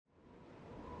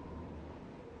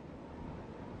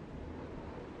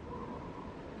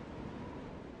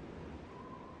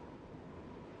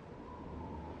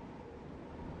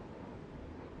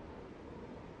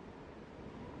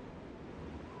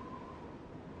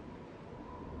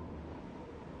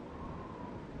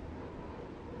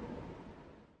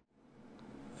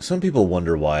Some people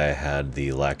wonder why I had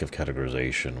the lack of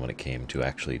categorization when it came to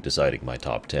actually deciding my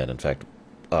top 10. In fact,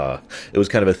 it was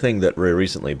kind of a thing that very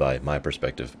recently, by my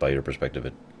perspective, by your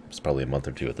perspective, it's probably a month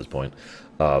or two at this point,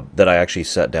 that I actually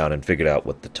sat down and figured out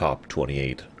what the top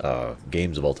 28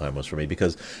 games of all time was for me.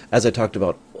 Because, as I talked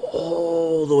about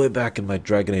all the way back in my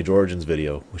Dragon Age Origins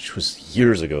video, which was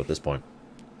years ago at this point,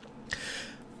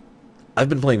 I've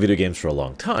been playing video games for a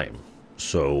long time.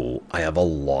 So I have a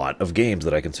lot of games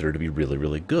that I consider to be really,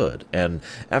 really good. And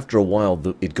after a while,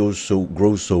 it grows so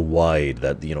wide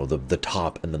that, the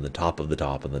top and then the top of the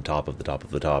top and the top of the top of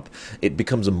the top, it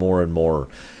becomes a more and more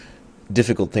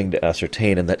difficult thing to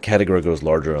ascertain, and that category goes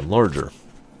larger and larger.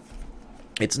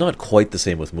 It's not quite the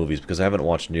same with movies, because I haven't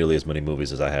watched nearly as many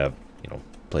movies as I have,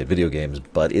 played video games,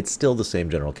 but it's still the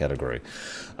same general category.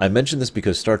 I mention this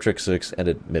because Star Trek 6, and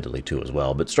admittedly 2 as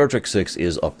well, but Star Trek 6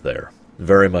 is up there.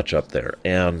 Very much up there.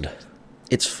 And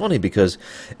it's funny because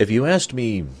if you asked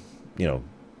me,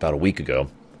 about a week ago,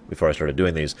 before I started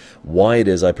doing these, why it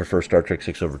is I prefer Star Trek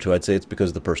 6 over 2, I'd say it's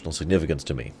because of the personal significance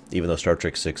to me. Even though Star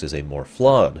Trek 6 is a more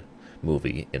flawed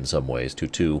movie in some ways to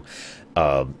 2,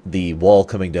 the wall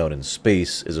coming down in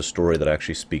space is a story that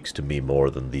actually speaks to me more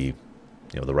than the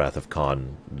Wrath of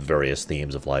Khan, various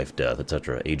themes of life, death,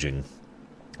 etc., aging,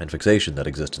 and fixation that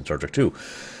exist in Star Trek 2.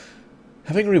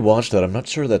 Having rewatched that, I'm not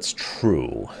sure that's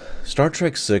true. Star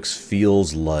Trek 6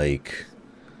 feels like...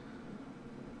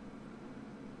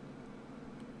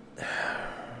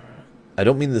 I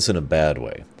don't mean this in a bad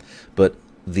way, but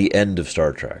the end of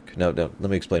Star Trek. Now let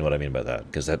me explain what I mean by that,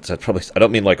 because that's probably... I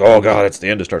don't mean like, oh god, it's the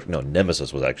end of Star Trek. No,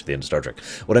 Nemesis was actually the end of Star Trek.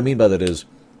 What I mean by that is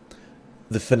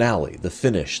the finale, the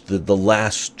finish, the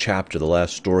last chapter, the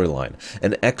last storyline.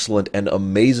 An excellent and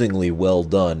amazingly well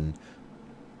done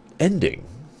ending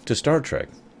to Star Trek.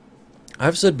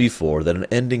 I've said before that an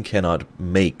ending cannot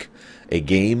make a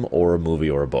game or a movie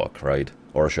or a book, right?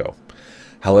 Or a show.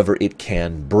 However, it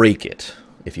can break it.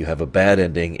 If you have a bad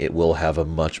ending, it will have a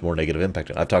much more negative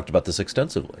impact. I've talked about this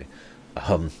extensively.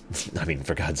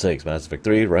 For God's sakes, Mass Effect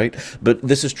 3, right? But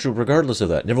this is true regardless of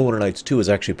that. Neverwinter Nights 2 is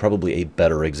actually probably a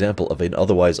better example of an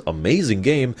otherwise amazing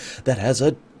game that has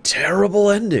a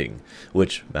terrible ending,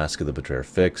 which Mask of the Betrayer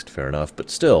fixed, fair enough, but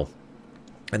still.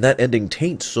 And that ending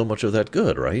taints so much of that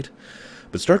good, right?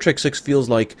 But Star Trek 6 feels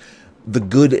like the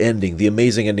good ending, the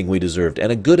amazing ending we deserved.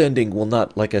 And a good ending will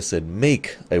not, like I said,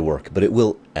 make a work, but it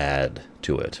will add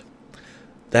to it.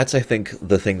 That's, I think,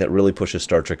 the thing that really pushes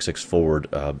Star Trek 6 forward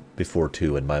before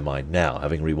 2 in my mind now,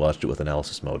 having rewatched it with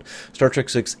analysis mode. Star Trek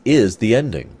 6 is the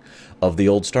ending of the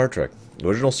old Star Trek. The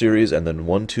original series, and then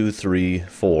 1, 2, 3,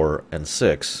 4, and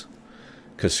 6,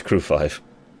 because screw 5.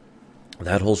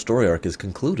 That whole story arc is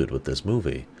concluded with this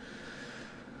movie.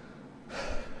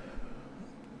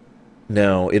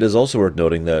 Now, it is also worth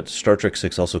noting that Star Trek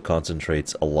 6 also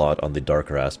concentrates a lot on the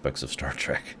darker aspects of Star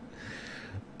Trek.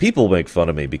 People make fun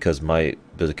of me because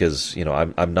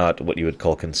I'm not what you would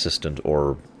call consistent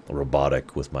or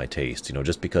robotic with my taste.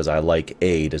 Just because I like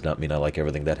A does not mean I like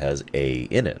everything that has A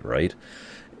in it, right?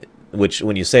 Which,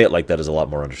 when you say it like that, is a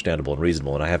lot more understandable and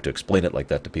reasonable, and I have to explain it like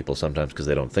that to people sometimes because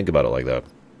they don't think about it like that.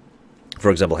 For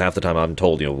example, half the time I'm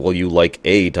told, well, you like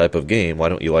a type of game, why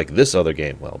don't you like this other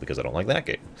game? Well, because I don't like that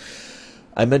game.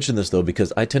 I mention this, though,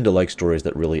 because I tend to like stories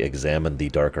that really examine the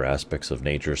darker aspects of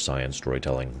nature, science,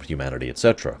 storytelling, humanity,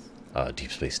 etc.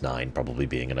 Deep Space Nine probably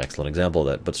being an excellent example of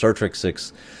that. But Star Trek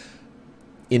 6,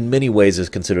 in many ways, is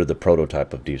considered the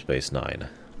prototype of Deep Space Nine.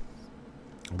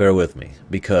 Bear with me,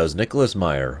 because Nicholas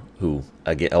Meyer, who,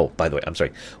 again, oh, by the way, I'm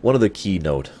sorry, one of the key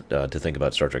note to think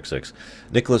about Star Trek 6,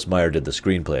 Nicholas Meyer did the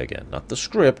screenplay again. Not the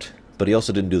script, but he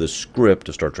also didn't do the script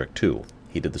of Star Trek 2.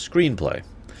 He did the screenplay.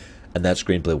 And that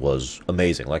screenplay was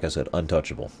amazing. Like I said,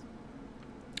 untouchable.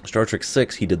 Star Trek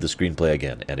 6, he did the screenplay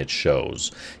again, and it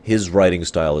shows. His writing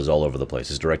style is all over the place.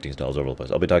 His directing style is all over the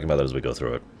place. I'll be talking about that as we go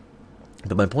through it.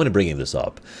 But my point in bringing this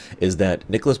up is that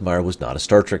Nicholas Meyer was not a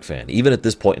Star Trek fan. Even at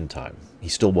this point in time, he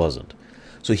still wasn't.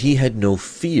 So he had no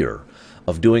fear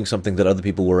of doing something that other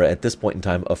people were at this point in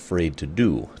time afraid to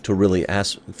do, to really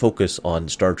focus on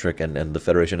Star Trek and the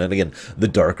Federation, and again, the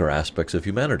darker aspects of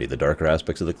humanity, the darker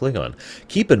aspects of the Klingon.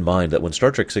 Keep in mind that when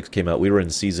Star Trek 6 came out, we were in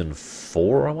season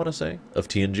 4, I want to say, of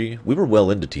TNG. We were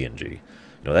well into TNG.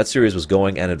 That series was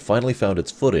going and had finally found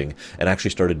its footing and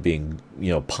actually started being,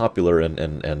 popular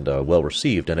and well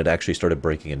received, and it actually started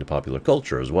breaking into popular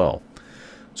culture as well.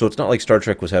 So it's not like Star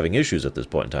Trek was having issues at this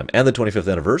point in time. And the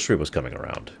 25th anniversary was coming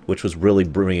around, which was really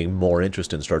bringing more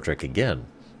interest in Star Trek again.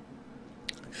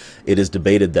 It is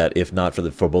debated that if not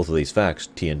for both of these facts,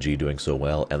 TNG doing so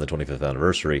well and the 25th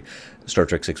anniversary, Star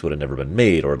Trek 6 would have never been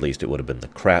made, or at least it would have been the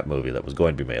crap movie that was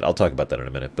going to be made. I'll talk about that in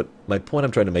a minute. But my point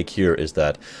I'm trying to make here is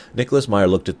that Nicholas Meyer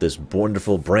looked at this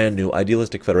wonderful, brand new,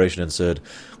 idealistic Federation and said,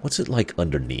 what's it like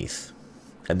underneath?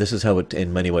 And this is how it,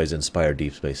 in many ways, inspired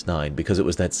Deep Space Nine, because it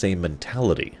was that same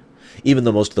mentality. Even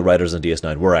though most of the writers on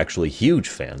DS9 were actually huge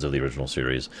fans of the original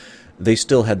series, they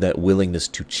still had that willingness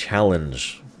to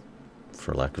challenge,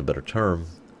 for lack of a better term,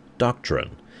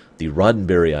 doctrine. The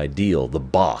Roddenberry ideal, the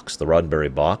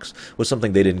Roddenberry box, was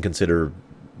something they didn't consider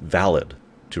valid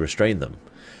to restrain them.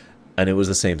 And it was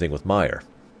the same thing with Meyer.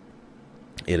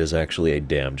 It is actually a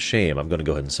damned shame. I'm going to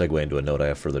go ahead and segue into a note I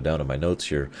have further down in my notes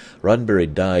here.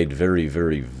 Roddenberry died very,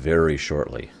 very, very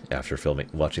shortly after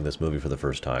watching this movie for the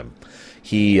first time.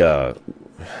 We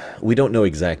don't know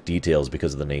exact details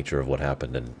because of the nature of what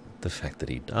happened and the fact that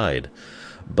he died.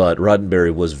 But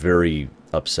Roddenberry was very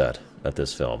upset at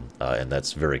this film, and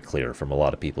that's very clear from a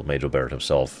lot of people. Major Barrett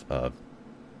himself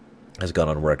has gone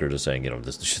on record as saying,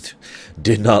 this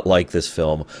did not like this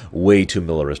film, way too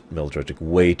militaristic,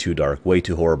 way too dark, way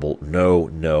too horrible, no.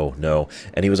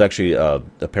 And he was actually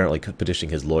apparently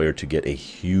petitioning his lawyer to get a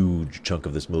huge chunk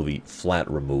of this movie flat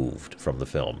removed from the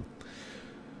film.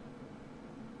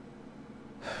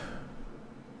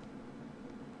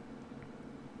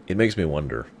 It makes me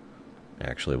wonder,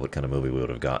 actually, what kind of movie we would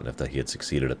have gotten if he had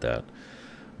succeeded at that.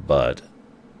 But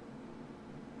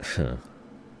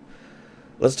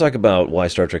let's talk about why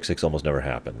Star Trek 6 almost never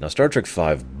happened. Now, Star Trek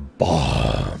 5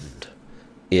 bombed.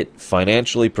 It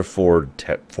financially performed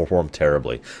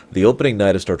terribly. The opening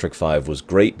night of Star Trek 5 was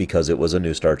great because it was a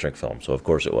new Star Trek film, so of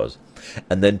course it was.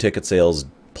 And then ticket sales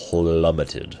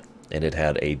plummeted, and it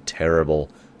had a terrible,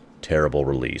 terrible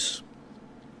release.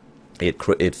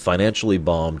 It financially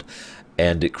bombed,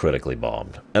 and it critically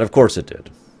bombed. And of course it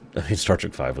did. I mean, Star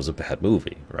Trek 5 was a bad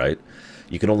movie, right?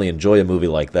 You can only enjoy a movie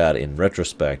like that in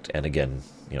retrospect, and again,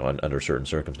 under certain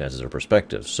circumstances or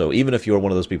perspectives. So even if you're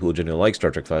one of those people who genuinely like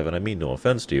Star Trek 5, and I mean no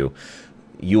offense to you,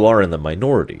 you are in the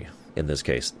minority in this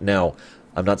case. Now,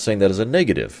 I'm not saying that as a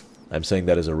negative. I'm saying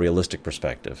that as a realistic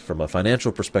perspective. From a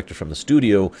financial perspective from the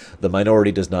studio, the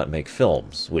minority does not make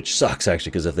films, which sucks, actually,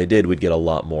 because if they did, we'd get a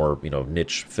lot more,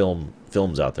 niche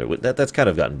films out there. That's kind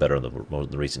of gotten better in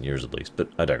the recent years, at least, but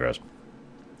I digress.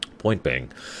 Point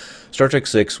being, Star Trek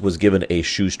 6 was given a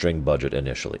shoestring budget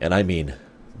initially, and I mean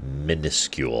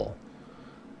minuscule.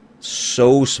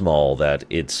 So small that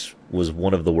it was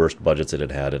one of the worst budgets it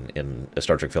had had in a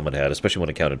Star Trek film it had, especially when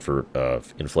it accounted for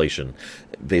inflation,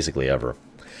 basically ever.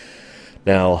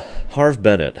 Now, Harv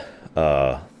Bennett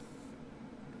looked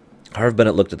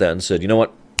at that and said, you know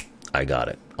what? I got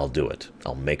it. I'll do it.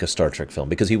 I'll make a Star Trek film.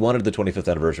 Because he wanted the 25th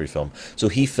anniversary film. So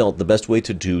he felt the best way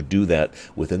to do that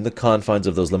within the confines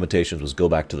of those limitations was go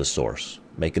back to the source.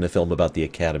 Making a film about the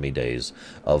Academy days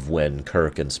of when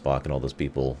Kirk and Spock and all those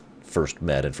people first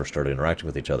met and first started interacting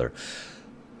with each other.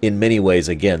 In many ways,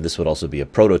 again, this would also be a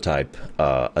prototype,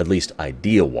 at least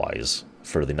idea-wise,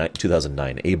 for the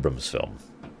 2009 Abrams film.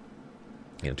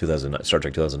 2009, Star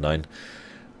Trek 2009.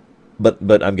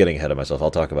 But I'm getting ahead of myself.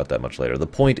 I'll talk about that much later. The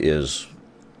point is,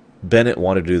 Bennett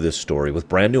wanted to do this story with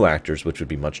brand new actors, which would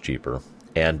be much cheaper,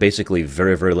 and basically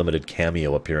very, very limited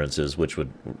cameo appearances, which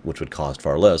would cost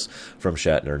far less, from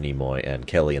Shatner, Nimoy, and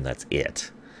Kelly, and that's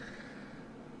it.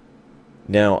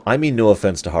 Now, I mean no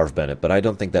offense to Harv Bennett, but I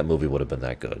don't think that movie would have been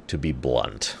that good, to be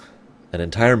blunt. An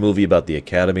entire movie about the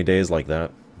Academy days like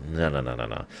that? No.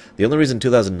 The only reason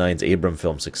 2009's Abrams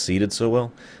film succeeded so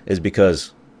well is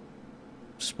because,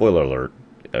 spoiler alert,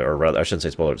 or rather, I shouldn't say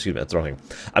spoiler, excuse me, that's the wrong thing.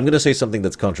 I'm going to say something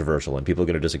that's controversial, and people are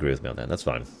going to disagree with me on that. That's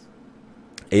fine.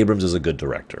 Abrams is a good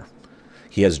director.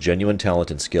 He has genuine talent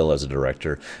and skill as a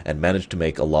director, and managed to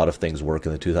make a lot of things work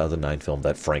in the 2009 film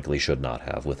that frankly should not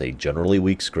have. With a generally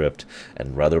weak script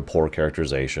and rather poor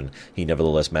characterization, he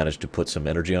nevertheless managed to put some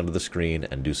energy onto the screen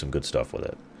and do some good stuff with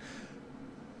it.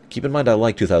 Keep in mind, I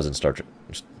like 2000 Star Trek,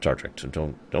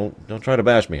 so don't try to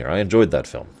bash me here. I enjoyed that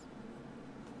film.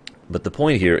 But the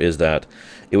point here is that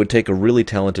it would take a really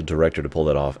talented director to pull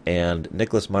that off, and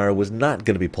Nicholas Meyer was not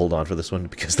going to be pulled on for this one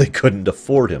because they couldn't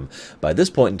afford him. By this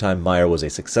point in time, Meyer was a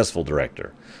successful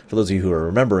director. For those of you who are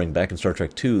remembering, back in Star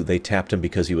Trek II, they tapped him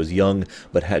because he was young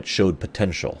but had showed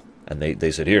potential. And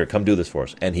they said, here, come do this for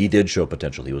us. And he did show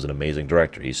potential. He was an amazing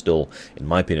director. He's still, in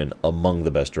my opinion, among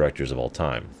the best directors of all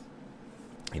time.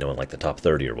 In like the top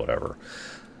 30 or whatever.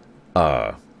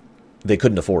 They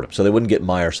couldn't afford him, so they wouldn't get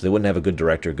Meyer, so they wouldn't have a good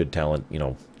director, good talent.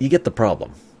 You get the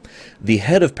problem. The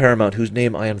head of Paramount, whose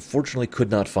name I unfortunately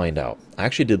could not find out. I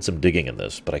actually did some digging in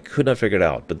this, but I could not figure it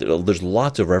out. But there's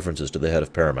lots of references to the head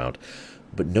of Paramount.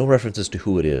 but no references to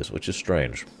who it is, which is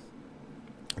strange.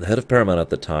 The head of Paramount at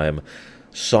the time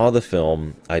saw the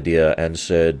film idea and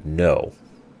said, no,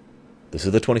 this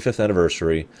is the 25th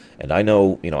anniversary, and I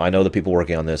know the people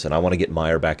working on this, and I want to get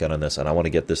Meyer back out on this, and I want to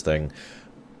get this thing.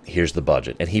 Here's the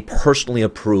budget. And he personally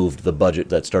approved the budget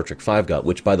that Star Trek V got,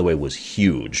 which, by the way, was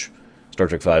huge. Star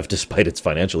Trek V, despite its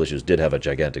financial issues, did have a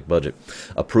gigantic budget.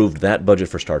 Approved that budget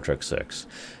for Star Trek VI.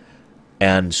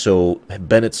 And so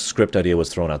Bennett's script idea was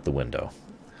thrown out the window.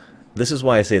 This is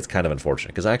why I say it's kind of unfortunate,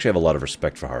 because I actually have a lot of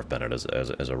respect for Harve Bennett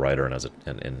as a writer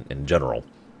and in general.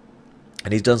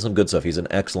 And he's done some good stuff. He's an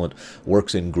excellent,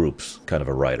 works in groups kind of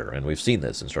a writer, and we've seen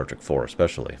this in Star Trek IV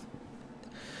especially.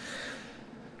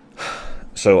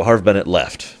 So Harve Bennett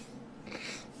left.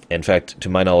 In fact, to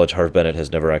my knowledge, Harve Bennett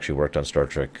has never actually worked on Star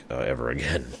Trek ever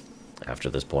again after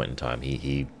this point in time.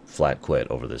 He flat quit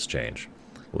over this change,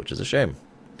 which is a shame.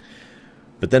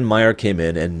 But then Meyer came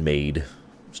in and made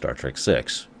Star Trek VI,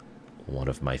 one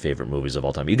of my favorite movies of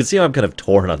all time. You can see how I'm kind of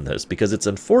torn on this, because it's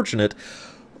unfortunate,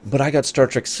 but I got Star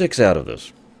Trek VI out of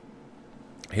this.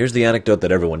 Here's the anecdote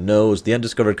that everyone knows. The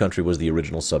Undiscovered Country was the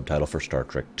original subtitle for Star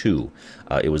Trek II.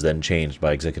 It was then changed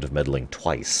by executive meddling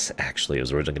twice, actually. It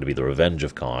was originally going to be The Revenge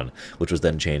of Khan, which was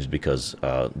then changed because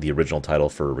the original title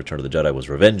for Return of the Jedi was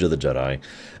Revenge of the Jedi,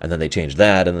 and then they changed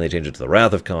that, and then they changed it to The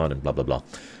Wrath of Khan, and blah, blah, blah.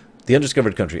 The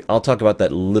Undiscovered Country, I'll talk about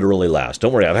that literally last.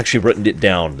 Don't worry, I've actually written it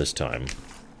down this time.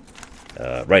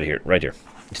 Right here.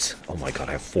 Oh my god,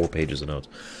 I have 4 pages of notes.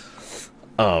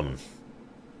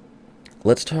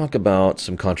 Let's talk about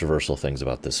some controversial things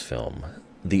about this film.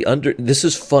 This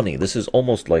is funny. This is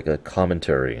almost like a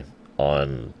commentary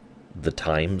on the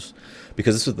times,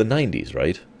 because this was the 90s,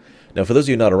 right? Now, for those of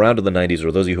you not around in the 90s,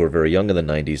 or those of you who are very young in the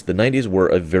 90s were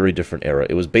a very different era.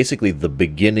 It was basically the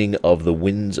beginning of the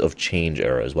winds of change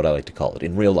era, is what I like to call it,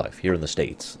 in real life, here in the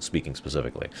States, speaking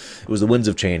specifically. It was the winds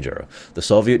of change era. The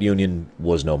Soviet Union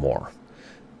was no more.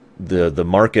 The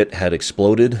market had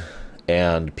exploded,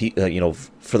 and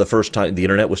for the first time, the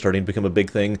internet was starting to become a big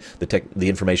thing. The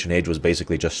information age was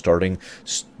basically just starting.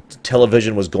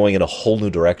 Television was going in a whole new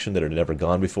direction that it had never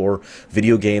gone before.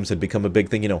 Video games had become a big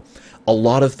thing. A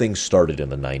lot of things started in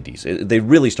the 90s. They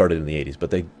really started in the 80s,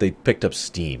 but they picked up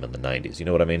steam in the 90s. You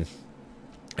know what I mean?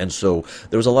 And so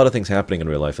there was a lot of things happening in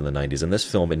real life in the 90s, and this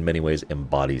film in many ways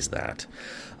embodies that.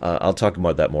 I'll talk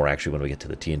about that more actually when we get to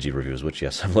the TNG reviews, which,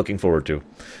 yes, I'm looking forward to.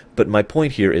 But my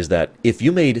point here is that if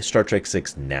you made Star Trek VI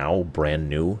now, brand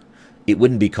new, it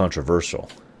wouldn't be controversial.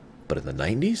 But in the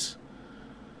 90s?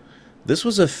 This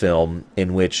was a film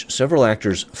in which several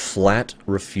actors flat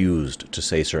refused to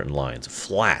say certain lines.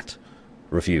 Flat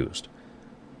refused.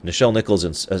 Nichelle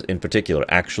Nichols, in particular,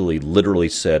 actually literally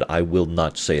said, I will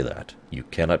not say that. You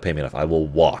cannot pay me enough. I will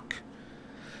walk.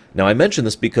 Now, I mention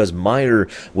this because Meyer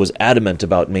was adamant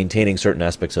about maintaining certain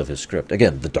aspects of his script.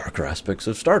 Again, the darker aspects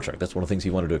of Star Trek. That's one of the things he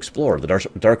wanted to explore, the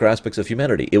darker aspects of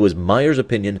humanity. It was Meyer's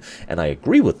opinion, and I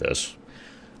agree with this,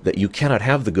 that you cannot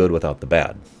have the good without the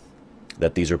bad.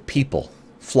 That these are people,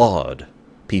 flawed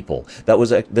people.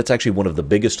 That's actually one of the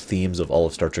biggest themes of all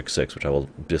of Star Trek VI, which I will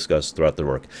discuss throughout the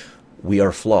work. We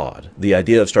are flawed. The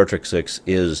idea of Star Trek VI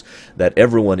is that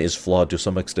everyone is flawed to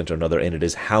some extent or another, and it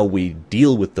is how we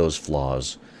deal with those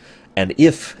flaws, and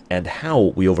if and how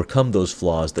we overcome those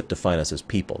flaws that define us as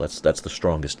people. That's the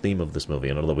strongest theme of this movie,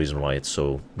 and another reason why it's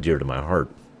so dear to my heart.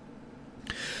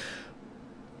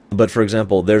 But, for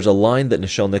example, there's a line that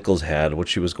Nichelle Nichols had, which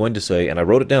she was going to say, and I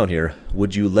wrote it down here,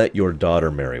 would you let your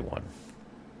daughter marry one?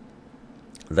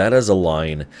 That is a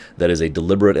line that is a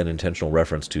deliberate and intentional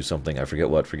reference to something, I forget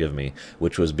what, forgive me,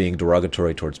 which was being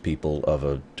derogatory towards people of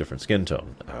a different skin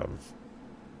tone.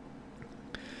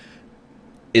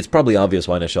 It's probably obvious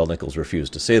why Nichelle Nichols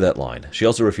refused to say that line. She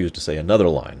also refused to say another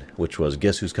line, which was,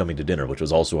 guess who's coming to dinner, which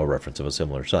was also a reference of a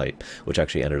similar site, which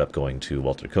actually ended up going to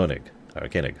Walter Koenig.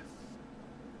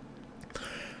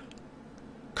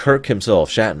 Kirk himself,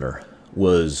 Shatner,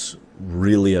 was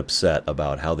really upset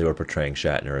about how they were portraying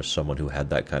Shatner as someone who had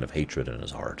that kind of hatred in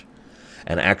his heart.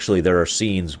 And actually, there are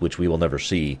scenes, which we will never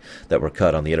see, that were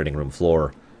cut on the editing room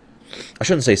floor. I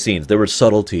shouldn't say scenes. There were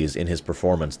subtleties in his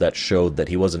performance that showed that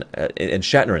he wasn't, and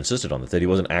Shatner insisted on this, that he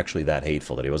wasn't actually that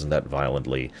hateful, that he wasn't that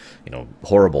violently,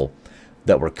 horrible,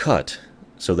 that were cut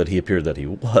so that he appeared that he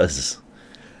was.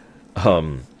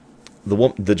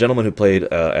 The gentleman who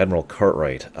played Admiral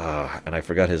Cartwright, and I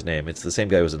forgot his name. It's the same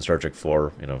guy who was in Star Trek IV,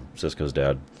 Sisko's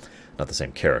dad. Not the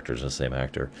same characters, the same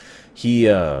actor. He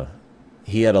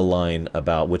had a line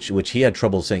about, which he had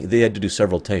trouble saying. They had to do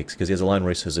several takes, because he has a line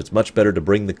where he says, it's much better to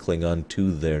bring the Klingon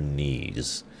to their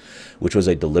knees, which was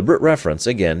a deliberate reference,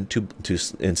 again, to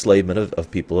enslavement of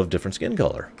people of different skin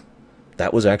color.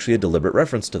 That was actually a deliberate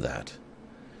reference to that.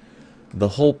 The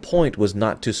whole point was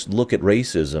not to look at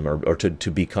racism or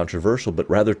to be controversial, but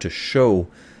rather to show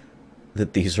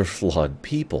that these are flawed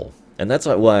people. And that's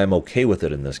why I'm okay with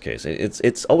it in this case.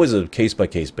 It's always a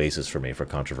case-by-case basis for me for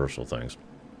controversial things.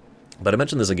 But I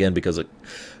mention this again because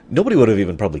nobody would have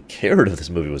even probably cared if this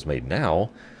movie was made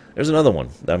now. There's another one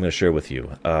that I'm going to share with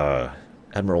you.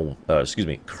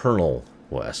 Colonel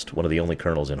West, one of the only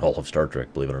colonels in all of Star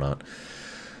Trek, believe it or not.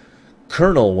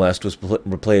 Colonel West was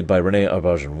played by Rene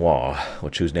Auberjonois,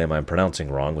 whose name I'm pronouncing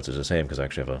wrong, which is a shame because I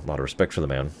actually have a lot of respect for the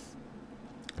man.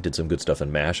 Did some good stuff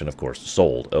in MASH, and of course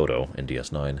sold Odo in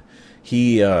DS9.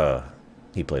 He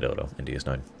played Odo in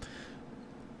DS9.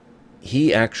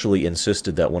 He actually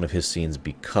insisted that one of his scenes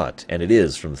be cut, and it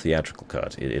is from the theatrical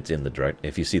cut. It's in the direct.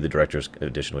 If you see the director's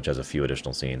edition, which has a few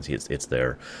additional scenes, it's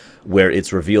there, where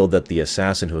it's revealed that the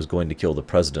assassin who was going to kill the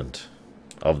president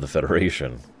of the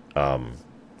Federation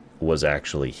was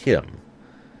actually him.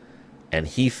 And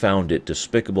he found it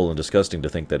despicable and disgusting to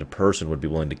think that a person would be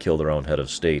willing to kill their own head of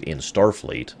state in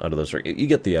Starfleet under those. You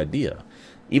get the idea.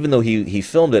 Even though he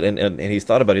filmed it and he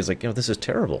thought about it, he's like, this is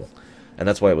terrible. And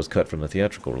that's why it was cut from the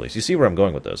theatrical release. You see where I'm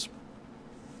going with this?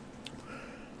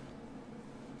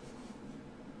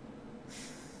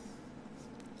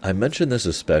 I mention this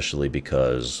especially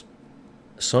because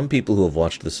some people who have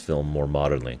watched this film more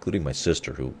modernly, including my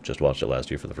sister, who just watched it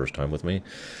last year for the first time with me,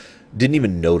 didn't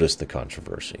even notice the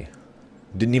controversy.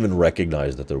 Didn't even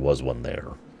recognize that there was one there.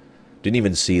 Didn't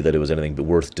even see that it was anything but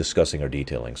worth discussing or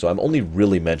detailing. So I'm only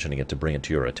really mentioning it to bring it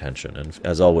to your attention. And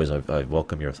as always, I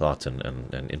welcome your thoughts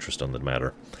and interest on the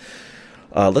matter.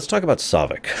 Let's talk about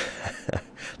Savik.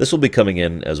 This will be coming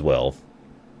in as well.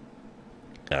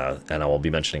 And I will be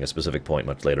mentioning a specific point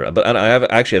much later. But I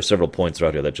actually have several points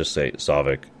throughout here that just say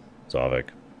Savik, Savik,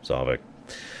 Savik.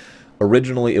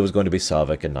 Originally, it was going to be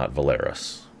Savik and not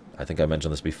Valeris. I think I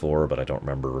mentioned this before, but I don't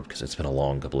remember because it's been a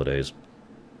long couple of days.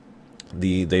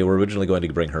 They were originally going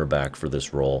to bring her back for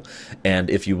this role, and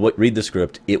if you read the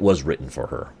script, it was written for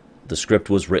her. The script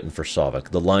was written for Savik.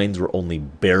 The lines were only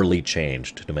barely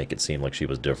changed to make it seem like she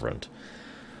was different.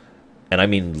 And I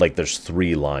mean, like, there's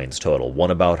 3 lines total.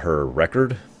 One about her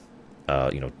record,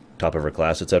 top of her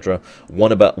class, etc.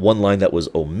 One line that was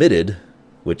omitted,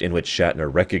 in which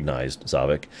Shatner recognized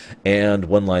Savik, and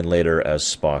one line later as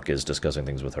Spock is discussing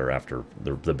things with her after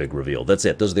the big reveal. That's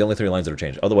it. Those are the only 3 lines that are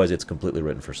changed. Otherwise, it's completely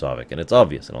written for Savik, and it's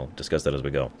obvious, and I'll discuss that as we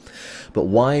go. But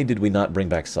why did we not bring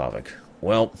back Savik?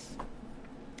 Well,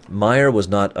 Meyer was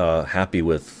not happy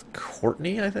with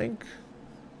Courtney, I think?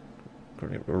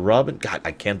 Robin? God,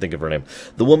 I can't think of her name.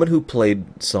 The woman who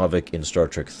played Savik in Star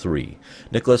Trek 3.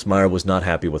 Nicholas Meyer was not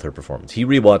happy with her performance. He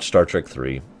rewatched Star Trek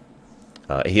 3.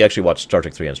 He actually watched Star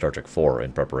Trek 3 and Star Trek 4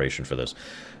 in preparation for this.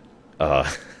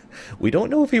 We don't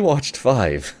know if he watched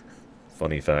 5.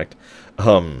 Funny fact.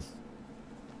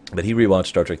 But he rewatched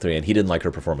Star Trek 3, and he didn't like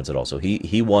her performance at all. So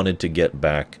he wanted to get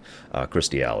back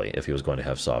Kirstie Alley if he was going to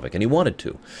have Savik, and he wanted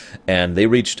to. And they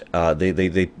reached.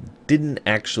 They didn't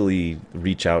actually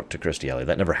reach out to Kirstie Alley.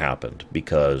 That never happened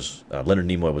because Leonard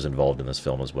Nimoy was involved in this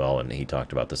film as well, and he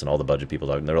talked about this, and all the budget people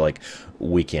talked, and they were like,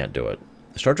 "We can't do it."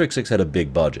 Star Trek 6 had a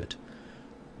big budget,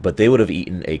 but they would have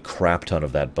eaten a crap ton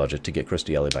of that budget to get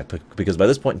Kirstie Alley back, because by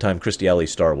this point in time, Kirstie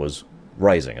Alley's star was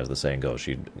rising, as the saying goes.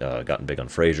 She'd gotten big on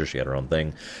Frasier, she had her own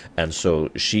thing, and so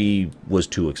she was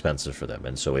too expensive for them,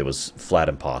 and so it was flat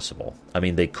impossible. I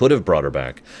mean, they could have brought her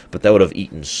back, but that would have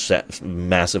eaten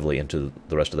massively into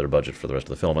the rest of their budget for the rest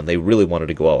of the film, and they really wanted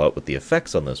to go all out with the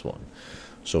effects on this one.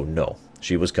 So no,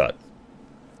 she was cut.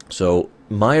 So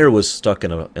Meyer was stuck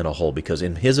in a hole because,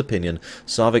 in his opinion,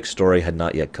 Savik's story had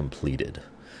not yet completed.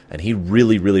 And he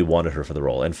really, really wanted her for the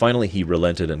role. And finally, he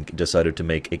relented and decided to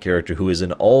make a character who is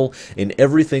in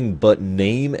everything but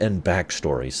name and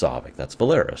backstory Savik. That's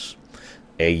Valeris.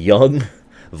 A young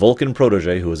Vulcan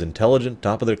protege who was intelligent,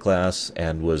 top of their class,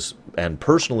 and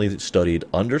personally studied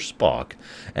under Spock,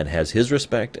 and has his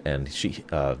respect, and she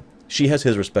has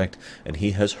his respect, and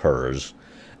he has hers.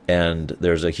 And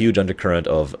there's a huge undercurrent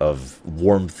of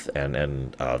warmth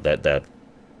and that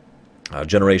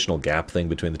generational gap thing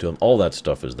between the two of them. All that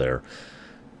stuff is there.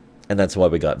 And that's why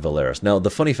we got Valeris. Now, the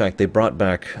funny fact, they brought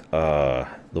back the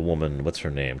woman, what's her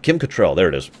name? Kim Cattrall, there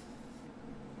it is.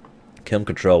 Kim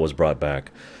Cattrall was brought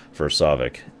back for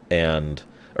Savik,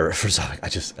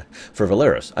 for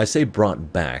Valeris. I say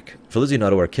brought back. For those of you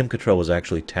not aware, Kim Cattrall was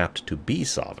actually tapped to be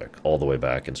Savik all the way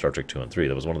back in Star Trek 2 and 3.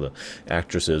 That was one of the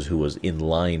actresses who was in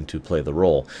line to play the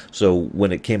role. So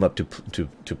when it came up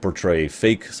to portray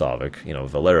fake Savik,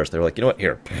 Valeris, they were like, you know what,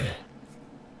 here.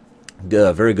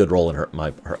 Very good role in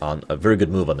on a very good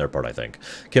move on their part, I think.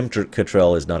 Kim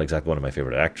Cattrall is not exactly one of my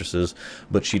favorite actresses,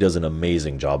 but she does an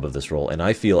amazing job of this role, and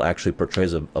I feel actually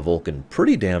portrays a Vulcan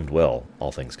pretty damned well,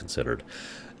 all things considered.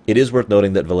 It is worth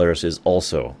noting that Valeris is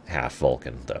also half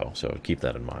Vulcan, though, so keep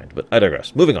that in mind. But I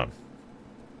digress. Moving on.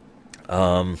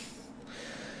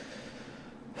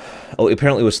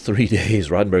 Apparently it was 3 days.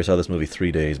 Roddenberry saw this movie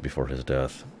 3 days before his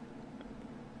death.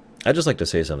 I'd just like to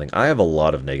say something. I have a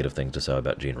lot of negative things to say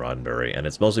about Gene Roddenberry, and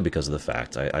it's mostly because of the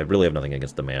facts. I really have nothing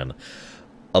against the man,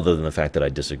 other than the fact that I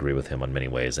disagree with him on many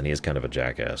ways, and he is kind of a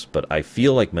jackass. But I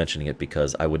feel like mentioning it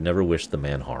because I would never wish the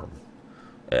man harm.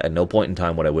 At no point in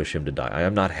time would I wish him to die. I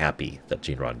am not happy that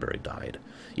Gene Roddenberry died.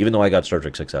 Even though I got Star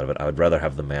Trek 6 out of it, I would rather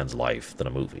have the man's life than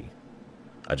a movie.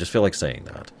 I just feel like saying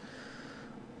that.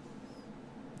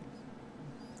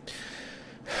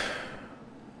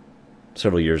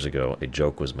 Several years ago, a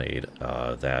joke was made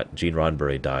that Gene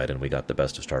Roddenberry died and we got the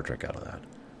best of Star Trek out of that.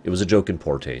 It was a joke in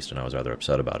poor taste, and I was rather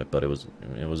upset about it, but it was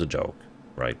a joke,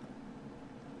 right?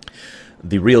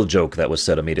 The real joke that was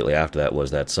said immediately after that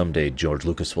was that someday George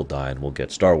Lucas will die and we'll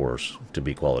get Star Wars to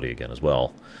be quality again as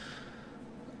well.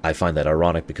 I find that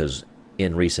ironic because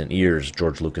in recent years,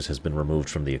 George Lucas has been removed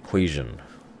from the equation.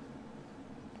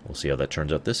 We'll see how that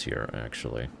turns out this year,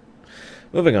 actually.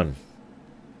 Moving on.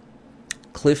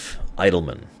 Cliff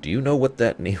Idleman. Do you know who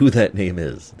that name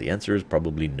is? The answer is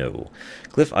probably no.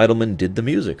 Cliff Idleman did the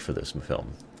music for this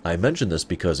film. I mention this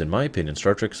because, in my opinion,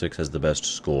 Star Trek 6 has the best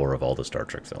score of all the Star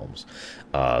Trek films.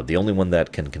 The only one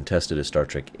that can contest it is Star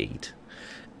Trek 8.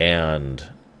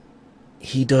 And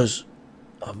he does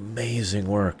amazing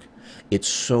work. It's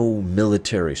so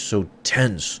military, so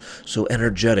tense, so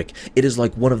energetic. It is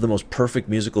like one of the most perfect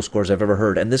musical scores I've ever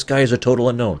heard. And this guy is a total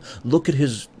unknown. Look at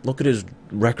his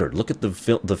record. Look at the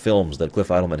films that Cliff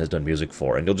Idleman has done music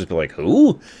for, and you'll just be like,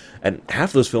 who? And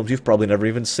half those films you've probably never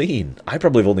even seen. I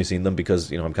probably have only seen them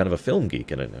because I'm kind of a film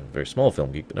geek, and a very small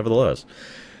film geek, but nevertheless,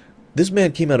 this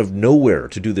man came out of nowhere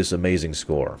to do this amazing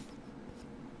score.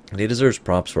 And he deserves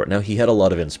props for it. Now, he had a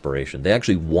lot of inspiration. They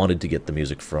actually wanted to get the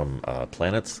music from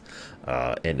Planets,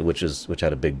 and which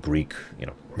had a big Greek,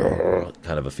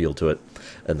 kind of a feel to it,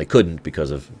 and they couldn't because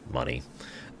of money.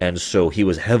 And so he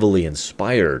was heavily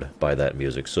inspired by that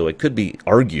music. So it could be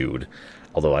argued,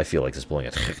 although I feel like this is pulling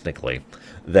it technically,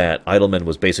 that Idleman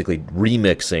was basically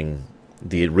remixing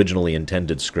the originally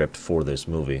intended script for this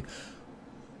movie.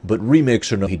 But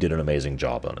remix or no, he did an amazing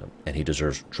job on it, and he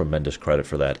deserves tremendous credit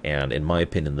for that. And in my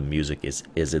opinion, the music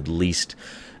is at least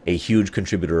a huge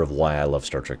contributor of why I love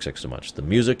Star Trek 6 so much. The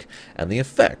music and the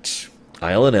effects.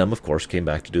 ILM, of course, came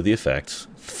back to do the effects.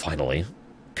 Finally.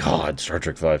 God, Star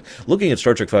Trek 5. Looking at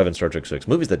Star Trek 5 and Star Trek 6,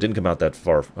 movies that didn't come out that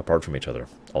far apart from each other,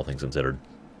 all things considered,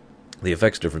 the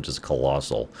effects difference is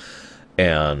colossal.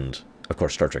 And, of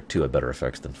course, Star Trek 2 had better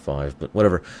effects than 5, but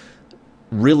whatever.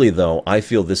 Really, though, I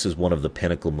feel this is one of the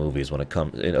pinnacle movies when it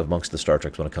comes amongst the Star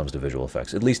Treks when it comes to visual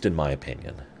effects, at least in my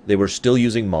opinion. They were still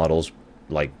using models,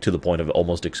 like, to the point of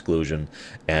almost exclusion,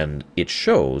 and it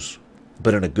shows,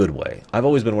 but in a good way. I've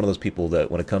always been one of those people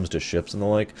that when it comes to ships and the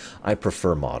like, I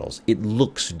prefer models. It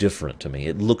looks different to me.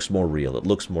 It looks more real. It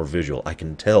looks more visual. I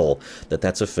can tell that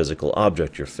that's a physical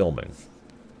object you're filming.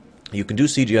 You can do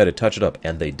CGI to touch it up,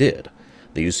 and they did.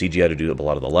 They use CGI to do a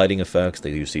lot of the lighting effects. They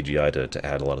use CGI to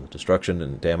add a lot of the destruction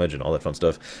and damage and all that fun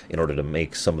stuff in order to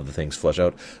make some of the things flesh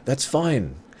out. That's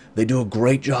fine. They do a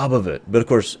great job of it. But, of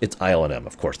course, it's ILM.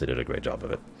 Of course they did a great job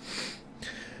of it.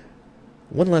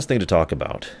 One last thing to talk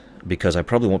about, because I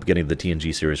probably won't be getting to the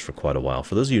TNG series for quite a while.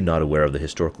 For those of you not aware of the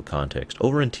historical context,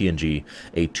 over in TNG,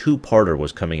 a two-parter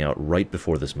was coming out right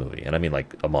before this movie. And I mean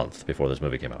like a month before this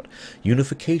movie came out.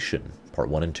 Unification, Part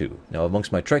 1 and 2. Now,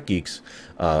 amongst my Trek geeks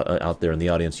out there in the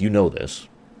audience, you know this.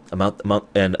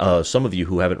 And some of you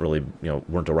who haven't really,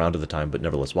 weren't around at the time but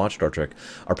nevertheless watched Star Trek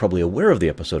are probably aware of the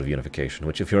episode of Unification,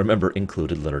 which, if you remember,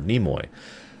 included Leonard Nimoy.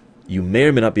 You may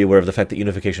or may not be aware of the fact that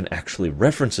Unification actually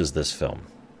references this film.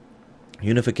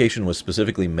 Unification was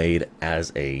specifically made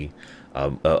as a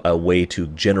way to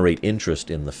generate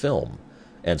interest in the film,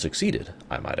 and succeeded,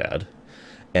 I might add.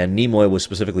 And Nimoy was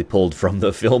specifically pulled from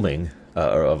the filming,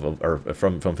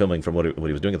 from filming from what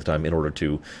he was doing at the time in order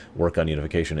to work on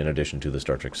Unification in addition to the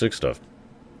Star Trek 6 stuff.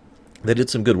 They did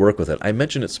some good work with it. I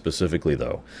mention it specifically,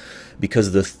 though,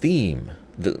 because the theme,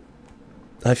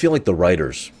 I feel like the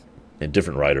writers, and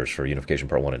different writers for Unification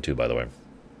Part 1 and 2, by the way,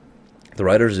 the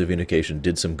writers of Unification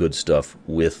did some good stuff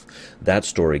with that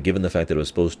story, given the fact that it was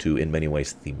supposed to, in many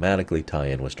ways, thematically tie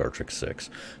in with Star Trek 6.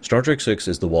 Star Trek 6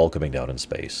 is the wall coming down in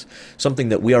space. Something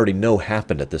that we already know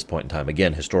happened at this point in time,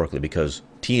 again, historically, because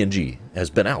TNG has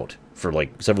been out for,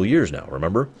 several years now,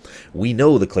 remember? We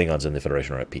know the Klingons and the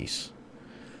Federation are at peace.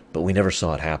 but we never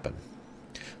saw it happen.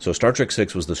 So Star Trek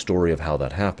 6 was the story of how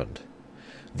that happened.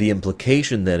 The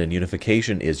implication then in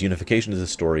Unification is the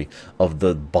story of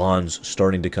the bonds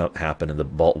starting to happen and the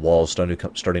walls starting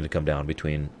to come down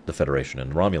between the Federation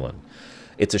and Romulan.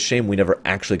 It's a shame we never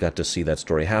actually got to see that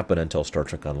story happen until Star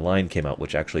Trek Online came out,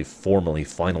 which actually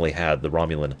finally had the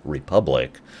Romulan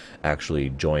Republic actually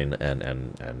join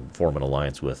and form an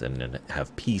alliance with and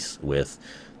have peace with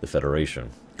the Federation.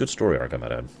 Good story arc, I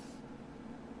might add.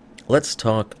 Let's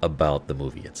talk about the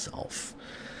movie itself.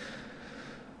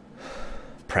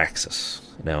 Praxis.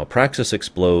 Now, Praxis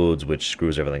explodes, which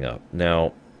screws everything up.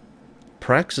 Now,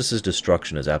 Praxis's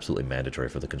destruction is absolutely mandatory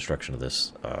for the construction of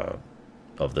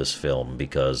this film,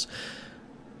 because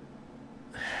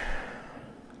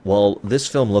while this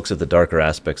film looks at the darker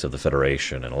aspects of the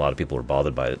Federation, and a lot of people are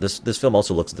bothered by it, this film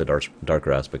also looks at the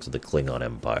darker aspects of the Klingon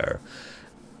Empire,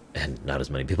 and not as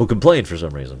many people complain for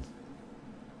some reason.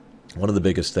 One of the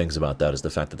biggest things about that is the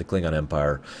fact that the Klingon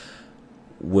Empire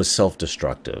was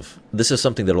self-destructive. This is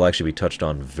something that will actually be touched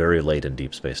on very late in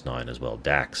Deep Space Nine as well.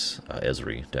 Dax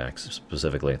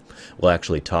specifically, will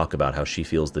actually talk about how she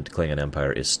feels the Klingon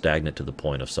Empire is stagnant to the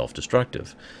point of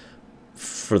self-destructive.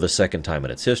 For the second time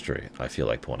in its history, I feel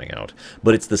like pointing out.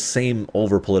 But it's the same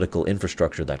over-political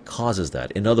infrastructure that causes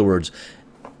that. In other words,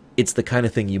 it's the kind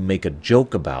of thing you make a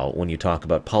joke about when you talk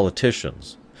about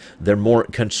politicians. They're more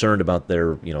concerned about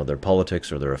their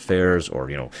politics or their affairs, or,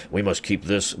 we must keep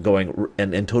this going,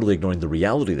 and totally ignoring the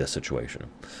reality of this situation.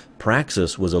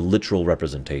 Praxis was a literal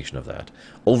representation of that.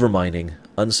 Overmining,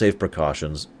 unsafe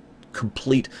precautions,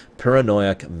 complete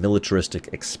paranoid militaristic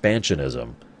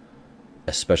expansionism,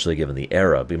 especially given the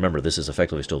era. But remember, this is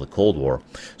effectively still the Cold War.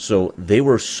 So they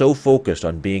were so focused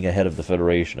on being ahead of the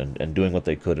Federation and doing what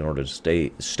they could in order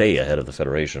to stay ahead of the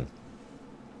Federation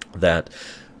that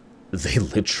they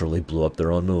literally blew up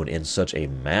their own moon in such a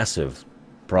massive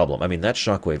problem. I mean, that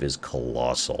shockwave is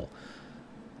colossal.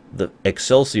 The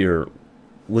Excelsior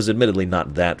was admittedly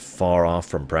not that far off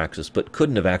from Praxis, but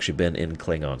couldn't have actually been in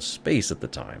Klingon space at the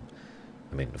time.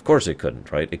 I mean, of course it couldn't,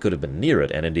 right? It could have been near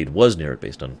it, and indeed was near it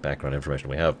based on background information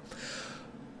we have.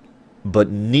 But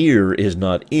near is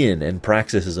not in, and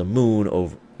Praxis is a moon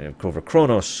over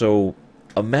Kronos, so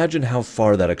imagine how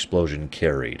far that explosion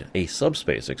carried. A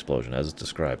subspace explosion, as it's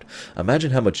described.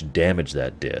 Imagine how much damage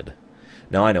that did.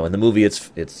 Now, I know, in the movie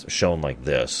it's shown like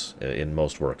this. In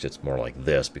most works, it's more like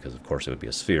this, because, of course, it would be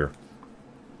a sphere.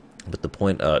 But the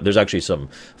point, there's actually some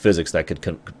physics that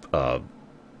could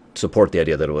support the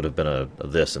idea that it would have been a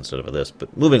this instead of a this.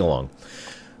 But moving along,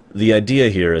 the idea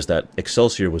here is that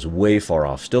Excelsior was way far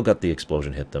off, still got the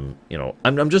explosion hit them.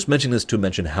 I'm just mentioning this to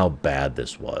mention how bad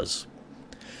this was.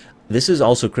 This is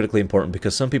also critically important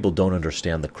because some people don't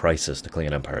understand the crisis the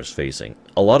Klingon Empire is facing.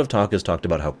 A lot of talk is talked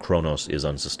about how Kronos is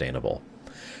unsustainable.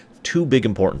 Two big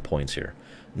important points here.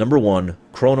 Number one,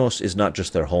 Kronos is not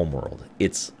just their homeworld.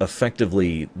 It's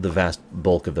effectively the vast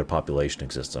bulk of their population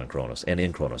exists on Kronos and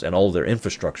in Kronos, and all of their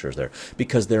infrastructure is there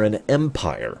because they're an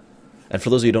empire. And for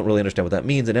those of you who don't really understand what that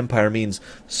means, an empire means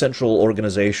central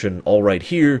organization all right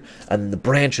here, and the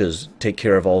branches take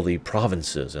care of all the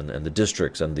provinces and the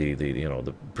districts and the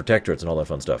protectorates and all that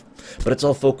fun stuff. But it's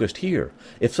all focused here.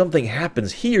 If something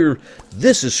happens here,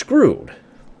 this is screwed.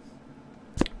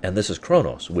 And this is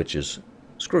Kronos, which is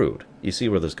screwed. You see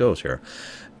where this goes here.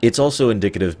 It's also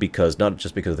indicative because, not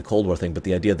just because of the Cold War thing, but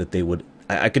the idea that they would...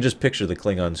 I could just picture the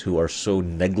Klingons who are so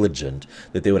negligent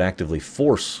that they would actively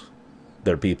force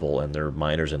their people and their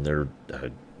miners and their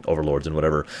overlords and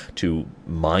whatever to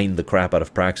mine the crap out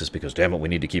of Praxis because, damn it, we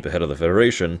need to keep ahead of the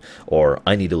Federation, or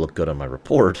I need to look good on my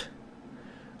report,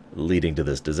 leading to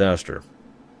this disaster.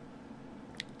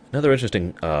 Another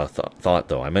interesting thought,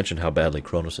 though. I mentioned how badly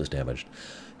Kronos is damaged.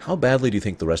 How badly do you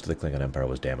think the rest of the Klingon Empire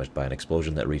was damaged by an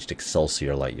explosion that reached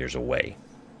Excelsior light years away?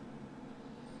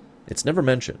 It's never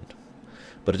mentioned.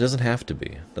 But it doesn't have to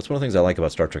be. That's one of the things I like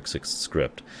about Star Trek 6's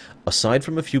script. Aside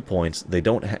from a few points, they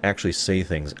don't actually say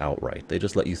things outright. They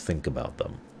just let you think about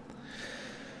them.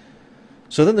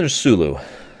 So then there's Sulu,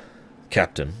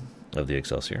 captain of the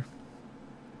Excelsior.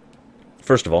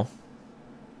 First of all,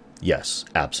 yes,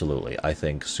 absolutely. I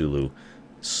think Sulu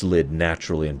slid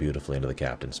naturally and beautifully into the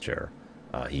captain's chair.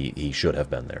 He should have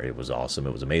been there. It was awesome.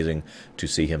 It was amazing to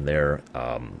see him there.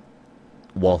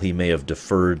 While he may have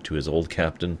deferred to his old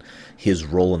captain, his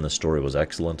role in the story was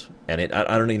excellent. And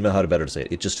I don't even know how to better say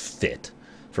it. It just fit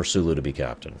for Sulu to be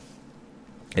captain.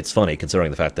 It's funny,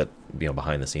 considering the fact that,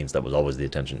 behind the scenes, that was always the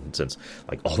intention since,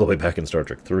 all the way back in Star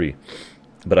Trek 3.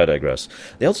 But I digress.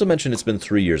 They also mentioned it's been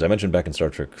 3 years. I mentioned back in Star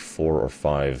Trek 4 or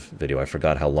 5 video, I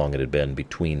forgot how long it had been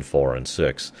between 4 and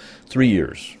 6. 3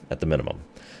 years, at the minimum.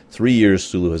 3 years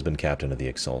Sulu has been captain of the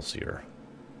Excelsior.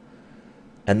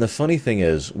 And the funny thing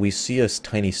is, we see a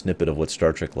tiny snippet of what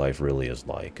Star Trek life really is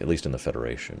like, at least in the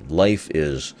Federation. Life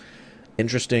is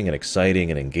interesting and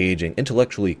exciting and engaging,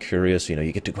 intellectually curious. You know,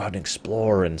 you get to go out and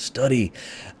explore and study,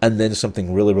 and then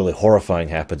something really, really horrifying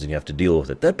happens and you have to deal with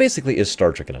it. That basically is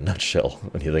Star Trek in a nutshell,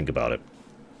 when you think about it.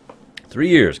 3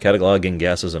 years cataloging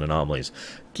gases and anomalies.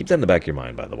 Keep that in the back of your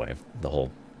mind, by the way, the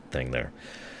whole thing there.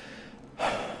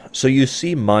 So you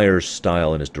see Meyer's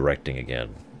style in his directing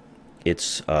again.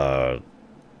 It's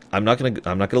I'm not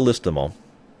gonna list them all.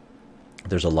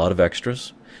 There's a lot of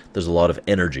extras. There's a lot of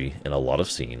energy in a lot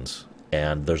of scenes,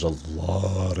 and there's a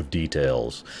lot of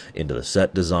details into the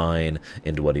set design,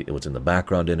 into what's in the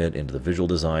background in it, into the visual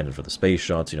design, and for the space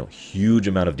shots. You know, huge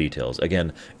amount of details.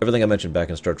 Again, everything I mentioned back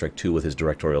in Star Trek II with his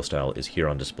directorial style is here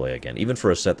on display again. Even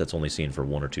for a set that's only seen for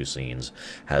 1 or 2 scenes,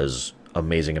 has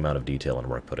amazing amount of detail and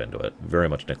work put into it. Very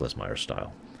much Nicholas Meyer's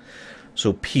style.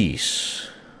 So peace.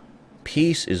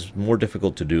 Peace is more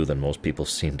difficult to do than most people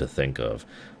seem to think of.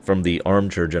 From the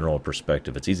armchair general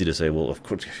perspective, it's easy to say, well, of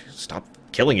course, stop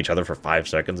killing each other for 5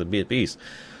 seconds and be at peace.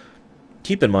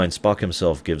 Keep in mind, Spock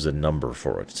himself gives a number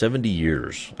for it. 70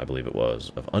 years, I believe it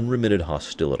was, of unremitted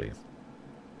hostility.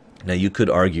 Now, you could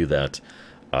argue that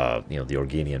the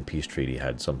Organian peace treaty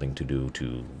had something to do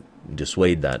to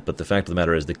dissuade that, but the fact of the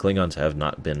matter is the Klingons have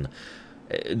not been...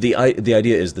 The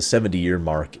idea is the 70-year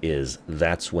mark is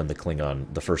that's when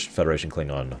the first Federation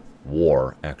Klingon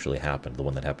war actually happened, the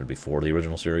one that happened before the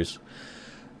original series.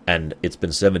 And it's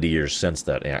been 70 years since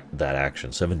that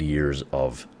action, 70 years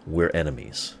of we're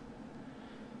enemies.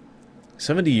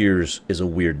 70 years is a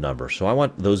weird number, so I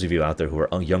want those of you out there who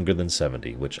are younger than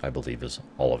 70, which I believe is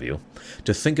all of you,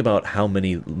 to think about how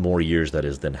many more years that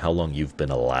is than how long you've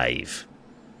been alive.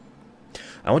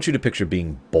 I want you to picture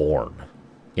being born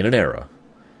in an era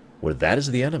where that is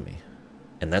the enemy.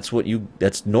 And that's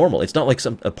normal. It's not like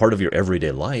a part of your everyday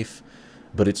life,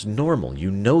 but it's normal. You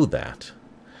know that.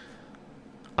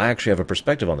 I actually have a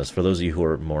perspective on this. For those of you who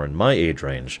are more in my age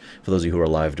range, for those of you who were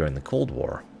alive during the Cold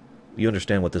War, you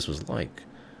understand what this was like.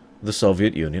 The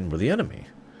Soviet Union were the enemy.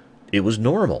 It was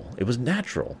normal. It was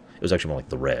natural. It was actually more like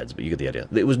the Reds, but you get the idea.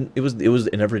 It was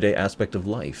an everyday aspect of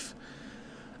life.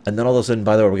 And then all of a sudden,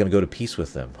 by the way, we're going to go to peace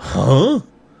with them. Huh?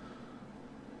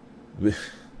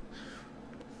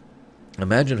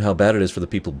 Imagine how bad it is for the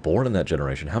people born in that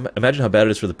generation. Imagine how bad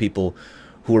it is for the people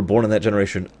who were born in that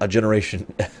generation, a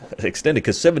generation extended,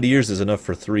 because 70 years is enough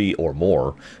for 3 or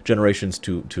more generations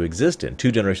to exist in,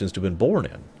 2 generations to have been born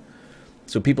in.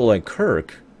 So people like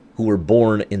Kirk, who were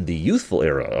born in the youthful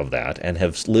era of that and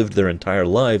have lived their entire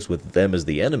lives with them as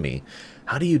the enemy,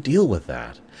 how do you deal with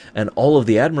that? And all of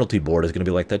the Admiralty Board is going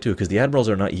to be like that too, because the admirals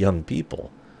are not young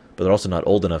people, but they're also not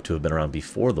old enough to have been around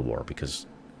before the war, because...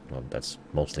 well, that's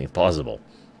mostly impossible.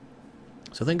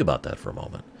 So think about that for a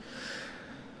moment.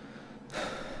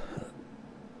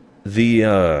 The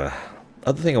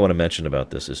other thing I want to mention about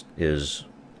this is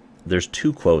there's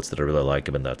 2 quotes that I really like,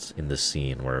 and that's in this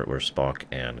scene where Spock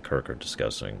and Kirk are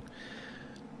discussing.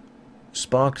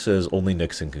 Spock says only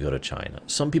Nixon could go to China.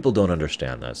 Some people don't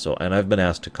understand that, and I've been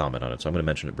asked to comment on it, so I'm going to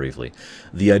mention it briefly.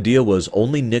 The idea was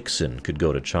only Nixon could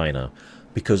go to China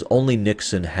because only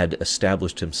Nixon had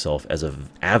established himself as an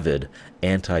avid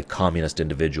anti-communist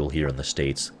individual here in the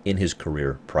States in his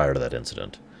career prior to that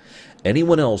incident.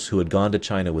 Anyone else who had gone to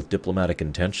China with diplomatic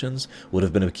intentions would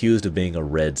have been accused of being a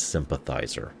Red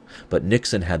sympathizer. But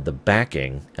Nixon had the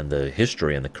backing and the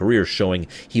history and the career showing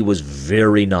he was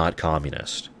very not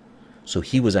communist. So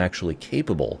he was actually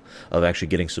capable of actually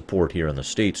getting support here in the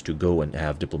States to go and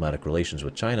have diplomatic relations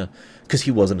with China because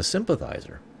he wasn't a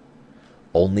sympathizer.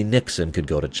 Only Nixon could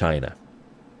go to China.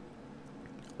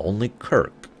 Only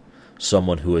Kirk,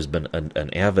 someone who has been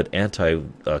an avid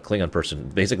anti-Klingon person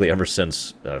basically ever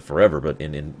since forever, but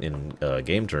in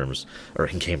game terms, or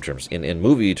in game terms, in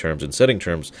movie terms, in setting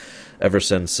terms, ever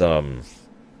since,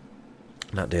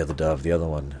 not Day of the Dove, the other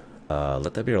one,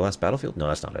 Let That Be Our Last Battlefield? No,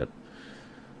 that's not it.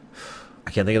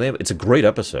 I can't think of the name. It's a great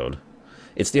episode.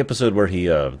 It's the episode where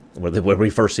where we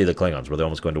first see the Klingons, where they're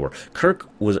almost going to war. Kirk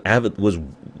was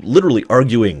literally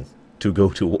arguing to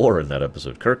go to war in that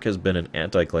episode. Kirk has been an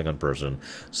anti-Klingon person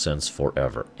since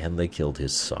forever, and they killed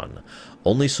his son.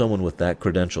 Only someone with that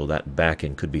credential, that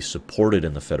backing, could be supported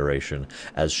in the Federation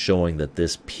as showing that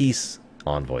this peace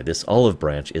envoy, this olive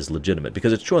branch, is legitimate.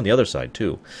 Because it's true on the other side,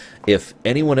 too. If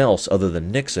anyone else other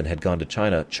than Nixon had gone to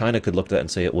China, China could look at that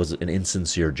and say it was an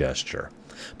insincere gesture.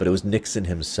 But it was Nixon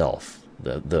himself,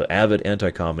 the avid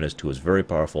anti-communist who was very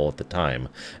powerful at the time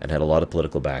and had a lot of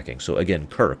political backing. So again,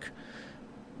 Kirk,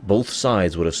 both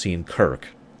sides would have seen Kirk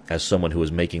as someone who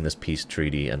was making this peace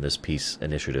treaty and this peace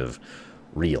initiative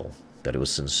real, that it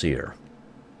was sincere,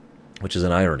 which is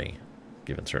an irony.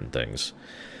 given certain things.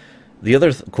 The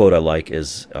other quote I like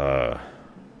is, well,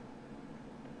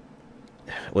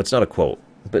 it's not a quote,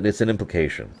 but it's an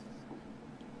implication.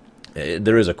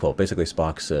 There is a quote. Basically,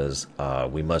 Spock says,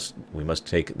 "We must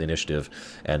take the initiative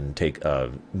and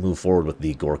move forward with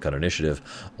the Gorkon initiative,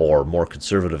 or more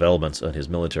conservative elements in his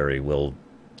military will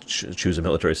choose a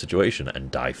military situation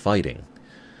and die fighting."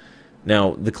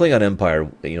 Now, the Klingon Empire,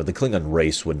 the Klingon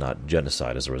race would not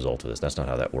genocide as a result of this. That's not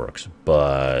how that works.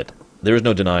 But there is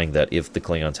no denying that if the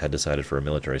Klingons had decided for a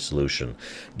military solution,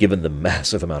 given the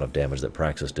massive amount of damage that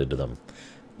Praxis did to them,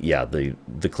 yeah, the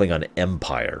Klingon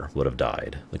Empire would have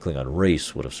died. The Klingon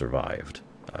race would have survived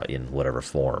in whatever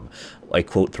form. A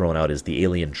quote thrown out is the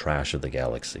alien trash of the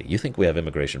galaxy. You think we have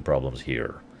immigration problems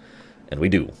here? And we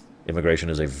do. Immigration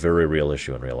is a very real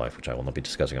issue in real life, which I will not be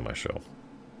discussing on my show.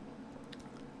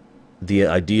 The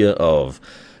idea of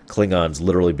Klingons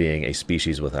literally being a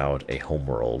species without a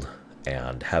homeworld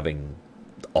and having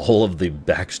all of the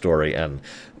backstory and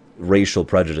racial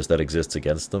prejudice that exists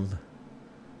against them,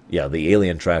 yeah, the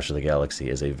alien trash of the galaxy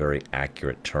is a very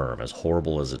accurate term, as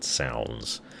horrible as it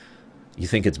sounds. You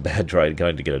think it's bad trying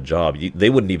to get a job. They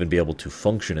wouldn't even be able to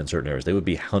function in certain areas. They would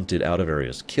be hunted out of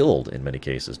areas, killed in many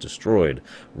cases, destroyed.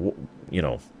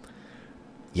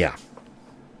 Yeah.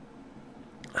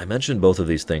 I mentioned both of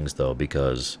these things, though,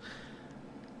 because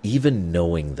even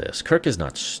knowing this, Kirk is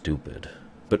not stupid,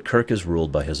 but Kirk is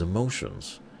ruled by his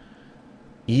emotions.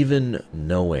 Even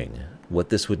knowing what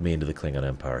this would mean to the Klingon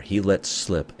Empire, he let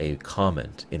slip a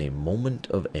comment in a moment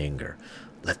of anger.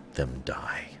 Let them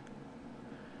die.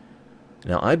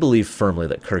 Now, I believe firmly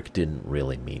that Kirk didn't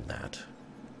really mean that.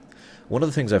 One of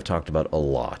the things I've talked about a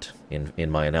lot in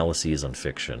my analyses on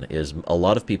fiction is a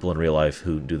lot of people in real life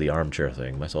who do the armchair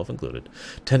thing, myself included,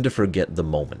 tend to forget the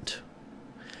moment.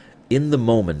 In the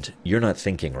moment, you're not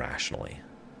thinking rationally.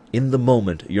 In the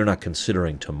moment, you're not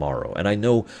considering tomorrow. And I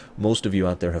know most of you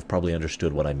out there have probably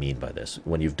understood what I mean by this.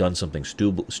 When you've done something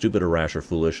stupid or rash or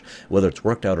foolish, whether it's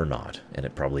worked out or not, and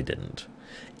it probably didn't.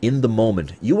 In the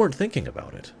moment, you weren't thinking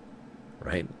about it,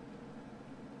 right?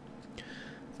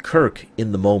 Kirk,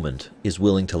 in the moment, is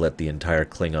willing to let the entire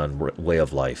Klingon way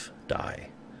of life die.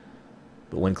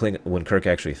 But when Kirk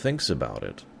actually thinks about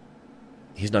it,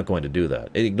 he's not going to do that.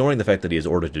 Ignoring the fact that he is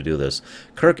ordered to do this,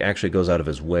 Kirk actually goes out of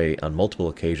his way on multiple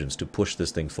occasions to push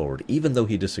this thing forward, even though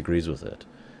he disagrees with it.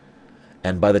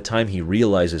 And by the time he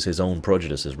realizes his own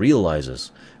prejudices,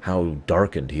 realizes how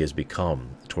darkened he has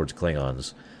become towards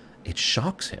Klingons, it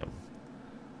shocks him.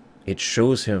 It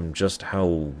shows him just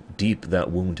how deep that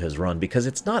wound has run, because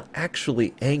it's not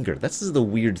actually anger. This is the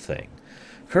weird thing.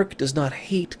 Kirk does not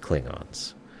hate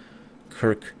Klingons.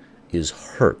 Kirk is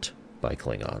hurt by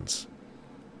Klingons.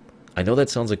 I know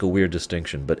that sounds like a weird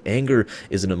distinction, but anger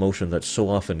is an emotion that so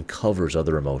often covers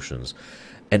other emotions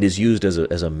and is used as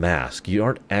a mask. You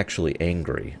aren't actually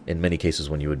angry in many cases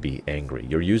when you would be angry.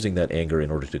 You're using that anger in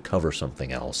order to cover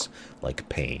something else, like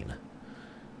pain.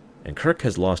 And Kirk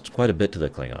has lost quite a bit to the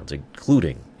Klingons,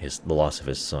 including the loss of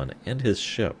his son and his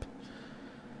ship.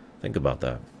 Think about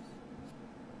that.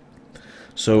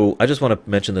 So I just want to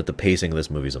mention that the pacing of this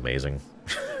movie is amazing.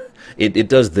 It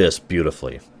does this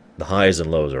beautifully. The highs and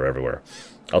lows are everywhere.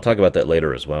 I'll talk about that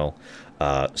later as well.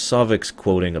 Savic's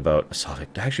quoting about...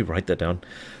 Savic, did I actually write that down?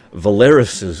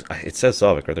 Valeris's... It says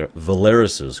Savic right there.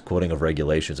 Valeris's quoting of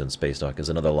regulations in Space Dock is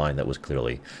another line that was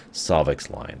clearly Savic's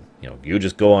line. You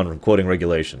just go on quoting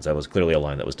regulations. That was clearly a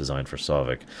line that was designed for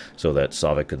Savic, so that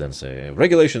Savic could then say,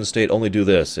 regulations state only do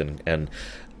this. And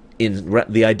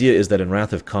the idea is that in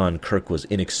Wrath of Khan, Kirk was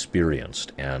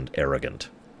inexperienced and arrogant,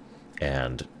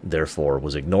 and therefore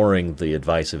was ignoring the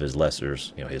advice of his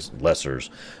lessers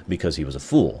because he was a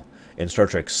fool. In Star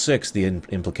Trek VI, the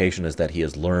implication is that he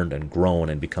has learned and grown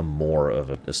and become more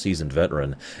of a seasoned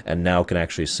veteran, and now can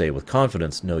actually say with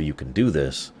confidence, no, you can do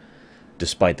this,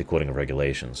 despite the quoting of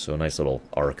regulations. So a nice little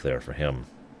arc there for him.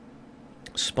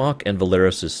 Spock and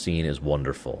Valeris' scene is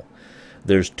wonderful.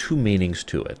 There's two meanings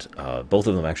to it. Both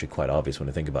of them actually quite obvious when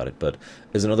you think about it, but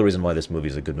is another reason why this movie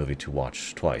is a good movie to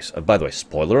watch twice. By the way,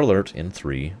 spoiler alert in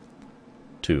 3,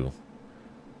 2,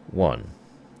 1.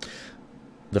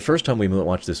 The first time we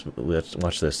watch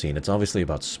this scene, it's obviously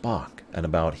about Spock and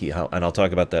about and I'll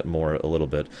talk about that more a little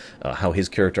bit. How his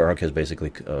character arc has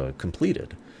basically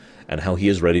completed, and how he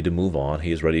is ready to move on.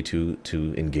 He is ready to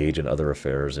engage in other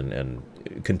affairs and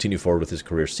continue forward with his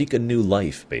career, seek a new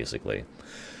life, basically.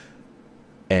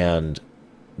 And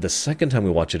the second time we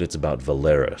watch it, it's about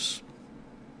Valeris.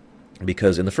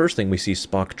 Because in the first thing, we see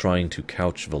Spock trying to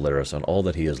couch Valeris on all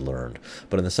that he has learned.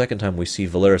 But in the second time, we see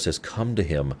Valeris has come to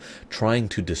him trying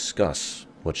to discuss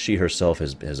what she herself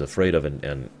is afraid of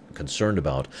and concerned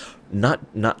about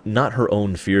not her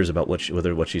own fears about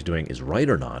whether what she's doing is right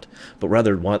or not, but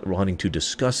rather wanting to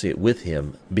discuss it with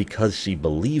him because she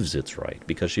believes it's right,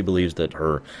 because she believes that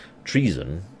her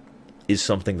treason is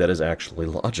something that is actually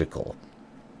logical.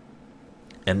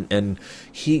 And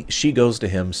she goes to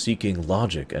him seeking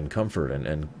logic and comfort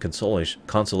and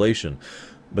consolation.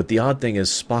 But the odd thing is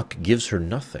Spock gives her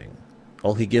nothing.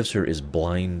 All he gives her is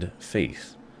blind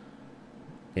faith.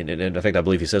 And in fact, I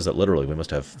believe he says that literally. We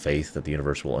must have faith that the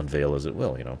universe will unveil as it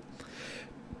will,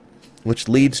 Which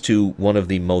leads to one of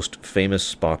the most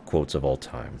famous Spock quotes of all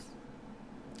time.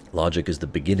 Logic is the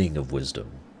beginning of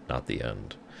wisdom, not the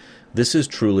end. This is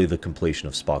truly the completion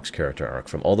of Spock's character arc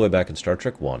from all the way back in Star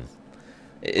Trek 1.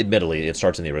 Admittedly, it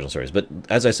starts in the original series, but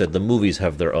as I said, the movies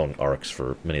have their own arcs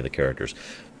for many of the characters.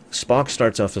 Spock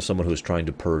starts off as someone who is trying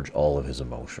to purge all of his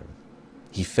emotion.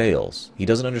 He fails. He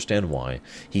doesn't understand why.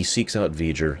 He seeks out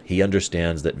V'ger. He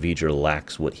understands that V'ger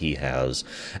lacks what he has,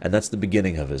 and that's the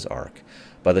beginning of his arc.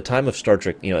 By the time of Star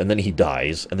Trek, and then he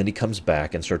dies, and then he comes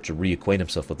back and starts to reacquaint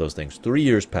himself with those things. 3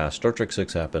 years pass, Star Trek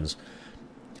 6 happens,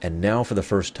 and now for the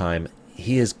first time,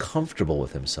 he is comfortable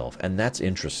with himself, and that's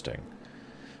interesting.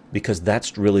 Because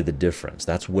that's really the difference.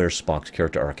 That's where Spock's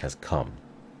character arc has come.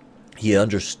 He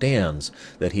understands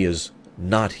that he is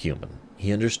not human.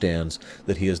 He understands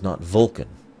that he is not Vulcan.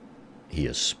 He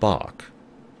is Spock.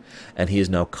 And he is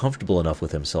now comfortable enough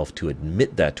with himself to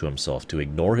admit that to himself, to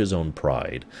ignore his own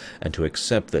pride, and to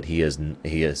accept that he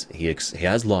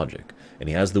has logic, and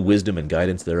he has the wisdom and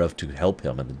guidance thereof to help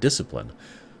him, and the discipline.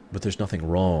 But there's nothing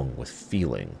wrong with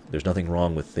feeling. There's nothing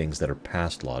wrong with things that are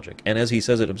past logic. And as he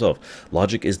says it himself,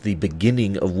 logic is the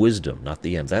beginning of wisdom, not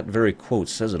the end. That very quote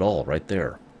says it all right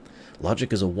there.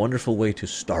 Logic is a wonderful way to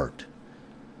start,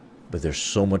 but there's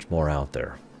so much more out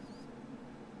there.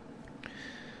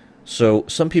 So,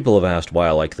 some people have asked why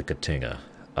I like the Katinga.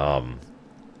 I'm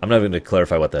not even going to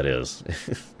clarify what that is,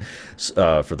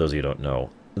 for those of you who don't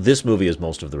know. This movie is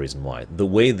most of the reason why. The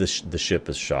way the ship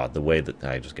is shot, the way that...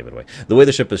 I just gave it away. The way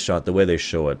the ship is shot, the way they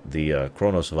show it, the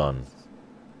Kronos Van,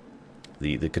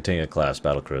 the Katinga-class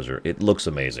battlecruiser, it looks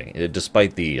amazing.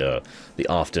 Despite the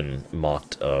often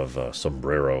mocked of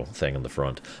sombrero thing in the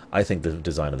front, I think the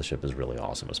design of the ship is really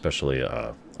awesome, especially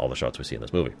all the shots we see in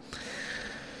this movie.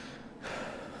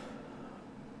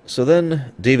 So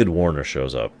then David Warner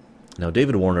shows up. Now,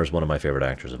 David Warner is one of my favorite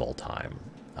actors of all time.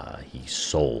 He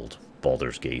sold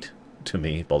Baldur's Gate to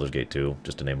me, Baldur's Gate 2,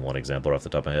 just to name one example off the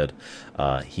top of my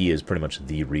head. He is pretty much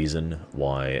the reason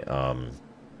why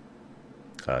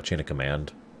Chain of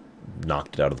Command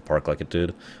knocked it out of the park like it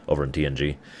did over in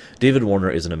TNG. David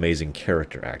Warner is an amazing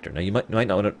character actor. Now, you might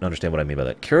not understand what I mean by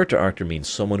that. Character actor means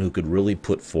someone who could really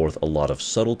put forth a lot of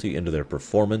subtlety into their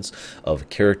performance of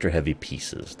character-heavy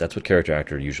pieces. That's what character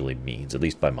actor usually means, at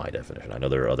least by my definition. I know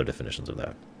there are other definitions of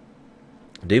that.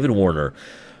 David Warner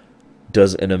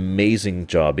does an amazing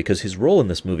job because his role in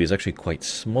this movie is actually quite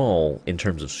small in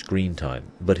terms of screen time,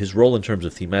 but his role in terms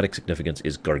of thematic significance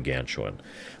is gargantuan.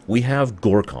 We have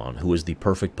Gorkon, who is the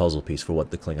perfect puzzle piece for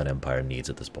what the Klingon Empire needs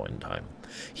at this point in time.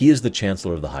 He is the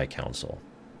Chancellor of the High Council.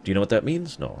 Do you know what that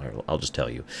means? No, I'll just tell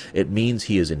you. It means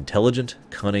he is intelligent,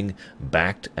 cunning,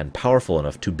 backed, and powerful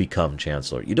enough to become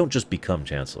Chancellor. You don't just become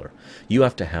Chancellor. You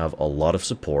have to have a lot of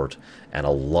support and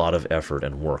a lot of effort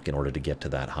and work in order to get to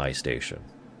that high station.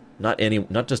 Not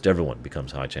just everyone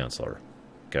becomes High Chancellor.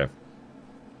 Okay?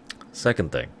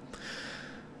 Second thing.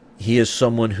 He is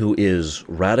someone who is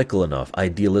radical enough,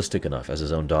 idealistic enough, as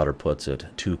his own daughter puts it,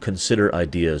 to consider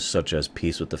ideas such as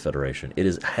peace with the Federation. It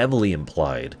is heavily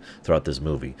implied throughout this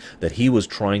movie that he was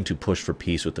trying to push for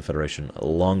peace with the Federation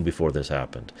long before this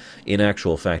happened. In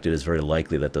actual fact, it is very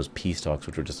likely that those peace talks,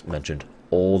 which were just mentioned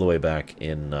all the way back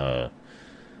in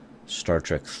Star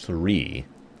Trek 3,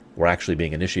 were actually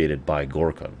being initiated by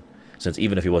Gorkon. Since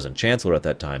even if he wasn't Chancellor at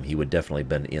that time, he would definitely have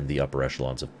been in the upper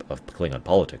echelons of Klingon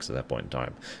politics at that point in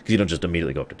time. Because you don't just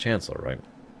immediately go up to Chancellor, right?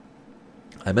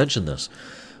 I mention this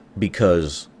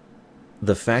because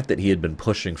the fact that he had been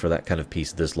pushing for that kind of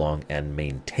peace this long and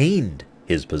maintained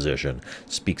his position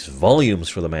speaks volumes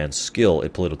for the man's skill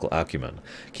at political acumen.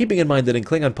 Keeping in mind that in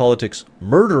Klingon politics,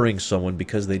 murdering someone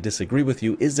because they disagree with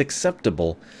you is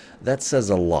acceptable, that says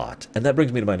a lot. And that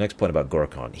brings me to my next point about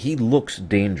Gorkon. He looks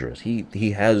dangerous.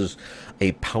 He has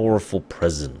a powerful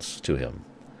presence to him.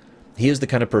 He is the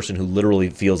kind of person who literally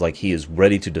feels like he is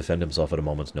ready to defend himself at a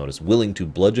moment's notice, willing to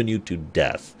bludgeon you to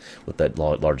death with that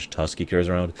large tusk he carries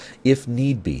around, if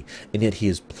need be. And yet he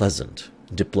is pleasant,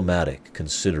 diplomatic,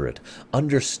 considerate,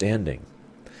 understanding.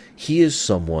 He is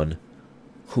someone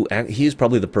he is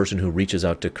probably the person who reaches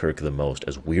out to Kirk the most,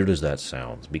 as weird as that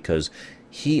sounds, because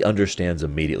he understands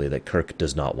immediately that Kirk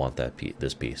does not want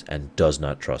this piece and does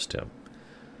not trust him.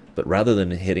 But rather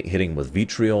than hitting with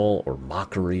vitriol or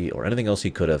mockery or anything else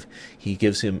he could have, he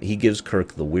gives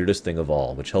Kirk the weirdest thing of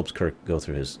all, which helps Kirk go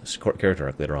through his character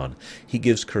arc later on. He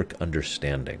gives Kirk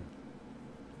understanding.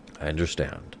 I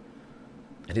understand.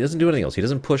 And he doesn't do anything else. He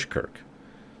doesn't push Kirk.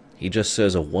 He just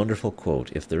says a wonderful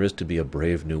quote: "If there is to be a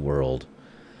brave new world,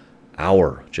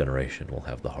 our generation will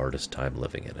have the hardest time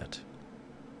living in it."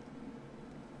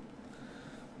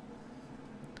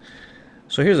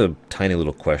 So here's a tiny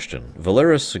little question.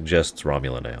 Valeris suggests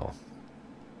Romulan ale.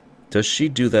 Does she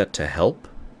do that to help?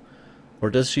 Or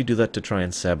does she do that to try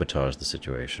and sabotage the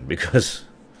situation? Because,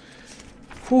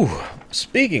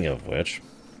 speaking of which...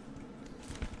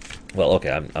 Well,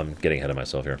 okay, I'm getting ahead of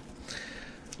myself here.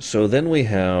 So then we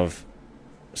have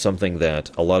something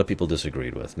that a lot of people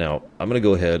disagreed with. Now, I'm going to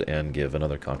go ahead and give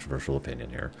another controversial opinion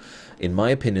here. In my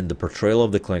opinion, the portrayal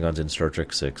of the Klingons in Star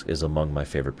Trek VI is among my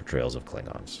favorite portrayals of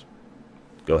Klingons.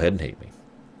 Go ahead and hate me.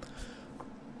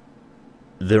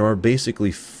 There are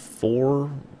basically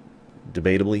 4,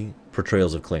 debatably,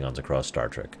 portrayals of Klingons across Star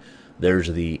Trek.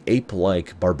 There's the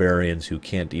ape-like barbarians who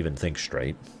can't even think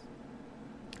straight.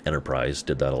 Enterprise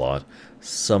did that a lot.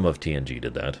 Some of TNG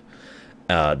did that.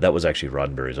 That was actually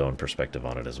Roddenberry's own perspective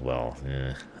on it as well.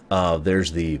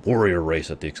 There's the warrior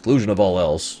race at the exclusion of all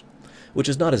else, which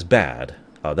is not as bad.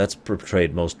 That's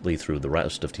portrayed mostly through the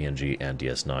rest of TNG and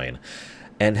DS9,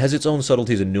 and has its own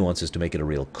subtleties and nuances to make it a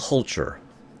real culture.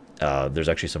 There's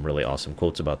actually some really awesome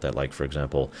quotes about that. Like, for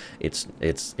example,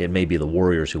 it may be the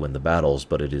warriors who win the battles,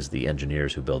 but it is the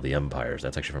engineers who build the empires.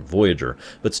 That's actually from Voyager,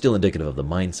 but still indicative of the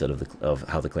mindset of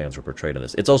how the Klingons were portrayed in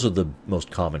this. It's also the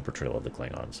most common portrayal of the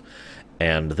Klingons.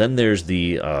 And then there's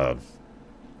the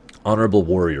honorable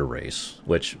warrior race,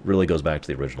 which really goes back to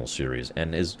the original series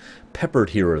and is peppered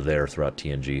here or there throughout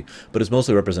TNG, but is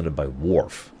mostly represented by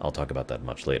Worf. I'll talk about that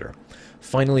much later.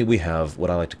 Finally, we have what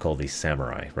I like to call the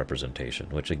samurai representation,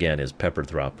 which again is peppered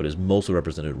throughout, but is mostly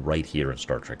represented right here in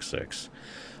Star Trek VI.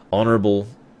 Honorable,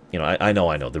 I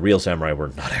know, the real samurai were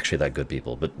not actually that good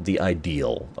people, but the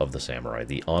ideal of the samurai,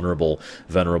 the honorable,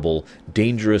 venerable,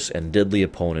 dangerous, and deadly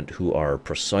opponent who are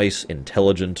precise,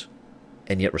 intelligent,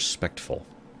 and yet respectful.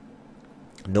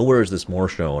 Nowhere is this more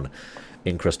shown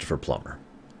in Christopher Plummer.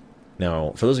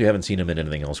 Now, for those of you who haven't seen him in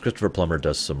anything else, Christopher Plummer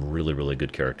does some really, really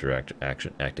good character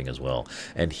acting as well,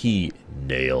 and he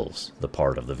nails the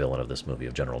part of the villain of this movie,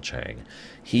 of General Chang.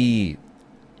 He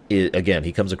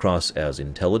comes across as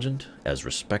intelligent, as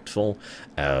respectful,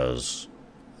 as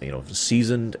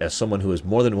seasoned, as someone who is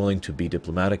more than willing to be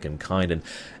diplomatic and kind,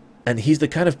 and he's the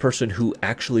kind of person who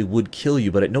actually would kill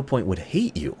you, but at no point would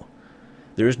hate you.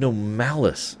 There is no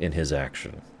malice in his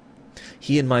action.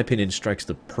 He, in my opinion, strikes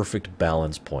the perfect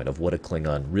balance point of what a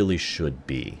Klingon really should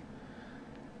be.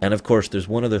 And of course, there's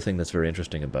one other thing that's very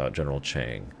interesting about General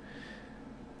Chang.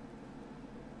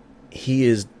 He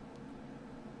is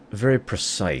very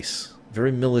precise,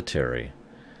 very military,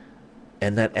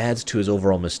 and that adds to his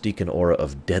overall mystique and aura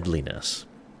of deadliness.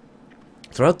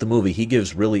 Throughout the movie, he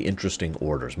gives really interesting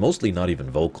orders, mostly not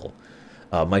even vocal.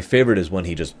 My favorite is when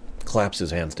he just claps his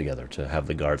hands together to have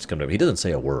the guards come to him. He doesn't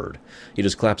say a word. He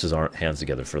just claps his hands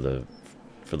together for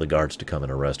the guards to come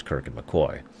and arrest Kirk and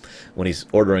McCoy. When he's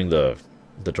ordering the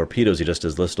torpedoes, he just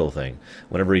does this little thing.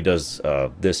 Whenever he does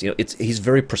this, he's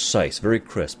very precise, very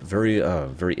crisp, very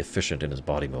efficient in his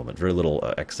body movement, very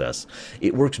little excess.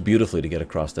 It works beautifully to get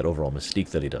across that overall mystique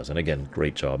that he does. And again,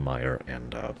 great job, Meyer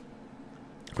and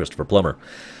Christopher Plummer.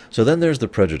 So then there's the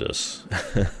prejudice.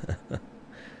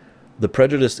 The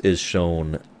prejudice is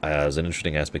shown as an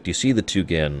interesting aspect. You see the two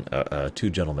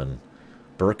gentlemen,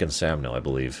 Burke and Samno, I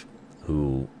believe,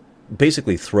 who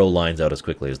basically throw lines out as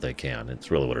quickly as they can.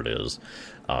 It's really what it is.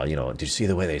 Did you see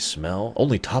the way they smell?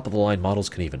 Only top-of-the-line models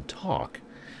can even talk.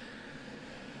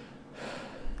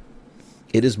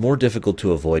 It is more difficult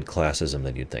to avoid classism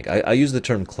than you'd think. I use the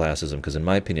term classism because, in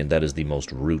my opinion, that is the most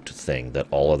root thing that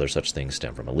all other such things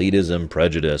stem from. Elitism,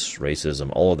 prejudice, racism,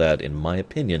 all of that, in my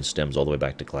opinion, stems all the way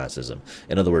back to classism.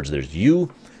 In other words, there's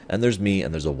you, and there's me,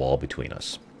 and there's a wall between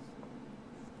us.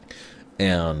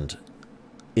 And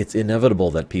it's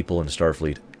inevitable that people in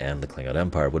Starfleet and the Klingon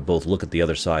Empire would both look at the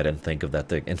other side and think of that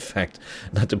thing. In fact,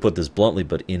 not to put this bluntly,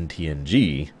 but in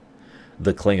TNG,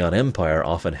 the Klingon Empire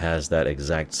often has that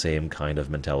exact same kind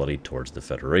of mentality towards the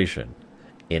Federation.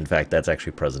 In fact, that's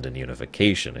actually present in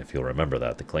Unification, if you'll remember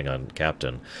that. The Klingon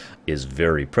captain is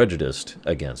very prejudiced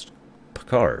against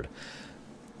Picard.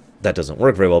 That doesn't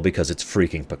work very well because it's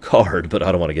freaking Picard, but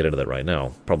I don't want to get into that right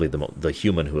now. Probably the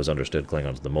human who has understood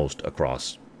Klingons the most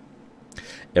across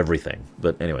everything.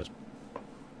 But anyways,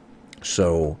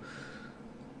 so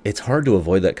it's hard to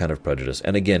avoid that kind of prejudice.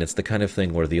 And again, it's the kind of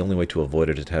thing where the only way to avoid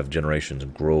it is to have generations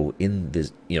grow in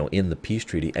this, in the peace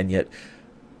treaty. And yet,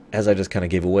 as I just kind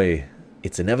of gave away,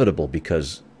 it's inevitable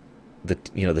because the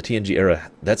TNG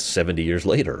era, that's 70 years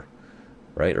later,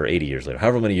 right? Or 80 years later,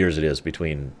 however many years it is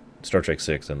between Star Trek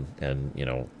 6 and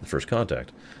the First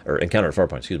Contact, or Encounter at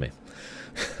Farpoint, excuse me.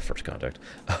 First Contact.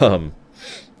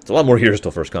 It's a lot more years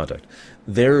till First Contact.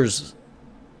 There's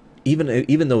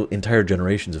even though entire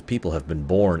generations of people have been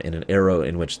born in an era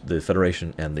in which the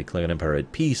Federation and the Klingon Empire are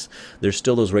at peace, there's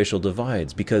still those racial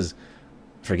divides because,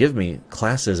 forgive me,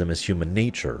 classism is human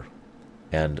nature.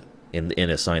 And in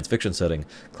a science fiction setting,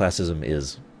 classism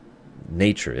is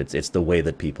nature. It's the way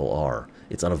that people are.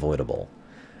 It's unavoidable.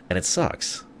 And it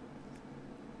sucks.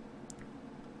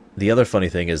 The other funny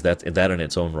thing is that in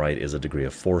its own right is a degree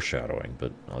of foreshadowing,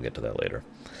 but I'll get to that later.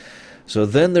 So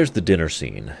then there's the dinner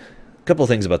scene. A couple of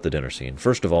things about the dinner scene.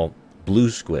 First of all, blue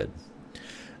squid.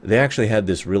 They actually had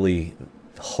this really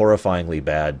horrifyingly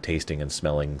bad tasting and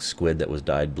smelling squid that was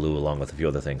dyed blue along with a few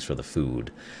other things for the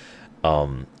food.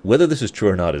 Whether this is true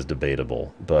or not is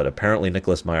debatable, but apparently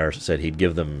Nicholas Meyer said he'd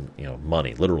give them,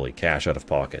 money, literally cash out of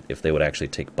pocket, if they would actually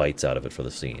take bites out of it for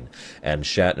the scene. And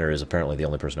Shatner is apparently the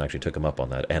only person who actually took him up on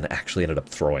that, and actually ended up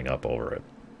throwing up over it.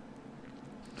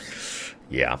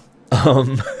 Yeah.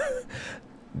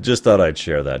 Just thought I'd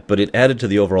share that. But it added to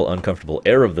the overall uncomfortable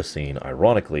air of the scene,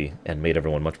 ironically, and made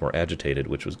everyone much more agitated,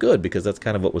 which was good, because that's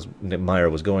kind of what Meyer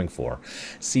was going for.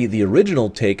 See, the original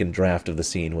take and draft of the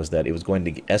scene was that it was going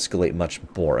to escalate much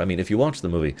more. I mean, if you watch the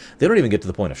movie, they don't even get to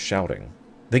the point of shouting.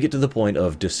 They get to the point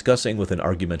of discussing with an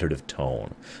argumentative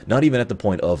tone. Not even at the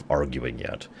point of arguing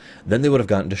yet. Then they would have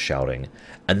gotten to shouting,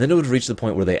 and then it would reach the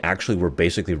point where they actually were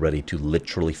basically ready to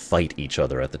literally fight each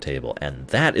other at the table. And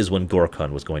that is when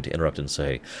Gorkon was going to interrupt and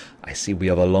say, "I see we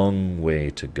have a long way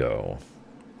to go."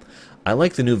 I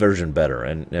like the new version better,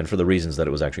 and for the reasons that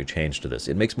it was actually changed to this.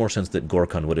 It makes more sense that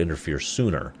Gorkon would interfere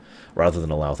sooner, rather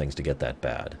than allow things to get that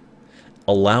bad.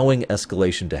 Allowing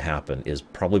escalation to happen is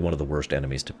probably one of the worst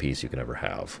enemies to peace you can ever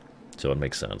have. So it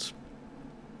makes sense.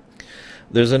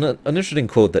 There's an interesting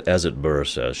quote that Azit Burr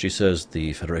says. She says,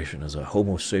 "The Federation is a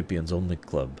Homo sapiens only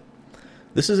club."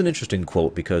 This is an interesting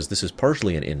quote because this is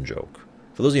partially an in-joke.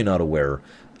 For those of you not aware,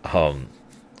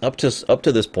 up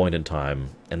to this point in time,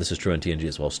 and this is true in TNG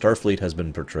as well, Starfleet has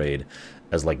been portrayed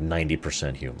as like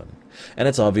 90% human. And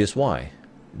it's obvious why.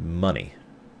 Money.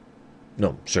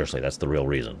 No, seriously, that's the real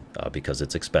reason. Because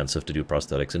it's expensive to do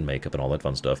prosthetics and makeup and all that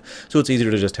fun stuff. So it's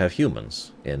easier to just have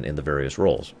humans in the various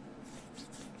roles.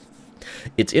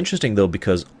 It's interesting, though,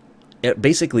 because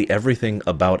basically everything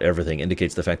about everything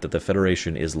indicates the fact that the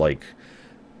Federation is like,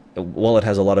 while it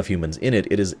has a lot of humans in it,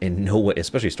 it is in no way,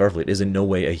 especially Starfleet, is in no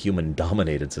way a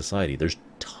human-dominated society. There's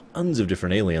tons of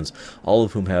different aliens, all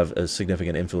of whom have a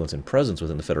significant influence and presence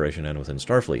within the Federation and within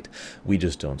Starfleet. We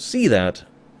just don't see that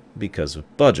because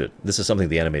of budget. This is something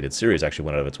the animated series actually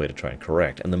went out of its way to try and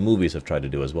correct, and the movies have tried to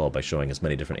do as well by showing as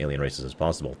many different alien races as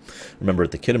possible. Remember,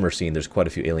 at the Kittimer scene, there's quite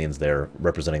a few aliens there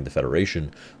representing the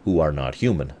Federation who are not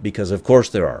human, because of course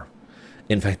there are.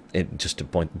 In fact, just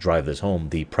to drive this home,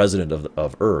 the president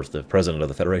of Earth, the president of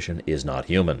the Federation, is not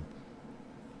human.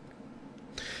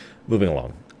 Moving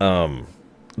along.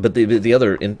 But the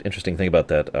other interesting thing about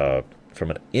that, from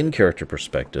an in-character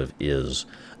perspective, is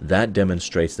that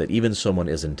demonstrates that even someone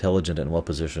as intelligent and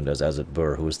well-positioned as Azit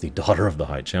Burr, who is the daughter of the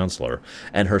High Chancellor,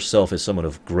 and herself is someone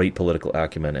of great political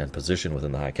acumen and position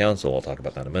within the High Council, I'll talk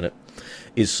about that in a minute,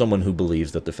 is someone who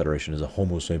believes that the Federation is a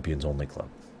Homo sapiens only club.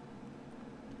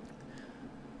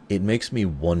 It makes me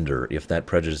wonder if that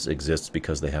prejudice exists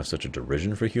because they have such a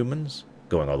derision for humans,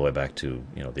 going all the way back to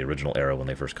the original era when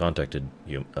they first contacted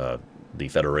the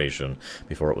Federation,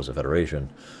 before it was a Federation,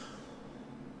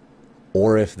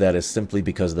 or if that is simply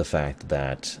because of the fact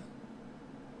that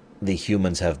the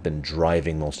humans have been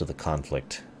driving most of the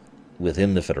conflict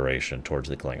within the Federation towards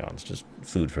the Klingons. Just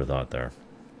food for thought there.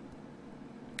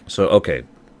 So, okay,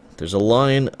 there's a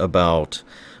line about,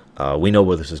 we know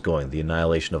where this is going, the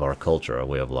annihilation of our culture, our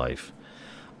way of life.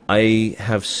 I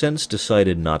have since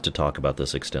decided not to talk about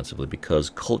this extensively because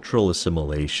cultural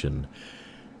assimilation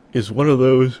is one of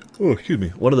those,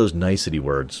 one of those nicety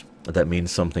words that means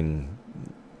something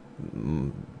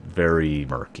very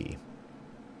murky.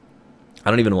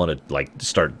 I don't even want to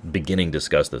start beginning to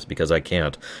discuss this because I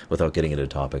can't without getting into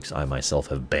topics I myself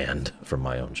have banned from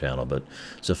my own channel. But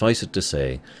suffice it to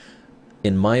say,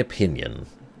 in my opinion,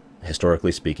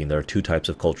 historically speaking, there are two types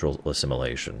of cultural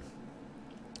assimilation: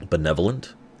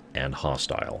 benevolent and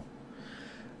hostile.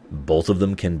 Both of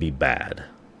them can be bad.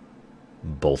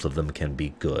 Both of them can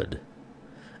be good.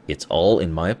 It's all,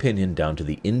 in my opinion, down to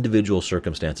the individual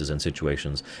circumstances and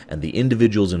situations and the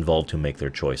individuals involved who make their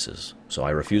choices. So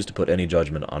I refuse to put any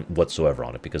judgment on whatsoever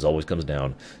on it, because it always comes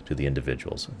down to the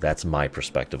individuals. That's my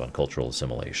perspective on cultural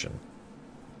assimilation.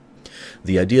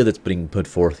 The idea that's being put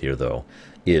forth here, though,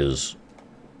 is,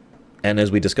 and as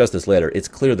we discuss this later, it's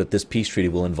clear that this peace treaty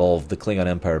will involve the Klingon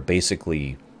Empire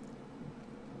basically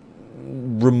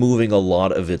removing a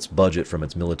lot of its budget from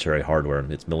its military hardware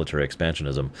and its military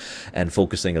expansionism and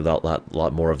focusing a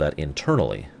lot more of that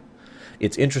internally.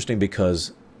 It's interesting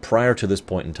because prior to this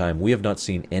point in time, we have not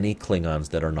seen any Klingons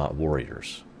that are not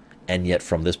warriors. And yet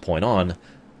from this point on,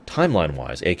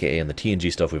 timeline-wise, aka in the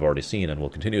TNG stuff we've already seen and will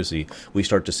continue to see, we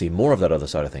start to see more of that other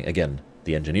side of things. Again,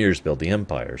 the engineers build the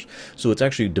empires. So it's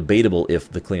actually debatable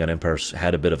if the Klingon Empire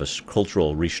had a bit of a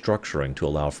cultural restructuring to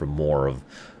allow for more of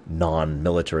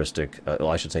non-militaristic,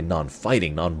 I should say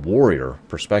non-fighting, non-warrior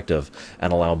perspective,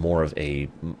 and allow more of a,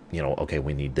 okay,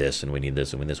 we need this, and we need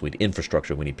this, and we need this, we need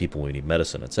infrastructure, we need people, we need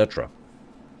medicine, etc.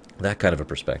 That kind of a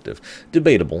perspective.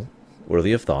 Debatable,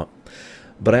 worthy of thought.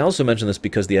 But I also mention this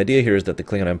because the idea here is that the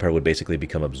Klingon Empire would basically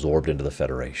become absorbed into the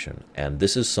Federation. And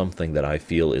this is something that I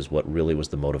feel is what really was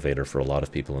the motivator for a lot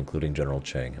of people, including General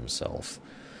Chang himself.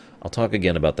 I'll talk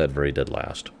again about that very dead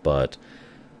last, but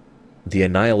the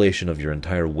annihilation of your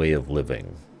entire way of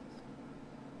living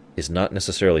is not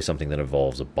necessarily something that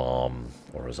involves a bomb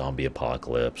or a zombie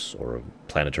apocalypse or a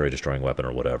planetary destroying weapon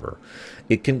or whatever.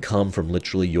 It can come from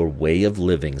literally your way of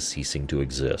living ceasing to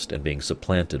exist and being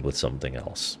supplanted with something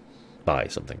else, by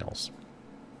something else.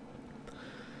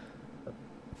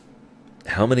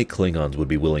 How many Klingons would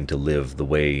be willing to live the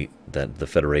way that the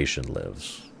Federation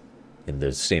lives, in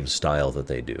the same style that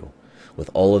they do? With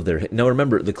all of their... Now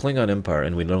remember, the Klingon Empire,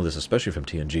 and we know this especially from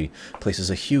TNG, places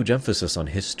a huge emphasis on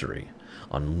history,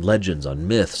 on legends, on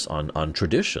myths, on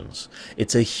traditions.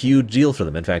 It's a huge deal for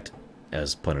them. In fact,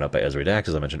 as pointed out by Ezri Dax,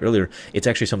 as I mentioned earlier, it's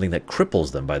actually something that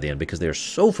cripples them by the end because they are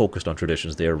so focused on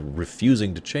traditions, they are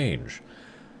refusing to change.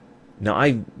 Now,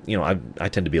 I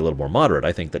tend to be a little more moderate.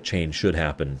 I think that change should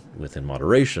happen within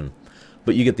moderation.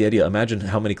 But you get the idea. Imagine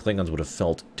how many Klingons would have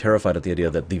felt terrified at the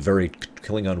idea that the very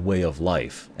Klingon way of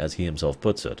life, as he himself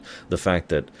puts it, the fact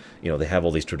that, they have all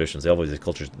these traditions, they have all these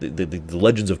cultures, the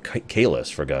legends of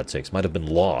Kalis, for God's sakes, might have been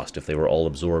lost if they were all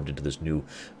absorbed into this new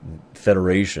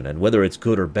Federation. And whether it's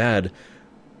good or bad,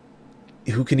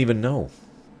 who can even know?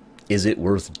 Is it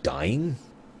worth dying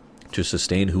to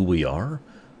sustain who we are?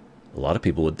 A lot of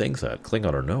people would think that,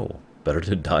 Klingon or no. Better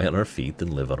to die on our feet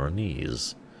than live on our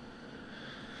knees.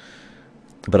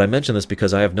 But I mention this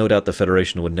because I have no doubt the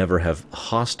Federation would never have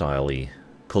hostilely,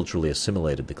 culturally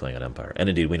assimilated the Klingon Empire. And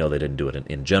indeed, we know they didn't do it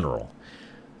in general.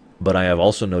 But I have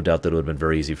also no doubt that it would have been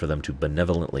very easy for them to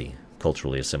benevolently,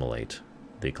 culturally assimilate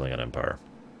the Klingon Empire.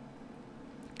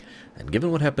 And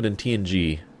given what happened in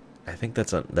TNG, I think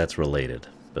that's related.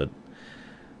 But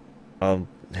I'll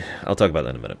talk about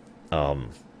that in a minute.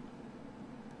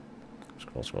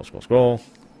 Scroll.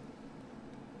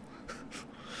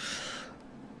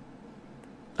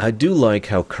 I do like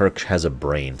how Kirk has a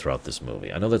brain throughout this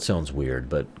movie. I know that sounds weird,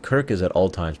 but Kirk is at all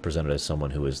times presented as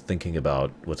someone who is thinking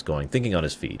about thinking on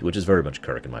his feet, which is very much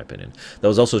Kirk, in my opinion. That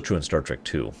was also true in Star Trek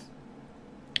 2.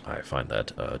 I find that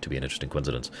to be an interesting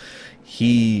coincidence.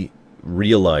 He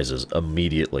realizes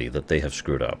immediately that they have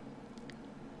screwed up.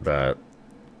 That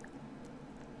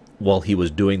while he was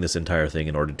doing this entire thing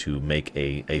in order to make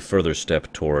a further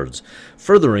step towards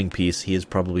furthering peace, he has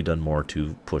probably done more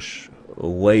to push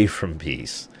away from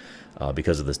peace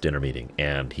because of this dinner meeting,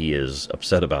 and he is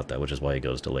upset about that, which is why he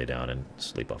goes to lay down and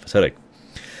sleep off his headache.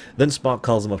 Then Spock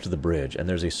calls him up to the bridge, and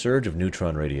there's a surge of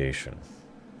neutron radiation.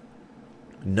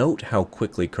 Note how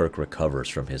quickly Kirk recovers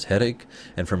from his headache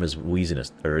and from his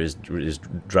wheeziness, or his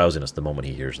drowsiness the moment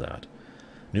he hears that.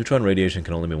 Neutron radiation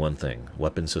can only mean one thing: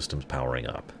 weapon systems powering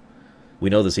up. We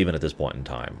know this even at this point in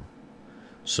time.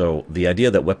 So the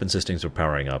idea that weapon systems are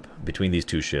powering up between these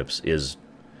two ships is...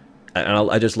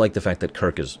 And I just like the fact that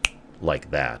Kirk is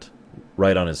like that,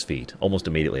 right on his feet, almost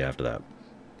immediately after that.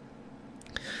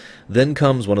 Then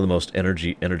comes one of the most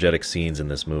energetic scenes in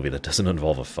this movie that doesn't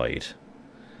involve a fight.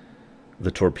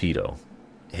 The torpedo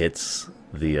hits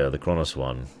the Kronos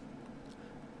One.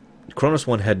 Kronos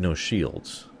One had no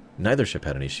shields. Neither ship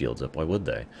had any shields up. Why would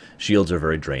they? Shields are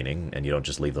very draining, and you don't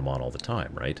just leave them on all the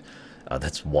time, right?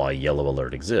 That's why Yellow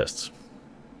Alert exists.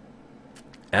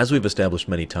 As we've established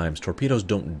many times, torpedoes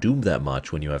don't do that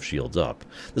much when you have shields up.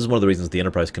 This is one of the reasons the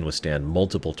Enterprise can withstand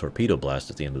multiple torpedo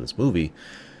blasts at the end of this movie,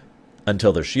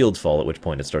 until their shields fall, at which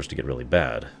point it starts to get really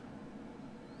bad.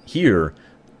 Here,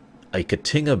 A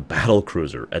Katinga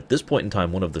battlecruiser, at this point in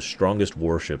time one of the strongest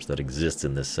warships that exists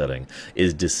in this setting,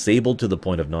 is disabled to the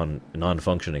point of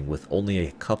non-functioning with only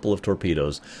a couple of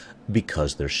torpedoes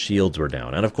because their shields were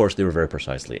down. And of course they were very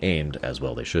precisely aimed, as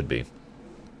well they should be.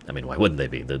 I mean, why wouldn't they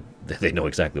be? They know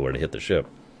exactly where to hit the ship.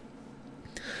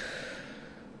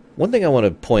 One thing I want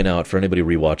to point out for anybody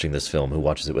rewatching this film who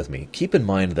watches it with me, keep in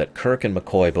mind that Kirk and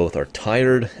McCoy both are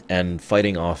tired and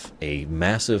fighting off a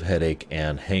massive headache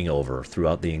and hangover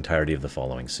throughout the entirety of the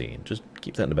following scene. Just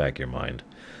keep that in the back of your mind.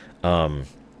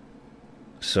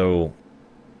 So,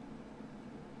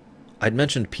 I'd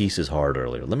mentioned peace is hard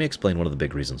earlier. Let me explain one of the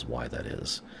big reasons why that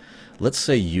is. Let's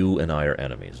say you and I are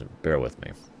enemies. Bear with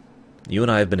me. You and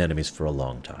I have been enemies for a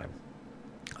long time.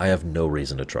 I have no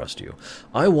reason to trust you.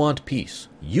 I want peace.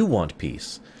 You want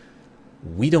peace.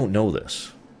 We don't know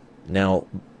this. Now,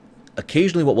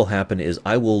 occasionally what will happen is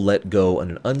I will let go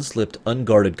an unslipped,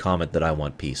 unguarded comment that I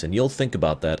want peace, and you'll think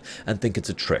about that and think it's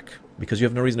a trick, because you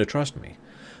have no reason to trust me.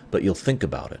 But you'll think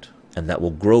about it, and that will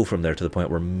grow from there to the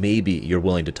point where maybe you're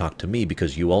willing to talk to me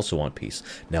because you also want peace.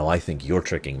 Now I think you're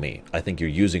tricking me. I think you're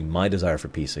using my desire for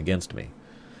peace against me.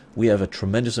 We have a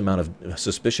tremendous amount of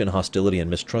suspicion, hostility, and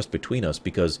mistrust between us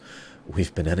because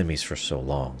we've been enemies for so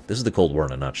long. This is the Cold War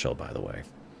in a nutshell, by the way.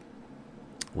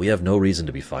 We have no reason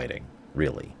to be fighting,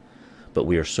 really. But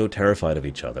we are so terrified of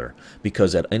each other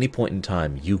because at any point in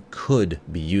time you could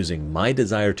be using my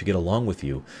desire to get along with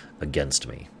you against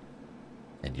me.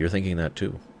 And you're thinking that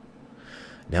too.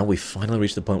 Now we've finally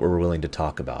reached the point where we're willing to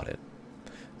talk about it.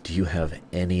 Do you have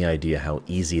any idea how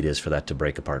easy it is for that to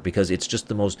break apart? Because it's just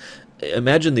the most...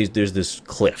 Imagine there's this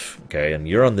cliff, okay? And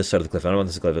you're on this side of the cliff, I'm on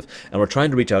this side of the cliff, and we're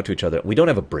trying to reach out to each other. We don't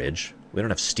have a bridge. We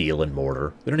don't have steel and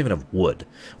mortar. We don't even have wood.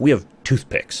 We have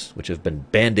toothpicks, which have been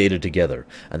band-aided together,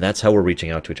 and that's how we're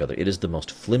reaching out to each other. It is the most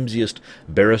flimsiest,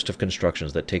 barest of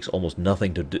constructions that takes almost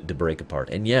nothing to break apart.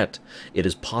 And yet, it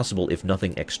is possible, if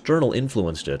nothing external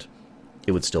influenced it,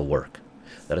 it would still work.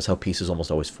 That is how peace is almost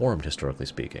always formed, historically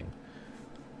speaking.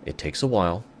 It takes a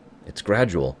while, it's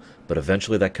gradual, but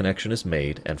eventually that connection is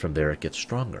made, and from there it gets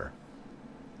stronger.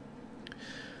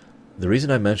 The reason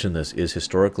I mention this is,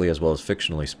 historically as well as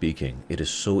fictionally speaking, it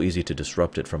is so easy to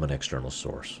disrupt it from an external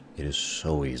source. It is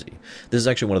so easy. This is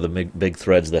actually one of the big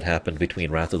threads that happened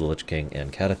between Wrath of the Lich King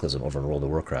and Cataclysm over in World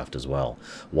of Warcraft as well.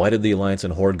 Why did the Alliance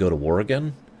and Horde go to war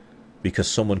again? Because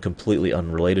someone completely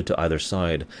unrelated to either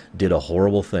side did a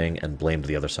horrible thing and blamed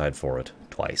the other side for it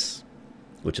twice.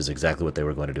 Which is exactly what they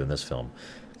were going to do in this film.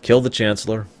 Kill the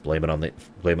Chancellor, blame it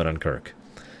on Kirk.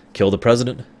 Kill the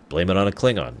President, blame it on a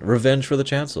Klingon. Revenge for the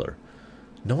Chancellor.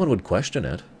 No one would question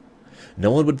it. No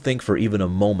one would think for even a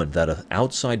moment that an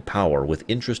outside power with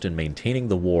interest in maintaining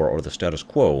the war or the status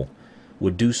quo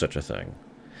would do such a thing.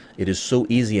 It is so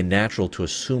easy and natural to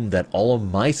assume that all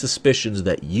of my suspicions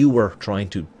that you were trying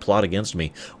to plot against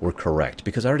me were correct,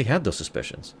 because I already had those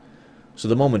suspicions. So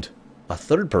the moment a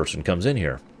third person comes in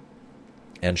here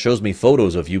and shows me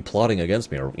photos of you plotting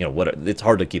against me, or, what, it's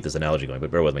hard to keep this analogy going,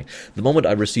 but bear with me. The moment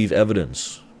I receive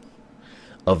evidence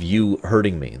of you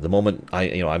hurting me, the moment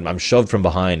I'm shoved from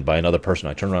behind by another person,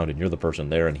 I turn around and you're the person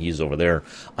there and he's over there,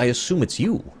 I assume it's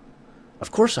you. Of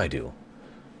course I do.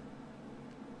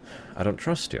 I don't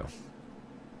trust you.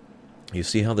 You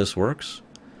see how this works?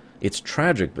 It's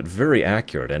tragic, but very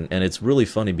accurate, and it's really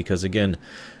funny because, again,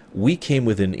 we came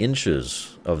within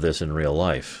inches of this in real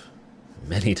life.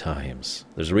 Many times.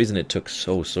 There's a reason it took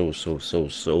so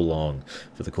long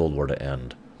for the Cold War to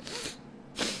end.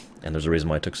 And there's a reason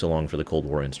why it took so long for the Cold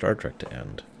War in Star Trek to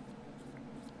end.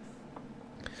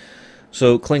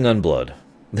 So, Klingon blood.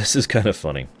 This is kind of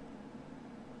funny.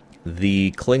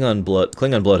 The Klingon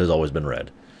blood has always been red.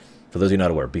 For those of you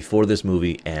not aware, before this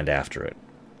movie and after it,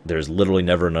 there's literally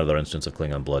never another instance of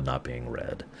Klingon blood not being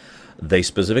red. They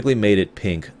specifically made it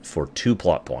pink for 2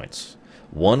 plot points.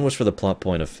 One was for the plot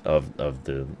point of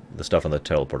the stuff on the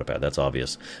teleporter pad, that's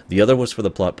obvious. The other was for the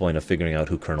plot point of figuring out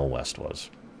who Colonel West was.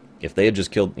 If they had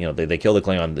just killed, they killed the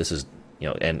Klingon, this is,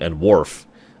 and Worf's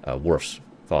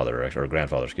father, or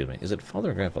grandfather, excuse me. Is it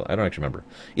father or grandfather? I don't actually remember.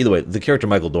 Either way, the character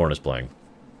Michael Dorn is playing,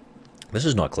 this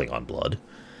is not Klingon blood.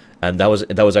 And that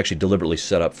was actually deliberately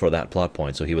set up for that plot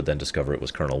point, so he would then discover it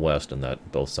was Colonel West, and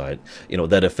that both sides,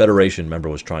 that a Federation member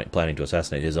was planning to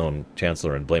assassinate his own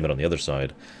Chancellor and blame it on the other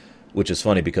side. Which is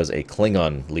funny because a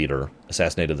Klingon leader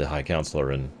assassinated the High Counselor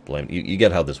and blamed... You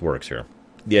get how this works here.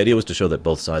 The idea was to show that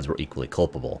both sides were equally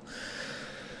culpable.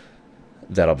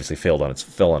 That obviously fell on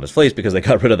its face because they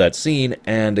got rid of that scene,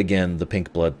 and again, the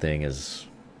pink blood thing is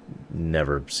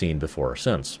never seen before or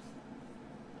since.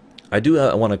 I do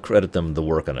want to credit them the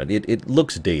work on it. It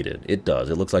looks dated. It does.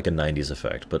 It looks like a 90s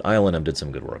effect, but ILM did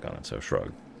some good work on it, so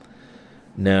shrug.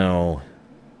 Now,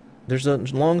 There's a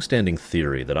long-standing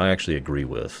theory that I actually agree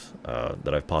with,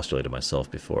 that I've postulated myself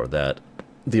before, that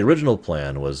the original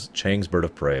plan was Chang's bird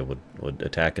of prey would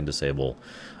attack and disable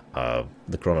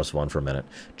the Kronos 1 for a minute.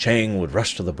 Chang would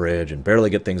rush to the bridge and barely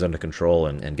get things under control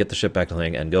and get the ship back to the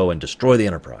thing and go and destroy the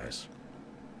Enterprise.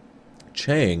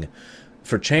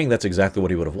 For Chang, that's exactly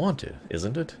what he would have wanted,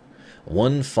 isn't it?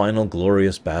 One final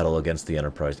glorious battle against the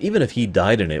Enterprise. Even if he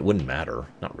died in it, it wouldn't matter.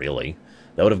 Not really.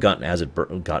 That would have gotten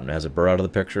Azit Burr out of the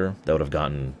picture. That would have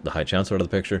gotten the High Chancellor out of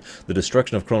the picture. The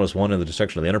destruction of Kronos 1 and the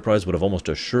destruction of the Enterprise would have almost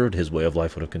assured his way of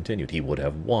life would have continued. He would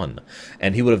have won.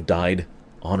 And he would have died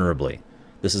honorably.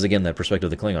 This is, again, that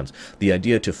perspective of the Klingons. The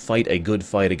idea to fight a good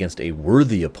fight against a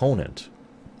worthy opponent,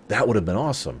 that would have been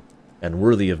awesome and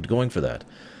worthy of going for that.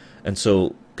 And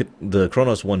so the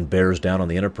Kronos 1 bears down on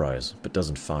the Enterprise, but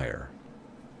doesn't fire.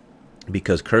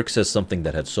 Because Kirk says something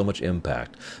that had so much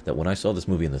impact that when I saw this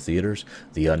movie in the theaters,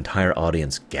 the entire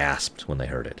audience gasped when they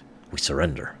heard it. We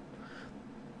surrender.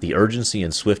 The urgency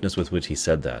and swiftness with which he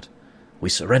said that. We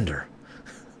surrender.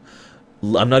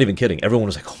 I'm not even kidding. Everyone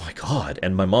was like, oh my God.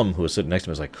 And my mom, who was sitting next to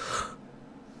me, was like,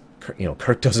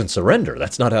 Kirk doesn't surrender.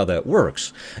 That's not how that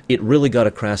works. It really got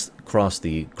across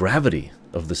the gravity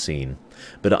of the scene.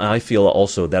 But I feel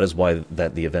also that is why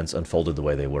that the events unfolded the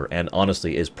way they were, and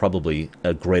honestly is probably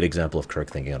a great example of Kirk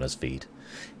thinking on his feet.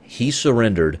 He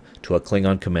surrendered to a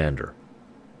Klingon commander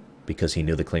because he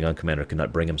knew the Klingon commander could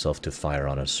not bring himself to fire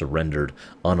on a surrendered,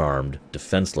 unarmed,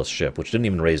 defenseless ship, which didn't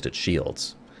even raise its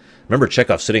shields. Remember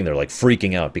Chekhov sitting there like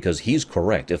freaking out because he's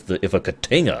correct. If a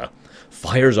Katinga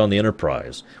fires on the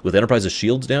Enterprise with Enterprise's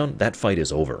shields down, that fight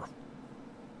is over.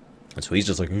 And so he's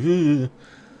just like, ugh.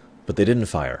 But they didn't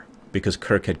fire, because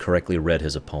Kirk had correctly read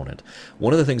his opponent.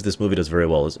 One of the things this movie does very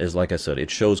well is, like I said,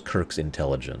 it shows Kirk's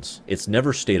intelligence. It's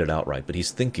never stated outright, but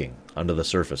he's thinking under the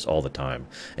surface all the time.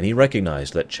 And he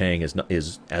recognized that Chang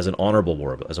is as an honorable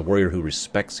warrior, as a warrior who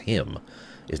respects him,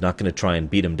 is not going to try and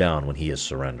beat him down when he has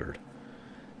surrendered.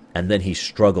 And then he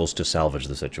struggles to salvage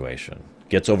the situation.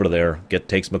 Gets over to there,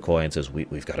 takes McCoy and says,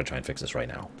 we've got to try and fix this right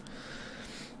now.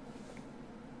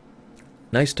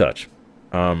 Nice touch.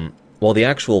 While the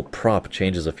actual prop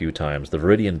changes a few times, the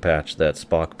Viridian patch that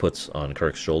Spock puts on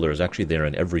Kirk's shoulder is actually there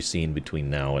in every scene between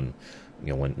now and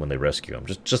when they rescue him.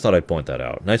 Just thought I'd point that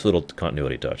out. Nice little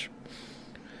continuity touch.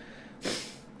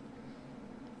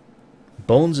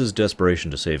 Bones' desperation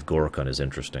to save Gorkon is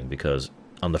interesting because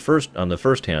on the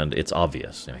first hand, it's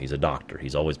obvious. He's a doctor.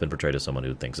 He's always been portrayed as someone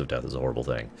who thinks of death as a horrible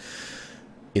thing.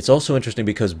 It's also interesting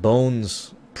because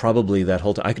Bones, probably that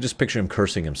whole time, I could just picture him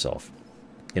cursing himself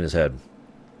in his head.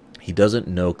 He doesn't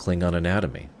know Klingon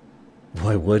anatomy.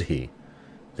 Why would he?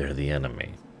 They're the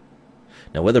enemy.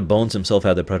 Now, whether Bones himself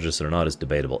had the prejudice or not is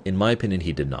debatable. In my opinion,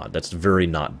 he did not. That's very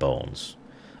not Bones.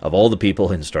 Of all the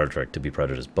people in Star Trek to be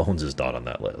prejudiced, Bones is not on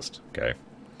that list. Okay,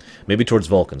 maybe towards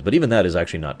Vulcans, but even that is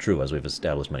actually not true, as we've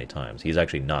established many times. He's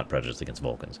actually not prejudiced against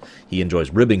Vulcans. He enjoys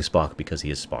ribbing Spock because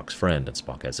he is Spock's friend, and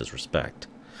Spock has his respect.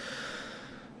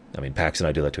 I mean, Pax and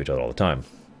I do that to each other all the time.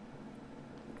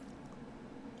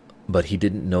 But he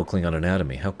didn't know Klingon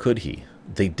anatomy. How could he?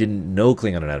 They didn't know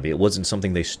Klingon anatomy. It wasn't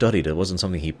something they studied. It wasn't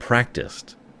something he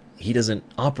practiced. He doesn't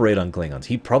operate on Klingons.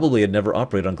 He probably had never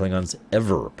operated on Klingons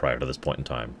ever prior to this point in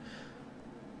time.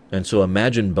 And so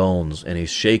imagine Bones, and he's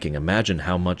shaking. Imagine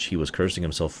how much he was cursing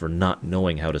himself for not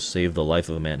knowing how to save the life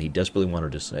of a man he desperately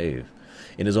wanted to save.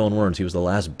 In his own words, he was the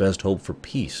last best hope for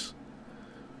peace.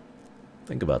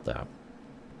 Think about that.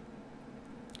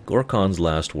 Gorkon's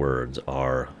last words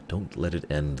are, "Don't let it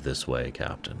end this way,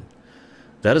 Captain."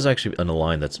 That is actually a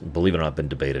line that's, believe it or not, been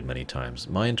debated many times.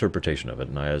 My interpretation of it,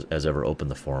 and I as ever open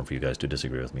the forum for you guys to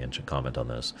disagree with me and comment on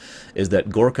this, is that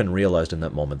Gorkon realized in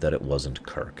that moment that it wasn't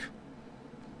Kirk.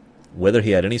 Whether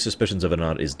he had any suspicions of it or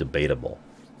not is debatable.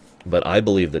 But I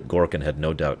believe that Gorkon had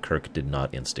no doubt Kirk did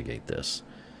not instigate this.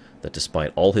 That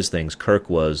despite all his things, Kirk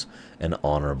was an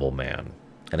honorable man.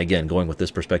 And again, going with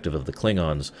this perspective of the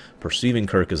Klingons, perceiving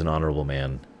Kirk as an honorable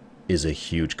man is a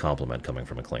huge compliment coming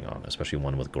from a Klingon, especially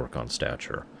one with Gorkon's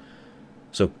stature.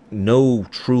 So no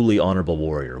truly honorable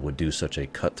warrior would do such a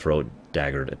cutthroat,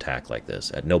 daggered attack like this.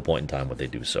 At no point in time would they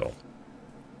do so.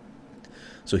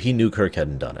 So he knew Kirk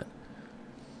hadn't done it.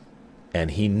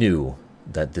 And he knew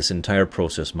that this entire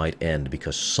process might end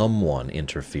because someone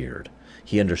interfered.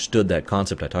 He understood that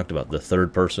concept I talked about, the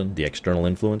third person, the external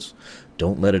influence.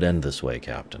 Don't let it end this way,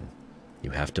 Captain. You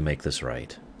have to make this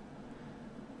right.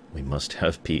 We must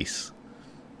have peace.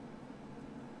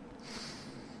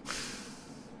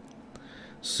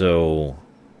 So,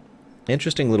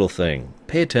 interesting little thing.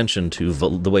 Pay attention to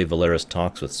the way Valeris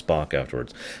talks with Spock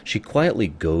afterwards. She quietly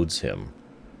goads him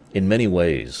in many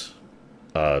ways.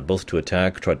 both to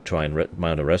attack, try and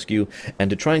mount a rescue, and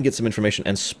to try and get some information.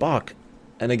 And Spock,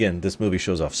 and again, this movie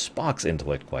shows off Spock's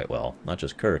intellect quite well, not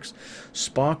just Kirk's.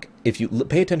 Spock, if you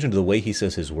pay attention to the way he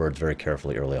says his words very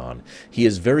carefully early on, he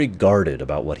is very guarded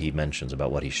about what he mentions,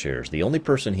 about what he shares. The only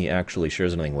person he actually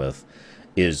shares anything with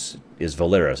is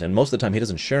Valeris, and most of the time he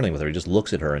doesn't share anything with her. He just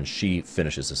looks at her and she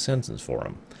finishes a sentence for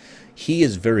him. He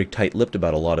is very tight-lipped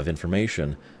about a lot of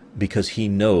information because he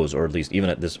knows, or at least even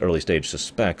at this early stage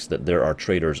suspects, that there are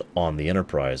traitors on the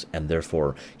Enterprise, and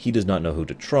therefore he does not know who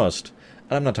to trust.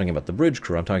 And I'm not talking about the bridge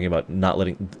crew, I'm talking about not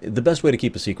letting... The best way to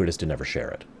keep a secret is to never share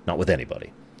it, not with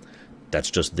anybody.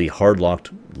 That's just the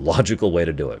hard-locked, logical way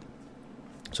to do it.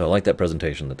 So I like that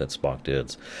presentation that Spock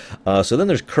did. So then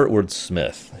there's Kurtwood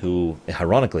Smith, who,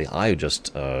 ironically, I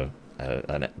just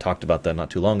talked about that not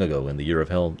too long ago in the Year of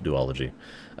Hell duology.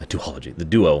 The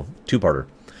duo, two-parter,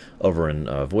 over in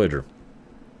Voyager.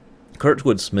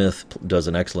 Kurtwood Smith does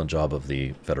an excellent job of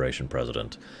the Federation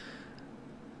president.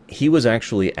 He was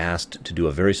actually asked to do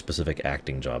a very specific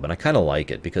acting job, and I kind of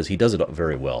like it because he does it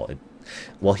very well.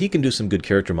 While he can do some good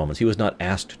character moments, he was not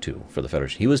asked to for the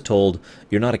Federation. He was told,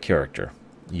 you're not a character,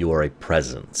 you are a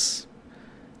presence.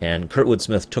 And Kurtwood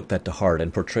Smith took that to heart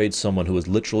and portrayed someone who was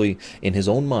literally, in his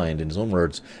own mind, in his own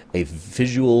words, a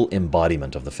visual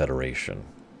embodiment of the Federation.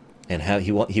 And how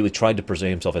he tried to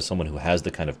present himself as someone who has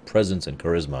the kind of presence and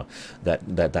charisma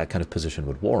that kind of position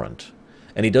would warrant.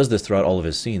 And he does this throughout all of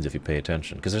his scenes, if you pay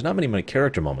attention, because there's not many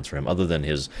character moments for him, other than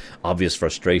his obvious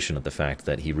frustration at the fact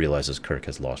that he realizes Kirk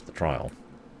has lost the trial.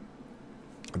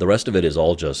 The rest of it is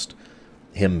all just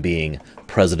him being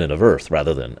president of Earth,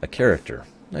 rather than a character.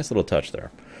 Nice little touch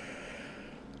there.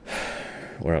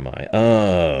 Where am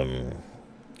I?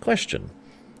 Question.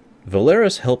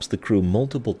 Valeris helps the crew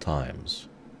multiple times.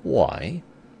 Why?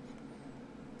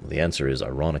 The answer is,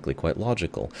 ironically, quite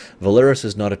logical. Valeris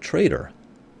is not a traitor.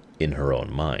 In her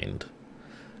own mind.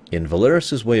 In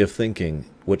Valeris' way of thinking,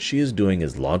 what she is doing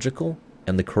is logical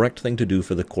and the correct thing to do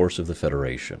for the course of the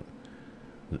Federation.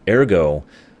 Ergo,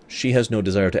 she has no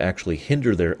desire to actually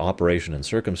hinder their operation and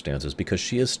circumstances because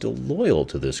she is still loyal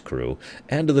to this crew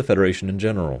and to the Federation in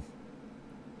general.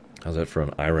 How's that for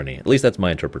an irony? At least that's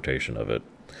my interpretation of it.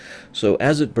 So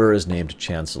Azit Burr is named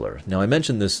Chancellor. Now I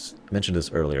mentioned this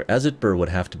earlier. Azit Burr would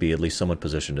have to be at least somewhat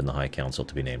positioned in the High Council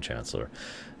to be named Chancellor.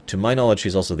 To my knowledge,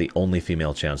 she's also the only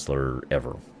female Chancellor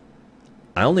ever.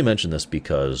 I only mention this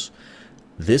because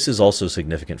this is also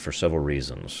significant for several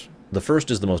reasons. The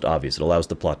first is the most obvious. It allows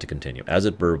the plot to continue.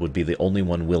 Azit Burr would be the only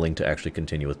one willing to actually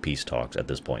continue with peace talks at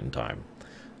this point in time.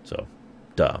 So,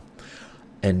 duh.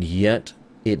 And yet,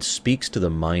 it speaks to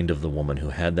the mind of the woman who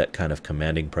had that kind of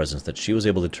commanding presence that she was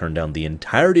able to turn down the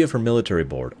entirety of her military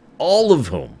board, all of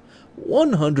whom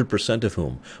 100% of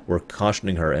whom were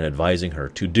cautioning her and advising her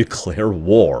to declare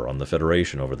war on the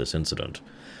Federation over this incident.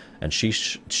 And she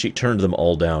turned them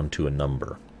all down to a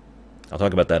number. I'll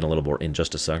talk about that in a little more in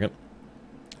just a second.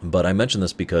 But I mention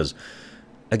this because,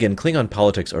 again, Klingon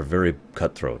politics are very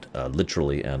cutthroat,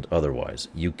 literally and otherwise.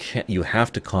 You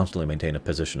have to constantly maintain a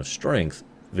position of strength,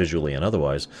 visually and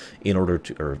otherwise, in order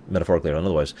to, or metaphorically or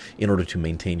otherwise, in order to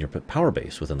maintain your power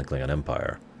base within the Klingon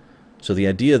Empire. So the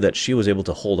idea that she was able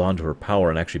to hold on to her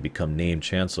power and actually become named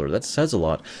Chancellor, that says a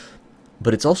lot.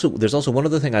 But there's also one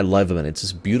other thing I love about it. It's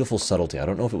this beautiful subtlety. I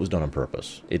don't know if it was done on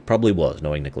purpose. It probably was,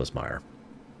 knowing Nicholas Meyer.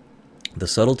 The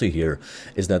subtlety here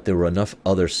is that there were enough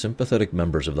other sympathetic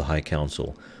members of the High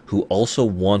Council who also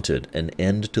wanted an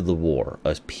end to the war,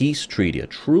 a peace treaty, a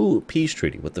true peace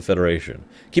treaty with the Federation.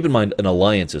 Keep in mind, an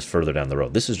alliance is further down the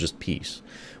road. This is just peace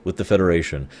with the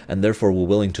Federation, and therefore were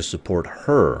willing to support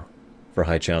her for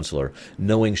High Chancellor,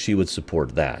 knowing she would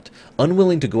support that.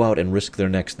 Unwilling to go out and risk their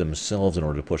necks themselves in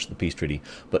order to push the peace treaty,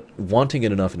 but wanting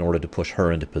it enough in order to push her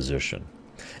into position.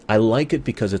 I like it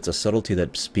because it's a subtlety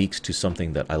that speaks to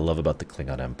something that I love about the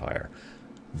Klingon Empire.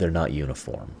 They're not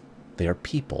uniform. They are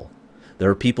people. There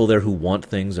are people there who want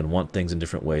things and want things in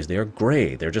different ways. They are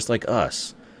gray. They're just like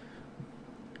us.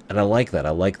 And I like that. I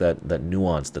like that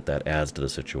nuance that adds to the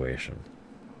situation.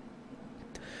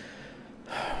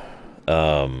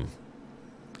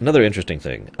 Another interesting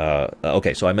thing.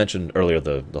 Okay, so I mentioned earlier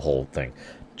the whole thing.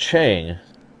 Chang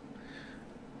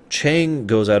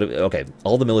goes out of... Okay,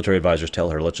 all the military advisors tell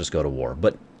her, let's just go to war.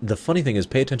 But the funny thing is,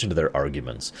 pay attention to their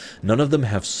arguments. None of them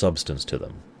have substance to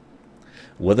them.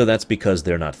 Whether that's because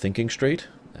they're not thinking straight.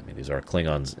 I mean, these are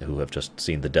Klingons who have just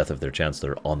seen the death of their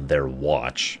Chancellor on their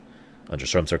watch. Under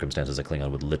some circumstances, a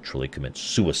Klingon would literally commit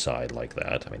suicide like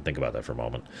that. I mean, think about that for a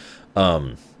moment.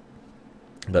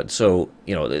 But so,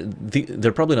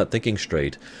 they're probably not thinking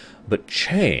straight, but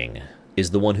Chang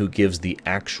is the one who gives the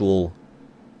actual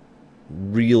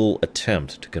real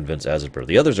attempt to convince Azatbur.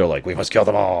 The others are like, we must kill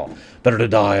them all. Better to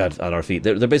die on our feet.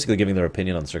 They're basically giving their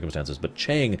opinion on the circumstances. But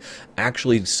Chang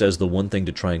actually says the one thing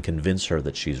to try and convince her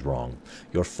that she's wrong.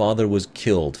 Your father was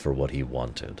killed for what he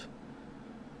wanted.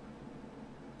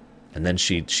 And then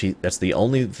she that's the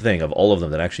only thing of all of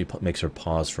them that actually makes her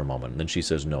pause for a moment. And then she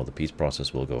says, no, the peace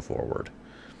process will go forward.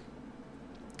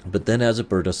 But then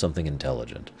Azatbur does something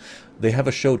intelligent. They have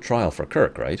a show trial for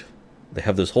Kirk, right? They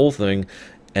have this whole thing,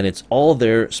 and it's all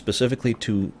there specifically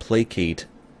to placate...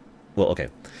 Well, okay.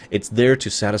 It's there to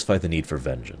satisfy the need for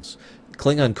vengeance.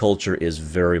 Klingon culture is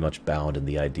very much bound in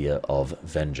the idea of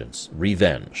vengeance.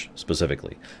 Revenge,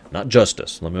 specifically. Not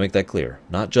justice. Let me make that clear.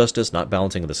 Not justice, not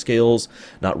balancing of the scales,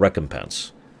 not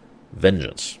recompense.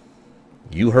 Vengeance.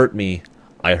 You hurt me,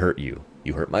 I hurt you.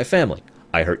 You hurt my family,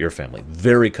 I hurt your family.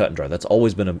 Very cut and dry. That's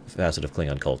always been a facet of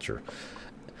Klingon culture.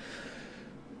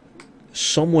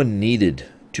 Someone needed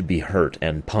to be hurt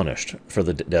and punished for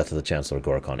the death of the Chancellor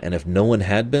Gorkon, and if no one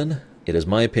had been, it is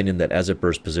my opinion that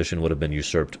Azatbur's position would have been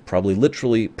usurped, probably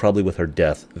with her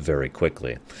death very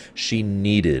quickly. She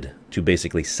needed to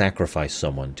basically sacrifice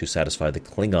someone to satisfy the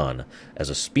Klingon, as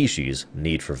a species,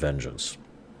 need for vengeance.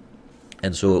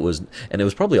 And so it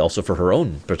was probably also for her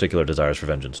own particular desires for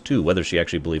vengeance, too. Whether she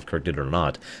actually believed Kirk did or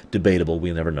not, debatable,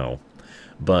 we never know.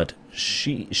 But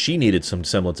she needed some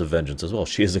semblance of vengeance as well.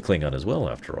 She is a Klingon as well,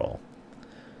 after all.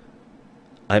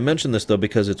 I mention this, though,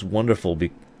 because it's wonderful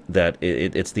that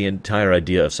it's the entire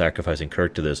idea of sacrificing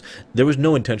Kirk to this. There was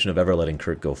no intention of ever letting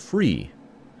Kirk go free.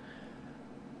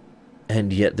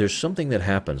 And yet there's something that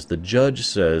happens. The judge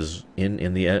says,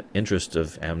 in the interest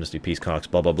of amnesty, peace, Cox,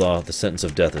 blah, blah, blah, the sentence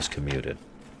of death is commuted.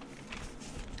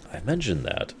 I mention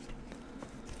that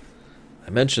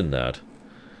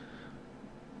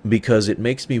because it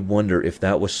makes me wonder if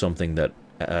that was something that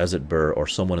Azatbur or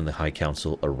someone in the High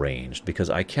Council arranged, because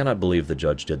I cannot believe the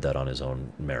judge did that on his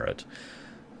own merit.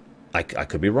 I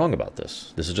could be wrong about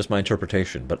this. This is just my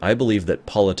interpretation, but I believe that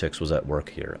politics was at work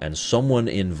here, and someone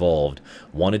involved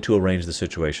wanted to arrange the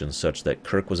situation such that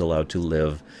Kirk was allowed to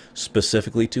live,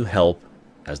 specifically to help,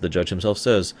 as the judge himself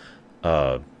says,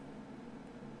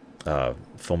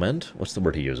 foment? What's the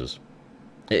word he uses?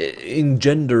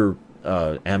 Engender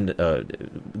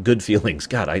good feelings.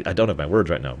 God, I don't have my words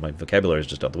right now. My vocabulary is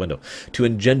just out the window. To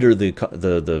engender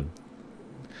the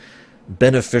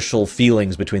beneficial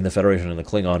feelings between the Federation and the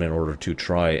Klingon in order to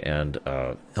try and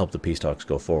help the peace talks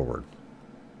go forward.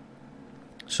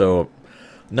 So,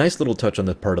 nice little touch on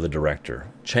the part of the director.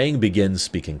 Chang begins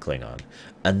speaking Klingon,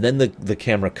 and then the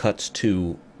camera cuts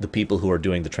to the people who are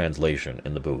doing the translation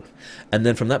in the booth. And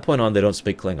then from that point on, they don't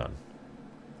speak Klingon.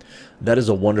 That is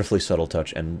a wonderfully subtle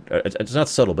touch, and it's not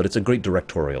subtle, but it's a great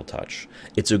directorial touch.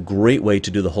 It's a great way to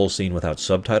do the whole scene without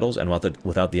subtitles and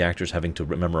without the actors having to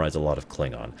memorize a lot of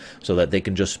Klingon, so that they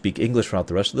can just speak English throughout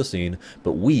the rest of the scene,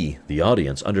 but we, the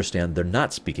audience, understand they're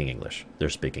not speaking English, they're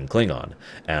speaking Klingon.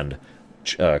 And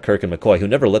Kirk and McCoy, who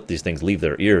never let these things leave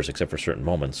their ears except for certain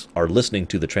moments, are listening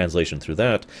to the translation through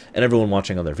that, and everyone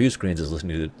watching on their view screens is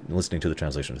listening to the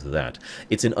translation through that.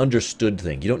 It's an understood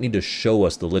thing. You don't need to show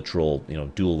us the literal,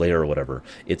 dual layer or whatever.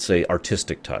 It's a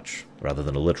artistic touch rather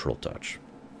than a literal touch.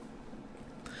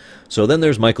 So then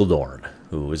there's Michael Dorn,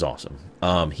 who is awesome.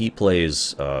 He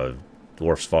plays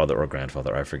Worf's father or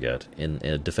grandfather, I forget, in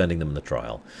defending them in the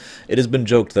trial. It has been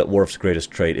joked that Worf's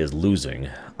greatest trait is losing.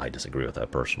 I disagree with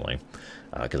that personally,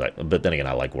 but then again,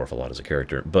 I like Worf a lot as a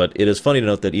character. But it is funny to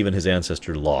note that even his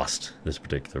ancestor lost this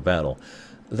particular battle.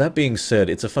 That being said,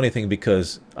 it's a funny thing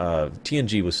because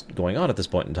TNG was going on at this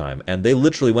point in time, and they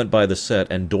literally went by the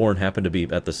set, and Dorn happened to be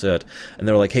at the set, and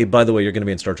they were like, hey, by the way, you're going to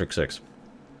be in Star Trek 6.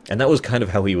 And that was kind of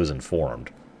how he was informed.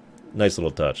 Nice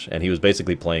little touch. And he was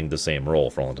basically playing the same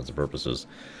role for all intents and purposes.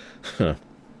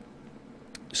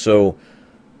 So,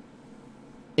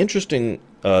 interesting,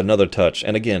 another touch.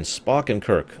 And again, Spock and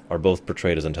Kirk are both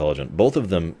portrayed as intelligent. Both of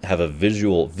them have a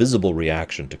visible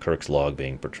reaction to Kirk's log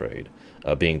being played.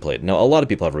 Now, a lot of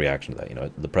people have a reaction to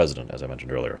that, the president, as I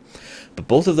mentioned earlier. But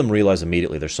both of them realize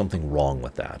immediately there's something wrong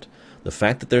with that. The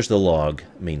fact that there's the log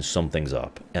means something's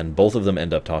up. And both of them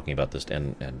end up talking about this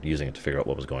and using it to figure out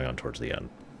what was going on towards the end.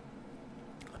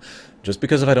 Just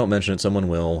because if I don't mention it, someone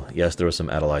will. Yes, there was some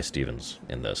Adlai Stevens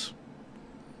in this.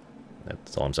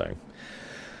 That's all I'm saying.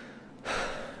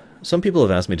 Some people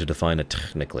have asked me to define it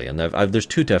technically, and there's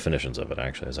two definitions of it,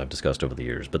 actually, as I've discussed over the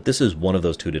years. But this is one of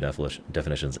those two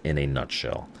definitions in a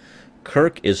nutshell.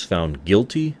 Kirk is found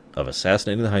guilty of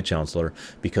assassinating the High Chancellor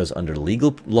because under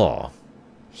legal law,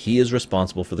 he is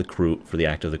responsible for the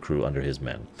act of the crew under his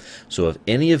men. So if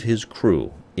any of his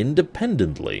crew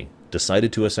independently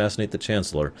decided to assassinate the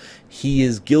Chancellor, he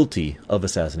is guilty of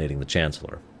assassinating the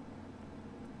Chancellor.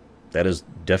 That is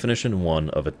definition one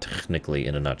of a technically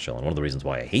in a nutshell, and one of the reasons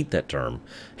why I hate that term,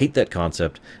 hate that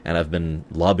concept, and I've been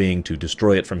lobbying to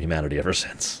destroy it from humanity ever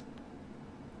since.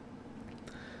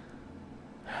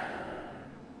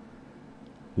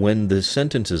 When the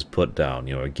sentence is put down,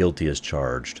 a guilty as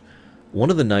charged, one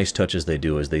of the nice touches they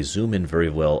do is they zoom in very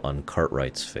well on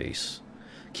Cartwright's face.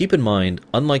 Keep in mind,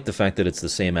 unlike the fact that it's the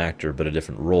same actor but a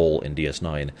different role in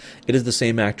DS9, it is the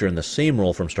same actor in the same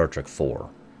role from Star Trek 4.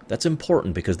 That's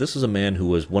important because this is a man who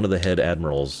was one of the head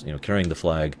admirals, carrying the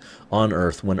flag on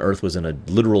Earth when Earth was in a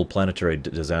literal planetary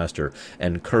disaster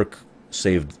and Kirk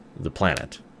saved the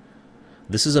planet.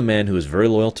 This is a man who is very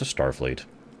loyal to Starfleet,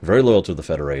 very loyal to the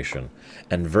Federation,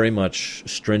 and very much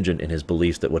stringent in his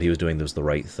belief that what he was doing was the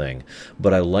right thing.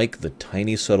 But I like the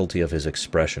tiny subtlety of his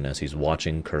expression as he's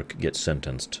watching Kirk get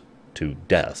sentenced to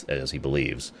death, as he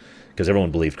believes, because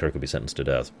everyone believed Kirk would be sentenced to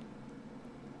death.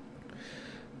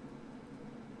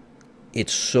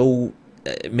 It's so...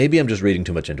 Maybe I'm just reading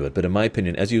too much into it, but in my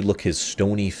opinion, as you look his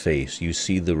stony face, you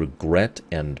see the regret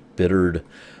and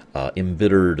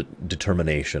embittered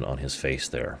determination on his face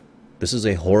there. This is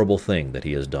a horrible thing that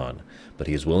he has done, but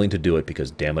he is willing to do it because,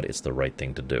 damn it, it's the right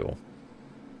thing to do.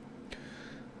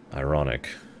 Ironic,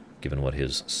 given what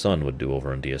his son would do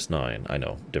over in DS9. I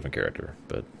know, different character,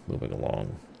 but moving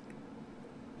along.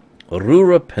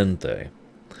 Rurapente.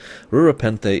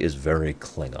 Rurapente is very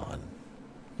Klingon.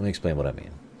 Let me explain what I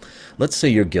mean. Let's say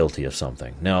you're guilty of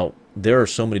something. Now, there are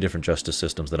so many different justice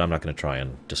systems that I'm not going to try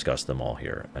and discuss them all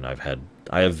here, and I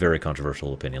have very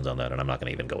controversial opinions on that, and I'm not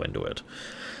going to even go into it.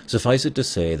 Suffice it to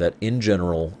say that, in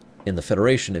general, in the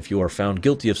Federation, if you are found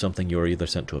guilty of something, you are either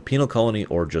sent to a penal colony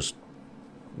or just,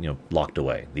 locked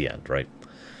away. The end, right?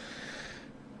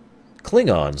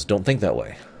 Klingons don't think that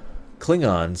way.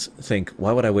 Klingons think,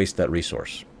 why would I waste that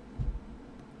resource?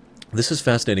 This is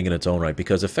fascinating in its own right,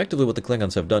 because effectively what the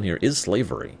Klingons have done here is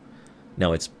slavery.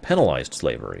 Now, it's penalized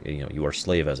slavery. You are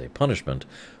slave as a punishment,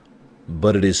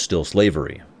 but it is still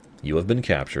slavery. You have been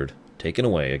captured, taken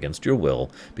away against your will,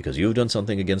 because you have done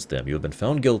something against them. You have been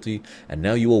found guilty, and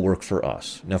now you will work for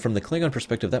us. Now, from the Klingon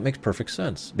perspective, that makes perfect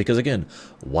sense. Because, again,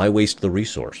 why waste the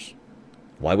resource?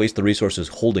 Why waste the resources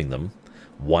holding them?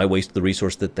 Why waste the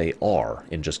resource that they are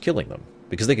in just killing them?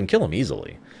 Because they can kill them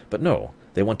easily. But no,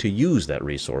 they want to use that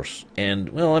resource. And,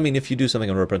 if you do something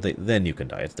on Rurapente, then you can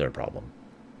die. It's their problem.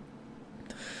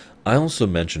 I also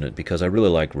mention it because I really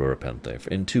like Rurapente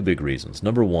in two big reasons.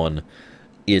 Number one,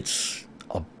 it's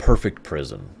a perfect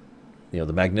prison.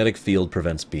 The magnetic field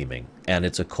prevents beaming, and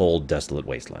it's a cold, desolate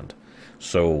wasteland.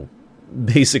 So,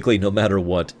 basically, no matter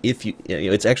what,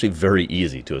 it's actually very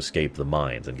easy to escape the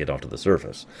mines and get onto the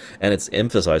surface. And it's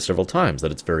emphasized several times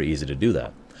that it's very easy to do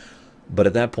that. But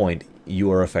at that point,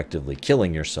 you are effectively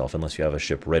killing yourself unless you have a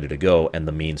ship ready to go and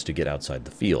the means to get outside the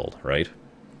field, right?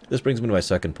 This brings me to my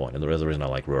second point, and the other reason I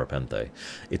like Rurapente.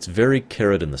 It's very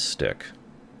carrot in the stick.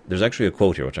 There's actually a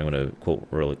quote here, which I'm going to quote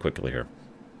really quickly here.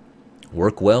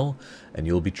 Work well, and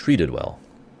you will be treated well.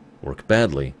 Work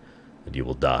badly, and you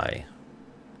will die.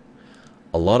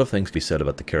 A lot of things can be said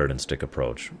about the carrot and stick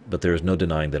approach, but there is no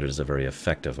denying that it is a very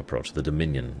effective approach. The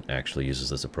Dominion actually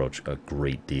uses this approach a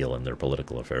great deal in their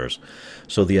political affairs.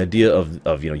 So the idea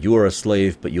of you are a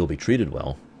slave, but you'll be treated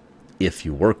well if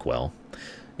you work well.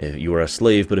 If you are a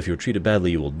slave, but if you're treated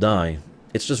badly, you will die.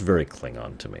 It's just very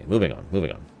Klingon to me. Moving on.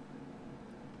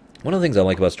 One of the things I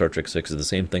like about Star Trek 6 is the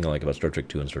same thing I like about Star Trek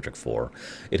 2 and Star Trek 4.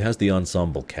 It has the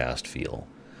ensemble cast feel.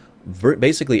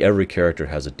 Basically, every character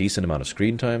has a decent amount of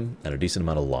screen time and a decent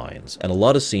amount of lines. And a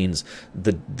lot of scenes,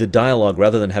 the dialogue,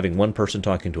 rather than having one person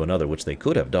talking to another, which they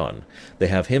could have done, they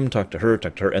have him talk to her,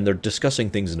 and they're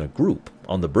discussing things in a group,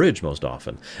 on the bridge most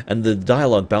often. And the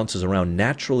dialogue bounces around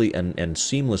naturally and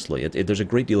seamlessly. There's a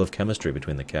great deal of chemistry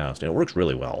between the cast, and it works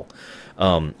really well.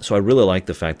 So I really like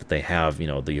the fact that they have, the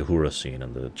Uhura scene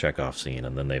and the Chekhov scene,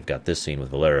 and then they've got this scene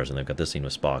with Valeris, and they've got this scene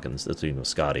with Spock, and this scene with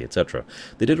Scotty, etc.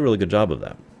 They did a really good job of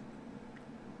that.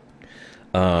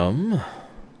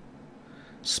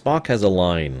 Spock has a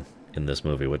line in this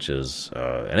movie, which is,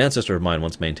 an ancestor of mine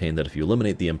once maintained that if you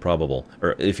eliminate the impossible,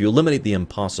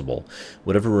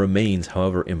 whatever remains,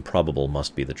 however improbable,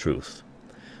 must be the truth.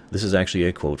 This is actually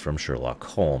a quote from Sherlock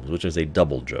Holmes, which is a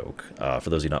double joke. For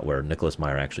those of you not aware, Nicholas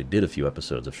Meyer actually did a few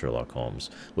episodes of Sherlock Holmes,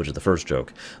 which is the first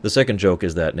joke. The second joke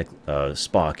is that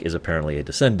Spock is apparently a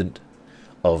descendant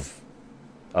of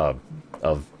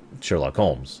Sherlock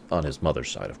Holmes, on his mother's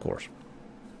side, of course.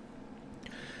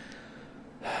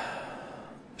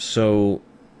 So,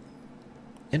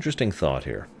 interesting thought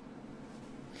here.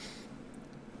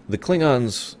 The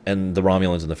Klingons and the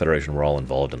Romulans and the Federation were all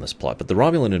involved in this plot, but the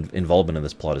Romulan involvement in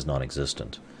this plot is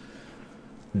non-existent.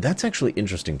 That's actually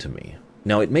interesting to me,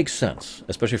 Now, it makes sense,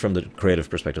 especially from the creative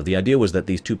perspective. The idea was that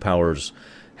these two powers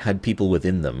had people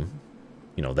within them,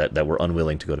 that were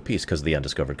unwilling to go to peace because of the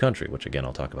undiscovered country, which, again,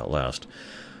 I'll talk about last.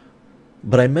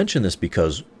 But I mention this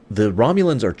because the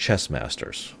Romulans are chess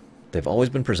masters. They've always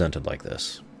been presented like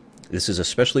this. This is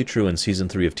especially true in Season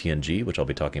 3 of TNG, which I'll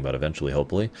be talking about eventually,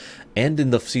 hopefully, and in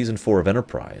the Season 4 of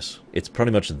Enterprise. It's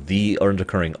pretty much the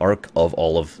recurring arc of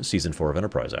all of Season 4 of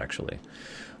Enterprise, actually.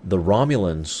 The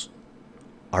Romulans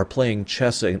are playing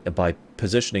chess by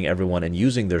positioning everyone and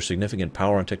using their significant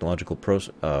power and technological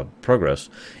progress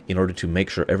in order to make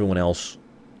sure everyone else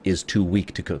is too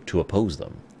weak to oppose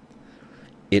them.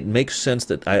 It makes sense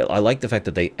that I like the fact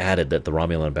that they added that the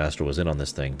Romulan ambassador was in on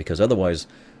this thing, because otherwise,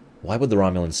 why would the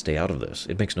Romulans stay out of this?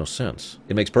 It makes no sense.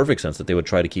 It makes perfect sense that they would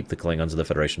try to keep the Klingons of the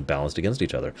Federation balanced against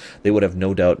each other. They would have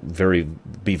no doubt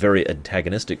be very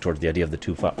antagonistic towards the idea of the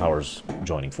two powers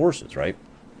joining forces, right?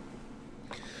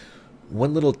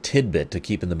 One little tidbit to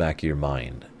keep in the back of your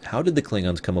mind. How did the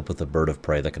Klingons come up with a bird of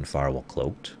prey that can fire while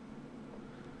cloaked?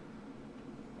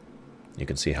 You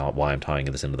can see why I'm tying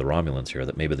this into the Romulans here,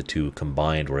 that maybe the two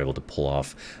combined were able to pull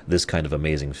off this kind of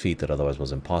amazing feat that otherwise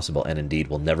was impossible, and indeed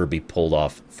will never be pulled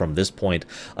off from this point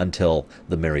until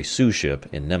the Mary Sue ship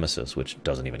in Nemesis, which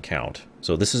doesn't even count.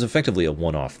 So this is effectively a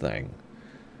one-off thing.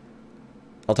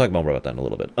 I'll talk more about that in a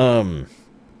little bit.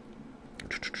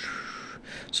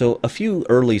 So a few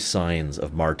early signs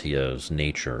of Martia's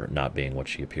nature not being what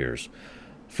she appears.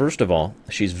 First of all,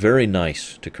 she's very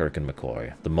nice to Kirk and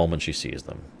McCoy the moment she sees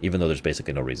them, even though there's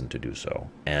basically no reason to do so,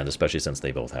 and especially since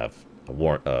they both have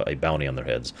a bounty on their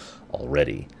heads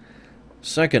already.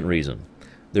 Second reason,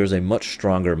 there's a much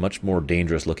stronger, much more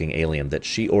dangerous-looking alien that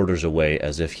she orders away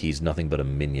as if he's nothing but a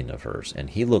minion of hers,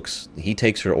 and he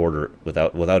takes her order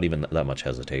without even that much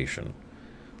hesitation.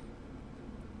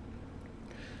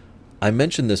 I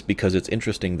mention this because it's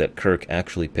interesting that Kirk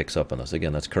actually picks up on this.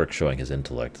 Again, that's Kirk showing his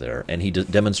intellect there, and he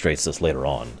demonstrates this later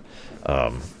on.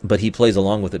 But he plays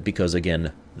along with it because,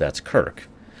 again, that's Kirk.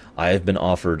 I have been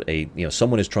offered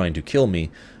someone is trying to kill me,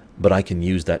 but I can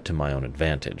use that to my own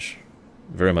advantage.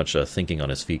 Very much a thinking on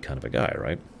his feet kind of a guy,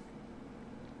 right?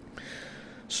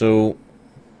 So,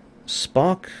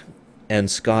 Spock and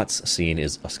Scotty's scene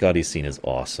is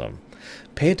awesome.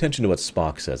 Pay attention to what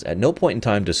Spock says. At no point in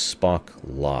time does Spock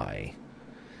lie.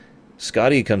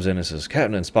 Scotty comes in and says,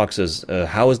 Captain, and Spock says,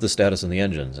 how is the status on the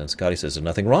engines? And Scotty says, there's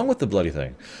nothing wrong with the bloody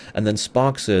thing. And then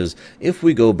Spock says, if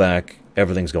we go back,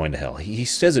 everything's going to hell. He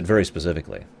says it very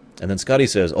specifically. And then Scotty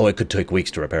says, it could take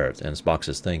weeks to repair it. And Spock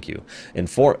says, thank you. And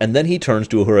then he turns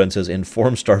to Uhura and says,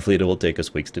 inform Starfleet it will take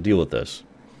us weeks to deal with this.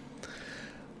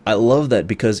 I love that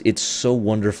because it's so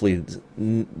wonderfully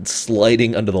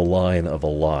sliding under the line of a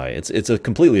lie. It's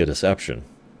completely a deception.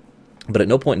 But at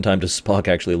no point in time does Spock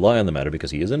actually lie on the matter, because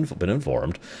he has been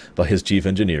informed by his chief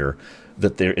engineer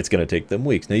that it's going to take them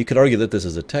weeks. Now, you could argue that this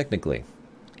is a technically.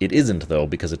 It isn't, though,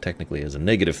 because it technically is a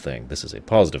negative thing. This is a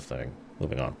positive thing.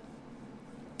 Moving on.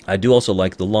 I do also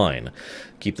like the line.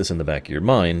 Keep this in the back of your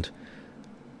mind.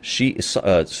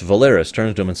 Valeris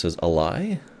turns to him and says, a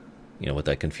lie? With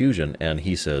that confusion, and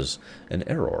he says, an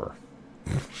error.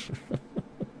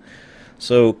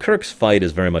 So Kirk's fight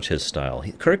is very much his style.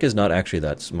 Kirk is not actually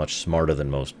that much smarter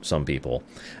than some people,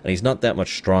 and he's not that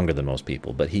much stronger than most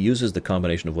people, but he uses the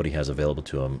combination of what he has available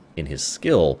to him in his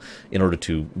skill in order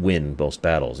to win most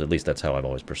battles. At least that's how I've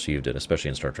always perceived it, especially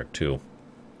in Star Trek II.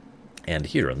 And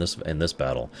here in this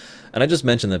battle. And I just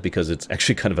mention that because it's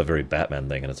actually kind of a very Batman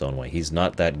thing in its own way. He's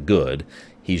not that good,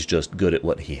 he's just good at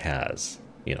what he has.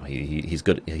 He's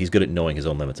good at knowing his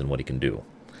own limits and what he can do.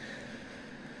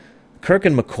 Kirk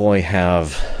and McCoy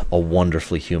have a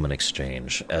wonderfully human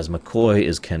exchange, as McCoy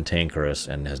is cantankerous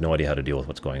and has no idea how to deal with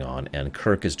what's going on, and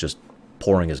Kirk is just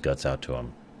pouring his guts out to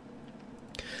him.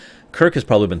 Kirk has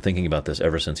probably been thinking about this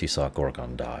ever since he saw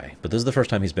Gorgon die, but this is the first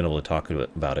time he's been able to talk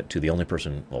about it to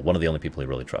one of the only people he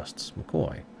really trusts,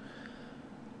 McCoy.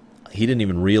 He didn't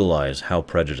even realize how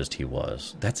prejudiced he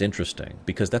was. That's interesting,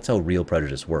 because that's how real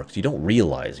prejudice works. You don't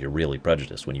realize you're really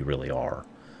prejudiced when you really are.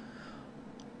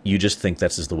 You just think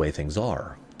that's just the way things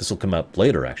are. This will come up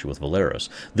later, actually, with Valeris.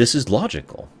 This is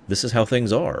logical. This is how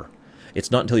things are.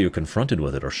 It's not until you're confronted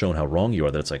with it or shown how wrong you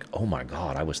are that it's like, oh my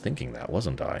God, I was thinking that,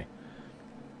 wasn't I?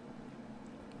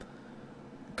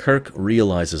 Kirk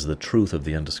realizes the truth of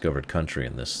the undiscovered country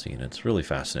in this scene. It's really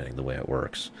fascinating the way it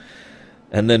works.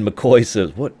 And then McCoy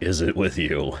says, what is it with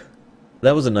you?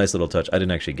 That was a nice little touch. I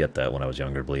didn't actually get that when I was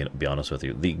younger, to be honest with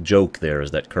you. The joke there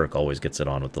is that Kirk always gets it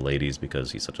on with the ladies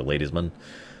because he's such a ladiesman.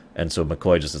 And so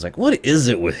McCoy just is like, what is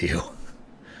it with you?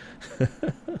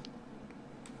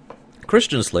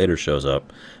 Christian Slater shows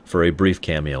up for a brief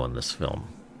cameo in this film.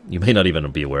 You may not even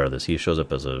be aware of this. He shows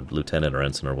up as a lieutenant or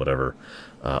ensign or whatever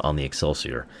on the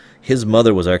Excelsior. His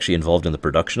mother was actually involved in the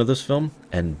production of this film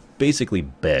and basically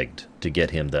begged to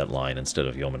get him that line instead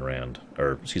of Yeoman Rand,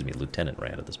 or excuse me, Lieutenant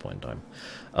Rand at this point in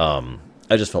time.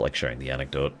 I just felt like sharing the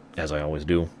anecdote, as I always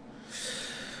do.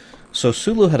 So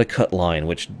Sulu had a cut line,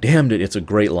 which, damned it, it's a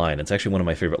great line. It's actually one of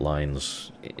my favorite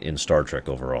lines in Star Trek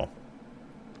overall.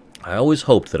 I always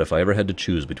hoped that if I ever had to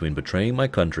choose between betraying my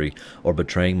country or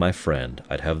betraying my friend,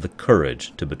 I'd have the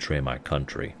courage to betray my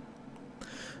country.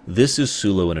 This is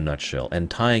Sulu in a nutshell,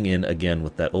 and tying in again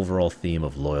with that overall theme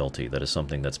of loyalty that is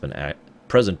something that's been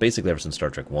present basically ever since Star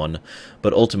Trek 1,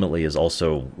 but ultimately is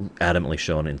also adamantly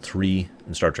shown in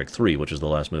Star Trek 3, which is the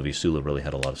last movie Sulu really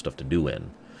had a lot of stuff to do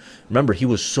in. Remember, he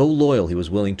was so loyal, he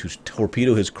was willing to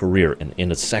torpedo his career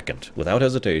in a second, without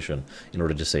hesitation, in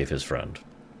order to save his friend.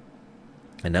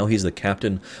 And now he's the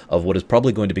captain of what is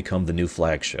probably going to become the new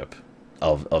flagship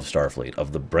of Starfleet,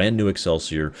 of the brand new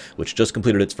Excelsior, which just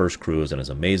completed its first cruise and is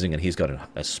amazing, and he's got an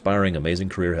aspiring, amazing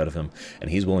career ahead of him, and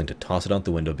he's willing to toss it out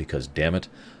the window because, damn it,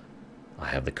 I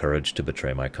have the courage to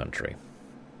betray my country.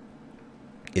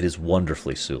 It is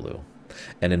wonderfully Sulu,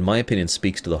 and in my opinion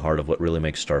speaks to the heart of what really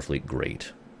makes Starfleet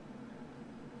great.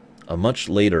 A much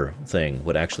later thing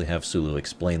would actually have Sulu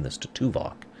explain this to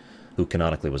Tuvok, who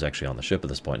canonically was actually on the ship at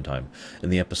this point in time, in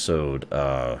the episode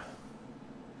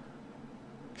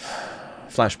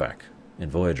Flashback in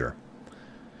Voyager.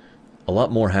 A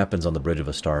lot more happens on the bridge of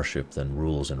a starship than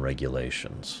rules and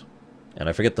regulations. And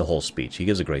I forget the whole speech. He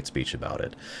gives a great speech about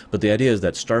it. But the idea is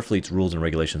that Starfleet's rules and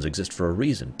regulations exist for a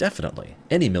reason, definitely.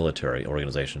 Any military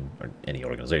organization, or any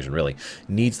organization really,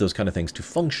 needs those kind of things to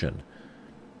function.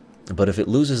 But if it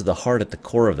loses the heart at the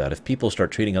core of that, if people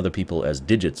start treating other people as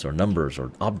digits or numbers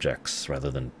or objects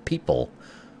rather than people,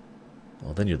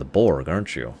 well, then you're the Borg,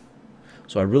 aren't you?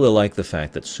 So I really like the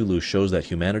fact that Sulu shows that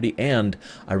humanity, and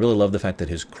I really love the fact that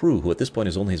his crew, who at this point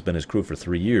has only been his crew for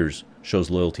 3 years, shows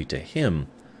loyalty to him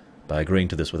by agreeing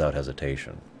to this without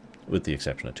hesitation, with the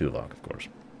exception of Tuvok, of course.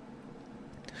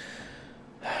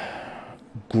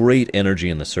 Great energy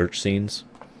in the search scenes.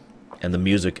 And the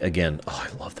music, again, oh,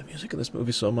 I love the music in this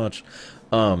movie so much.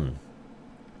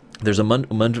 There's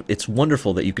it's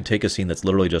wonderful that you could take a scene that's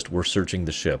literally just, we're searching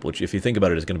the ship, which if you think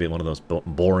about it is going to be one of those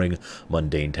boring,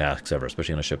 mundane tasks ever,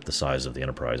 especially on a ship the size of the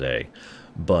Enterprise A.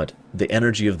 But the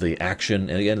energy of the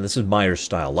action, and again, this is Meyer's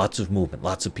style, lots of movement,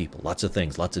 lots of people, lots of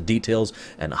things, lots of details,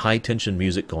 and high-tension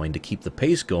music going to keep the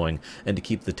pace going and to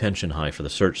keep the tension high for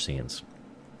the search scenes.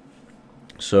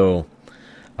 So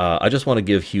I just want to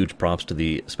give huge props to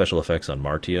the special effects on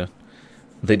Martia.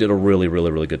 They did a really,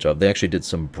 really, really good job. They actually did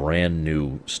some brand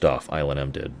new stuff,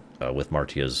 ILM did, with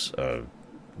Martia's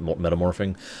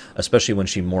metamorphing, especially when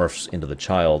she morphs into the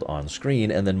child on screen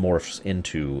and then morphs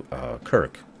into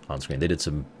Kirk on screen. They did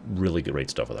some really great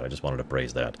stuff with that. I just wanted to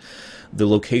praise that. The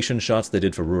location shots they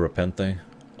did for Rura Penthe,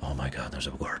 oh my god, they're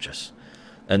so gorgeous.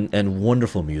 And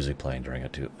wonderful music playing during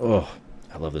it too. Oh,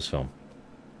 I love this film.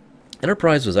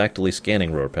 Enterprise was actively scanning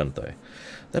Rura Penthe.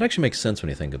 That actually makes sense when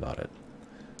you think about it.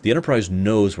 The Enterprise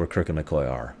knows where Kirk and McCoy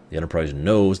are. The Enterprise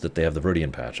knows that they have the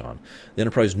Viridian patch on. The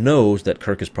Enterprise knows that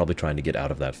Kirk is probably trying to get out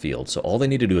of that field, so all they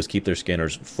need to do is keep their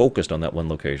scanners focused on that one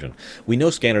location. We know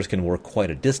scanners can work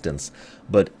quite a distance,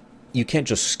 but you can't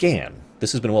just scan.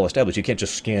 This has been well established. You can't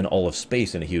just scan all of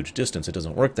space in a huge distance. It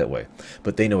doesn't work that way.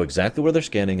 But they know exactly where they're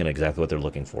scanning and exactly what they're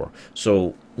looking for.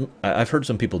 So I've heard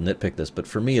some people nitpick this, but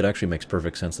for me it actually makes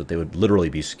perfect sense that they would literally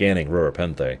be scanning Rura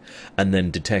Penthe and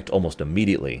then detect almost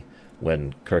immediately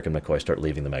when Kirk and McCoy start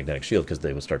leaving the magnetic shield, because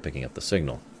they would start picking up the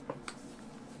signal.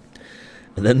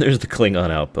 And then there's the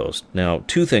Klingon outpost. Now,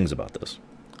 two things about this.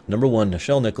 Number one,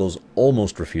 Nichelle Nichols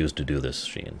almost refused to do this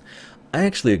scene. I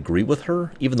actually agree with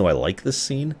her, even though I like this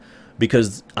scene,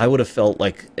 because I would have felt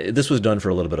like this was done for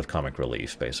a little bit of comic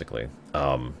relief, basically.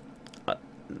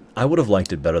 I would have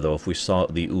liked it better, though, if we saw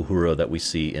the Uhura that we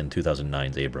see in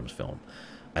 2009's Abrams film.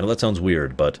 I know that sounds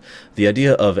weird, but the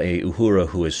idea of a Uhura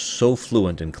who is so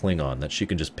fluent in Klingon that she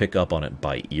can just pick up on it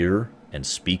by ear and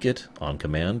speak it on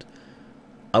command,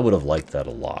 I would have liked that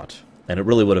a lot. And it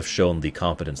really would have shown the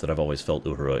confidence that I've always felt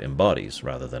Uhura embodies,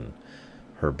 rather than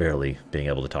her barely being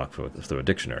able to talk through a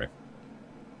dictionary.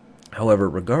 However,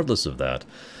 regardless of that,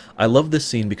 I love this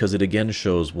scene because it again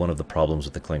shows one of the problems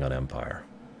with the Klingon Empire.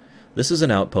 This is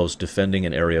an outpost defending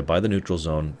an area by the neutral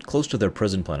zone close to their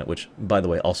prison planet, which, by the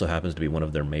way, also happens to be one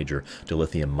of their major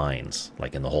dilithium mines,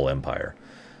 like in the whole Empire.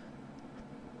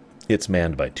 It's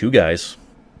manned by two guys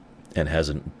and has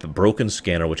a broken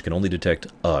scanner which can only detect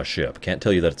a ship. Can't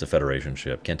tell you that it's a Federation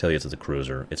ship. Can't tell you it's a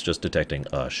cruiser. It's just detecting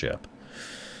a ship.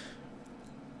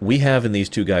 we have in these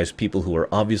two guys people who are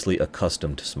obviously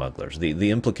accustomed to smugglers. The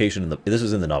implication, this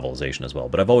is in the novelization as well,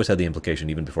 but I've always had the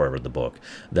implication, even before I read the book,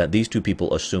 that these two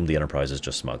people assume the Enterprise is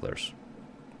just smugglers.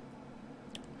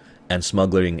 And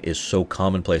smuggling is so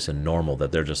commonplace and normal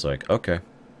that they're just like, okay,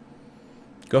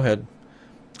 go ahead.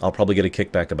 I'll probably get a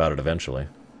kickback about it eventually.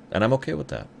 And I'm okay with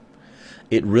that.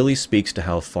 It really speaks to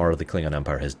how far the Klingon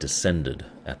Empire has descended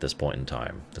at this point in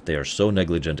time. That they are so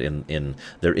negligent in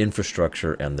their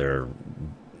infrastructure and their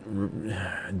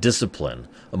discipline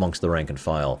amongst the rank and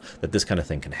file that this kind of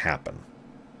thing can happen.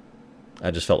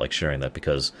 I just felt like sharing that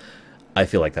because I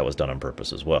feel like that was done on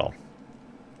purpose as well.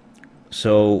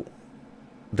 So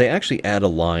they actually add a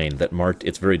line that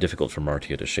it's very difficult for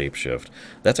Martia to shapeshift.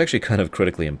 That's actually kind of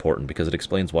critically important because it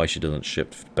explains why she doesn't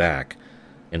shift back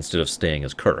instead of staying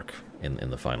as Kirk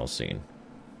in the final scene.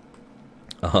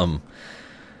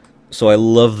 So I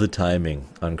love the timing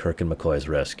on Kirk and McCoy's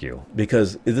rescue,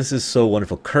 because this is so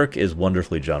wonderful. Kirk is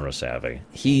wonderfully genre savvy.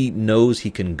 He knows he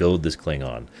can goad this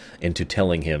Klingon into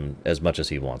telling him as much as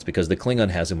he wants, because the Klingon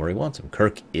has him where he wants him.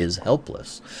 Kirk is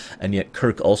helpless. And yet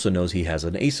Kirk also knows he has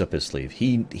an ace up his sleeve.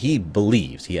 He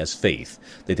believes, he has faith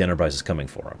that the Enterprise is coming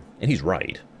for him. And he's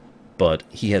right. But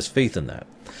he has faith in that.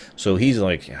 So he's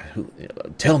like,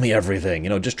 tell me everything,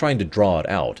 just trying to draw it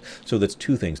out. So that's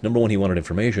two things. Number one, he wanted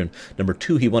information. Number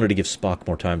two, he wanted to give Spock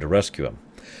more time to rescue him.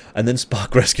 And then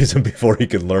Spock rescues him before he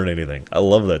can learn anything. I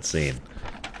love that scene.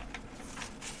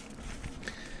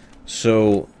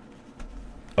 So,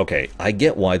 okay, I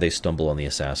get why they stumble on the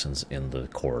assassins in the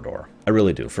corridor. I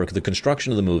really do. For the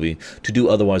construction of the movie, to do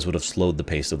otherwise would have slowed the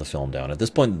pace of the film down. At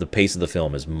this point, the pace of the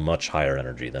film is much higher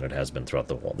energy than it has been throughout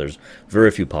the whole. There's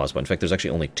very few pauses. In fact, there's actually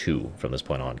only 2 from this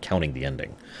point on, counting the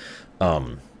ending.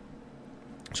 So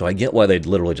I get why they'd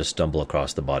literally just stumble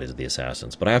across the bodies of the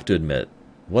assassins. But I have to admit,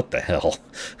 what the hell?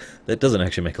 That doesn't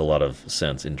actually make a lot of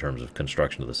sense in terms of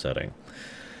construction of the setting.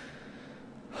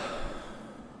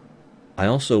 I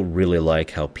also really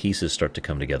like how pieces start to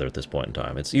come together at this point in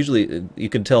time. It's usually, you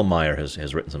can tell Meyer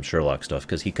has written some Sherlock stuff,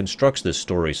 because he constructs this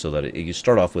story so that you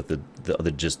start off with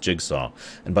the just jigsaw,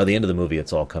 and by the end of the movie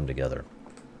it's all come together.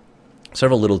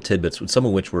 Several little tidbits, some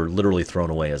of which were literally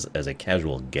thrown away as a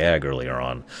casual gag earlier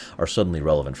on, are suddenly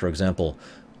relevant. For example,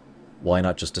 why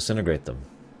not just disintegrate them?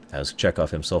 As Chekhov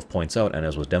himself points out, and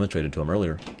as was demonstrated to him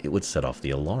earlier, it would set off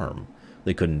the alarm.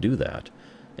 They couldn't do that.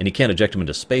 And you can't eject them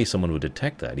into space, someone would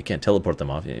detect that. You can't teleport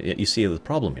them off. You see the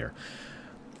problem here.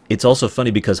 It's also funny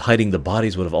because hiding the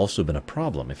bodies would have also been a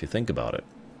problem, if you think about it.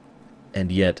 And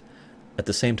yet, at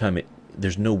the same time,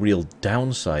 there's no real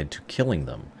downside to killing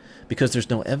them, because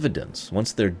there's no evidence.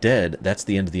 Once they're dead, that's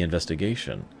the end of the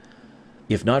investigation.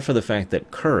 If not for the fact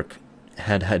that Kirk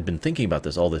had been thinking about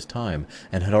this all this time,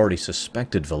 and had already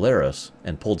suspected Valeris,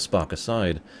 and pulled Spock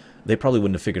aside, they probably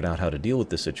wouldn't have figured out how to deal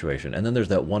with this situation. And then there's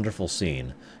that wonderful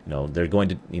scene.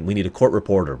 We need a court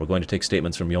reporter. We're going to take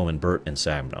statements from Yeoman, Burt, and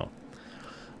Samno.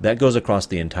 That goes across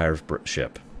the entire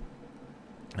ship.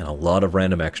 And a lot of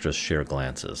random extras share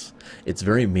glances. It's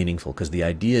very meaningful, because the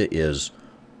idea is,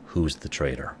 who's the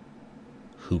traitor?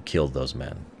 Who killed those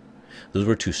men? Those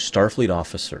were 2 Starfleet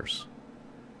officers.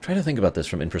 Try to think about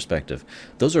this in perspective.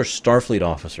 Those are Starfleet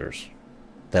officers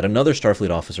that another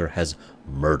Starfleet officer has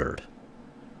murdered.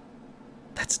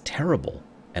 That's terrible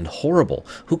and horrible.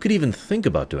 Who could even think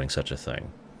about doing such a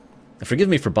thing? Forgive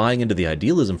me for buying into the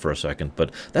idealism for a second,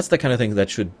 but that's the kind of thing that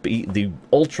should be the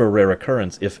ultra-rare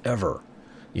occurrence, if ever.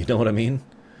 You know what I mean?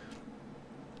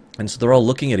 And so they're all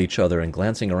looking at each other and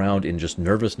glancing around in just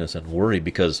nervousness and worry,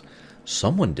 because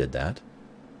someone did that.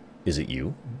 Is it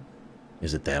you?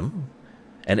 Is it them?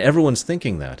 And everyone's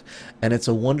thinking that. And it's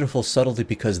a wonderful subtlety,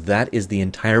 because that is the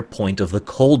entire point of the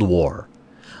Cold War.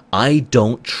 I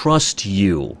don't trust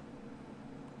you.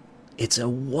 It's a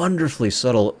wonderfully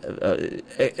subtle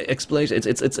explanation.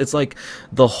 It's like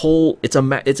the whole. It's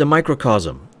a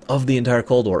microcosm of the entire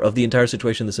Cold War, of the entire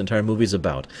situation this entire movie is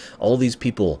about. All these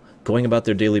people going about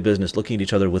their daily business, looking at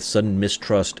each other with sudden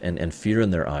mistrust and fear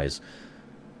in their eyes,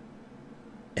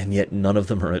 and yet none of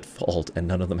them are at fault, and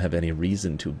none of them have any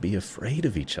reason to be afraid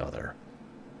of each other.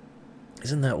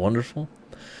 Isn't that wonderful?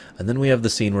 And then we have the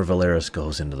scene where Valeris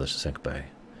goes into the sickbay.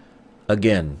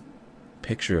 Again,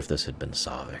 picture if this had been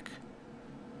Savik.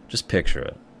 Just picture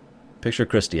it. Picture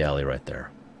Christy Alley right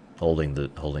there, holding the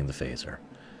phaser.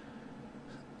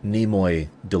 Nimoy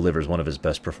delivers one of his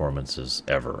best performances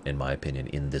ever, in my opinion,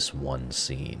 in this one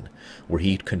scene, where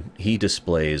he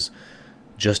displays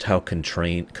just how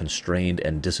constrained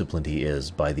and disciplined he is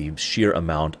by the sheer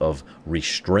amount of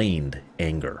restrained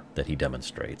anger that he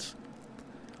demonstrates.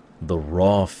 The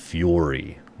raw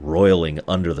fury roiling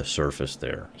under the surface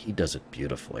there. He does it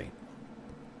beautifully.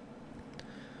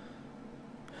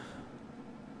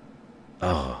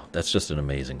 Oh, that's just an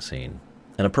amazing scene.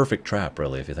 And a perfect trap,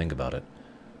 really, if you think about it.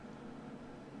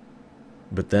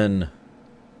 But then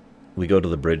we go to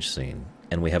the bridge scene,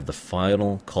 and we have the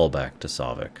final callback to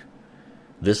Savik.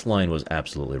 This line was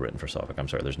absolutely written for Savik. I'm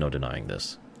sorry, there's no denying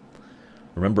this.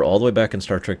 Remember, all the way back in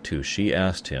Star Trek II, she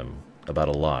asked him about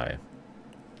a lie.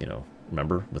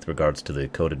 Remember, with regards to the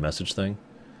coded message thing?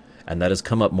 And that has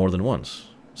come up more than once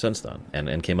since then,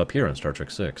 and came up here in Star Trek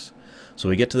VI. So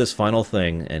we get to this final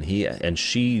thing, and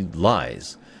she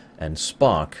lies, and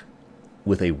Spock,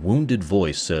 with a wounded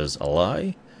voice, says, "A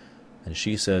lie?" And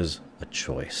she says, "A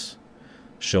choice,"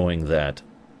 showing that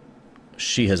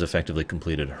she has effectively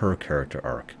completed her character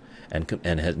arc,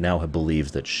 and now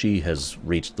believes that she has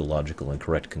reached the logical and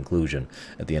correct conclusion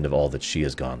at the end of all that she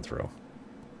has gone through.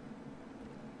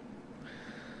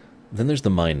 Then there's the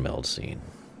mind meld scene.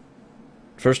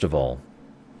 First of all,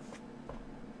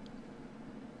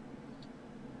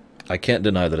 I can't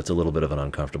deny that it's a little bit of an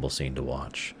uncomfortable scene to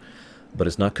watch, but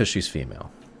it's not because she's female.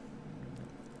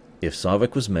 If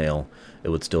Savik was male, it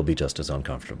would still be just as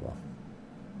uncomfortable.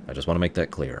 I just want to make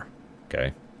that clear,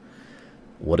 okay?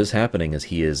 What is happening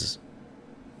is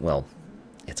well,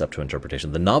 it's up to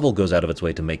interpretation. The novel goes out of its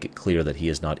way to make it clear that he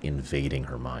is not invading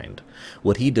her mind.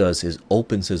 What he does is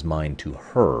opens his mind to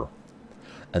her,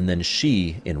 and then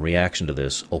she, in reaction to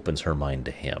this, opens her mind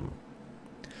to him.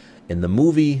 In the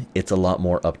movie, it's a lot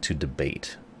more up to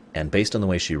debate, and based on the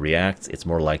way she reacts, it's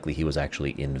more likely he was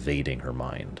actually invading her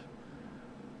mind.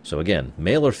 So again,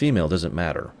 male or female doesn't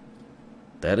matter.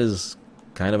 That is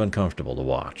kind of uncomfortable to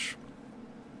watch.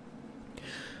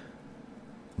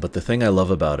 But the thing I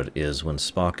love about it is when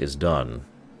Spock is done,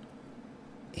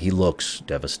 he looks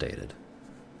devastated,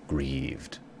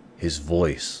 grieved. His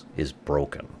voice is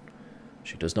broken.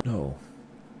 She does not know.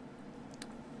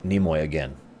 Nimoy,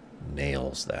 again,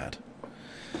 nails that.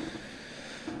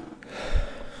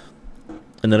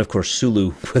 And then, of course,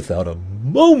 Sulu, without a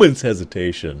moment's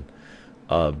hesitation,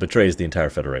 betrays the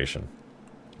entire Federation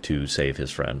to save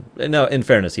his friend. And now, in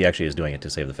fairness, he actually is doing it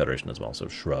to save the Federation as well, so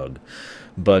shrug.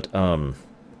 But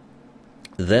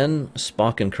then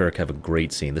Spock and Kirk have a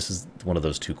great scene. This is one of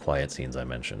those two quiet scenes I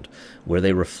mentioned, where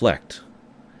they reflect.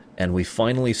 And we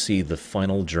finally see the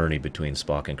final journey between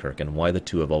Spock and Kirk and why the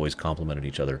two have always complemented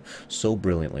each other so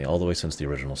brilliantly all the way since the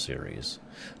original series.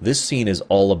 This scene is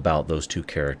all about those two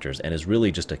characters and is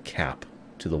really just a cap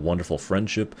to the wonderful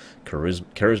friendship,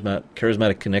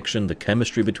 charismatic connection, the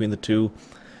chemistry between the two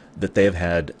that they have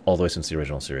had all the way since the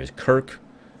original series. Kirk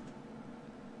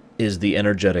is the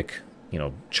energetic,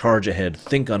 charge ahead,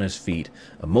 think on his feet,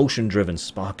 emotion-driven.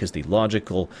 Spock is the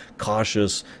logical,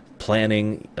 cautious,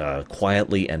 planning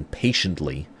quietly and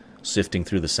patiently, sifting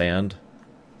through the sand.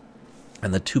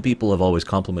 And the two people have always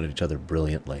complemented each other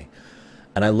brilliantly.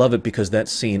 And I love it because that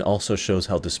scene also shows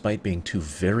how, despite being two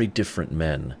very different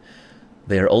men,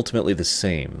 they are ultimately the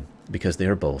same because they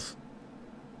are both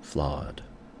flawed.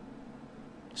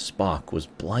 Spock was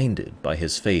blinded by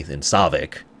his faith in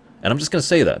Savik. And I'm just going to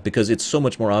say that because it's so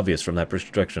much more obvious from that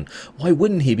perspective. Why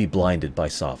wouldn't he be blinded by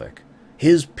Savik?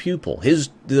 His pupil,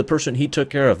 the person he took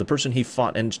care of, the person he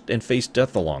fought and faced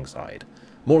death alongside,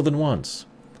 more than once.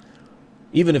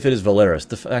 Even if it is Valeris,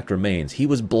 the fact remains he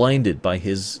was blinded by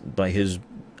his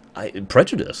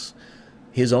prejudice,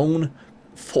 his own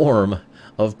form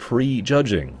of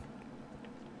prejudging.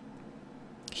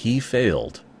 He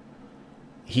failed.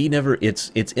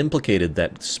 It's implicated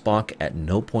that Spock at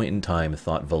no point in time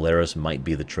thought Valeris might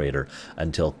be the traitor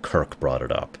until Kirk brought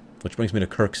it up, which brings me to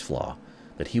Kirk's flaw.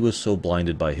 That he was so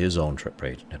blinded by his own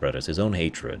prejudice, his own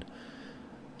hatred,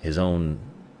 his own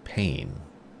pain,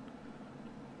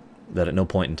 that at no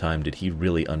point in time did he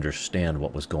really understand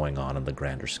what was going on the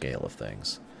grander scale of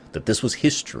things. That this was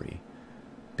history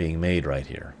being made right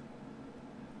here.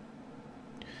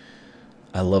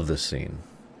 I love this scene,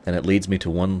 and it leads me to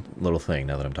one little thing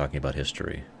now that I'm talking about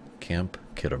history. Camp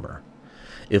Kittimer.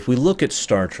 If we look at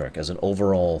Star Trek as an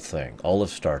overall thing, all of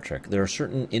Star Trek, there are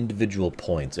certain individual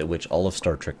points at which all of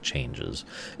Star Trek changes.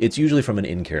 It's usually from an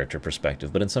in-character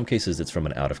perspective, but in some cases it's from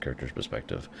an out-of-character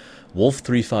perspective. Wolf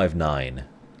 359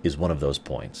 is one of those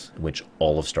points in which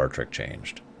all of Star Trek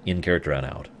changed, in-character and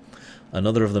out.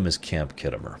 Another of them is Camp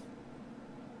Kittimer.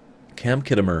 Camp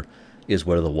Kittimer is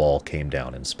where the wall came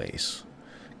down in space.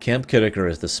 Camp Kittimer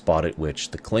is the spot at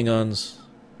which the Klingons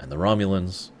and the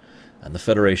Romulans and the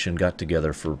Federation got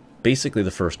together for basically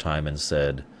the first time and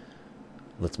said,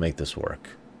 let's make this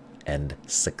work. And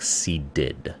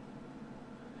succeeded.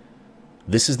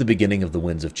 This is the beginning of the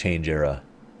Winds of Change era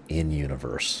in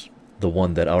universe. The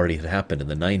one that already had happened in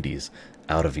the 90s,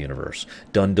 out of universe.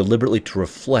 Done deliberately to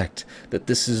reflect that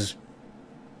this is...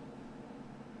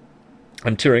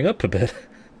 I'm tearing up a bit.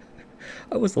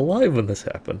 I was alive when this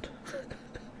happened.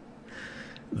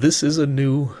 This is a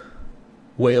new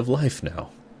way of life now.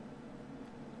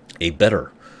 A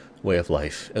better way of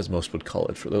life, as most would call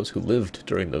it, for those who lived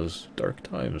during those dark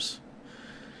times.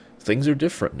 Things are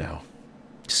different now.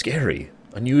 Scary,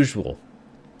 unusual.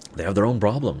 They have their own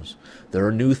problems. There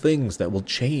are new things that will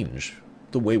change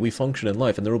the way we function in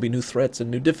life, and there will be new threats and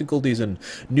new difficulties and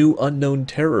new unknown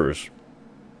terrors.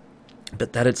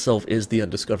 But that itself is the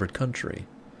undiscovered country.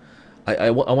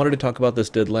 I wanted to talk about this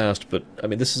dead last, but I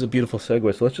mean, this is a beautiful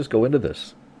segue, so let's just go into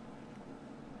this.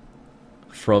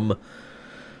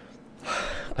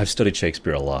 I've studied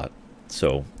Shakespeare a lot,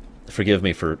 so forgive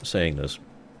me for saying this.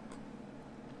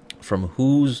 From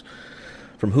whose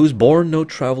bourne no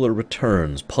traveller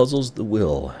returns, puzzles the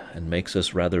will, and makes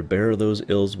us rather bear those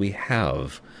ills we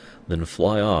have, than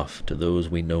fly off to those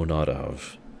we know not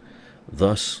of.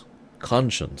 Thus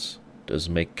conscience does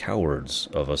make cowards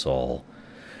of us all,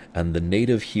 and the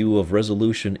native hue of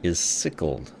resolution is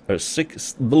sicklied.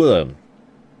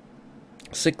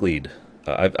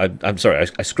 I'm sorry,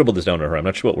 I scribbled this down to her. I'm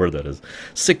not sure what word that is.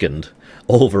 Sickened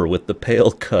over with the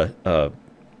pale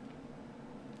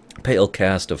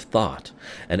cast of thought,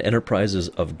 and enterprises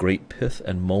of great pith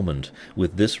and moment,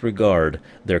 with this regard,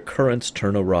 their currents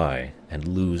turn awry, and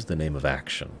lose the name of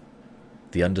action.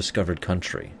 The undiscovered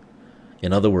country.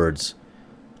 In other words,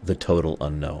 the total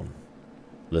unknown.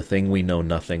 The thing we know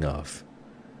nothing of.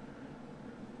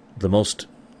 The most,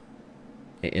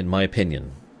 in my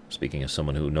opinion, speaking as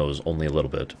someone who knows only a little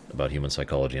bit about human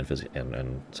psychology and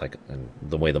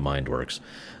the way the mind works,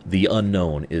 the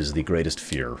unknown is the greatest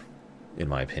fear, in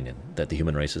my opinion, that the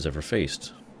human race has ever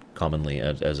faced, commonly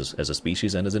as a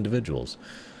species and as individuals.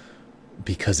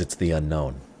 Because it's the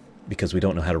unknown. Because we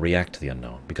don't know how to react to the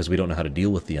unknown. Because we don't know how to deal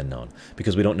with the unknown.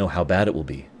 Because we don't know how bad it will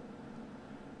be.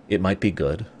 It might be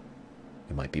good.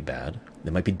 It might be bad.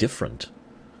 It might be different.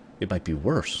 It might be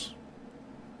worse.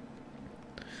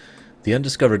 The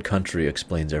Undiscovered Country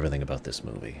explains everything about this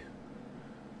movie.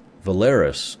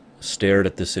 Valeris stared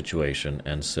at this situation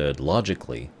and said,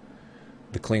 logically,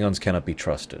 the Klingons cannot be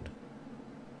trusted.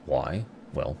 Why?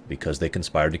 Well, because they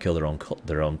conspired to kill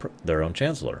their own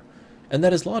chancellor. And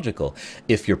that is logical.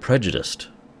 If you're prejudiced,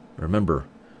 remember,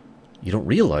 you don't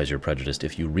realize you're prejudiced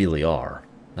if you really are.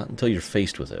 Not until you're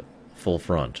faced with it, full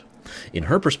front. In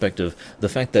her perspective, the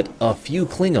fact that a few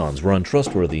Klingons were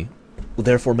untrustworthy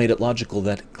therefore made it logical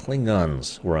that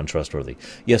Klingons were untrustworthy.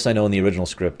 Yes, I know in the original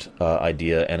script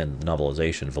idea and in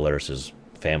novelization, Valeris's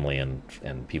family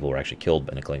and people were actually killed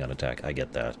in a Klingon attack. I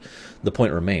get that. The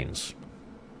point remains.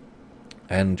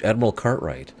 And Admiral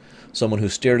Cartwright, someone who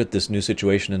stared at this new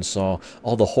situation and saw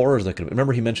all the horrors that could...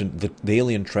 Remember he mentioned the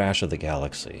alien trash of the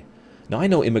galaxy. Now, I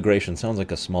know immigration sounds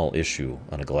like a small issue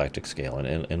on a galactic scale,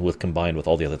 and combined with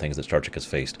all the other things that Star Trek has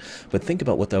faced, but think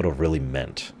about what that would have really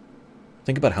meant.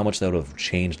 Think about how much that would have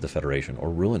changed the Federation, or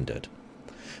ruined it.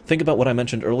 Think about what I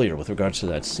mentioned earlier with regards to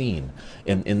that scene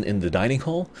in the dining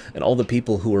hall, and all the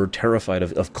people who are terrified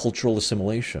of cultural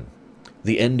assimilation,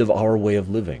 the end of our way of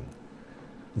living,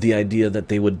 the idea that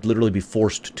they would literally be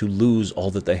forced to lose all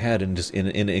that they had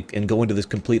and go into this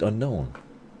complete unknown.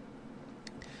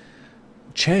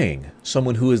 Chang,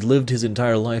 someone who has lived his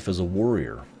entire life as a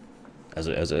warrior, as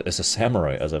a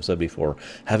samurai, as I've said before,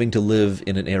 having to live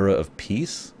in an era of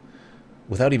peace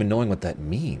without even knowing what that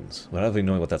means, without even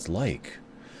knowing what that's like.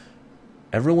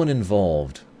 Everyone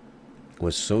involved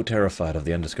was so terrified of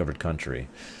the undiscovered country,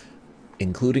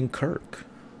 including Kirk,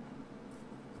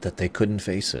 that they couldn't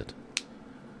face it.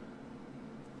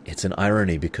 It's an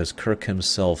irony because Kirk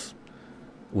himself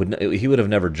would have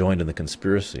never joined in the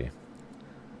conspiracy,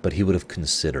 but he would have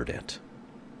considered it.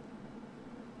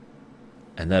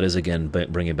 And that is, again,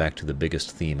 bringing back to the biggest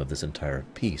theme of this entire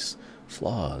piece,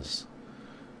 flaws,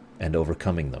 and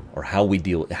overcoming them, or how we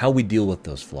deal with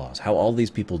those flaws, how all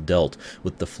these people dealt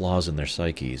with the flaws in their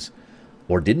psyches,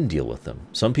 or didn't deal with them.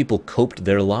 Some people coped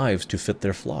their lives to fit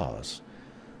their flaws.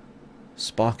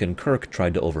 Spock and Kirk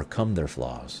tried to overcome their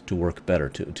flaws, to work better,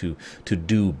 to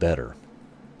do better.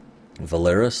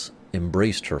 Valeris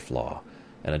embraced her flaw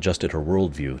and adjusted her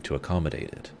worldview to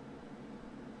accommodate it.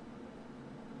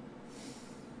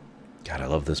 God, I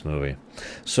love this movie.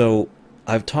 So,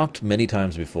 I've talked many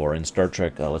times before in Star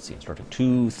Trek, in Star Trek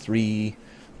 2, 3,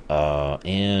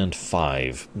 and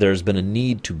 5, there's been a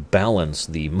need to balance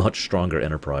the much stronger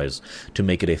Enterprise to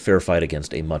make it a fair fight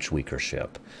against a much weaker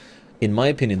ship. In my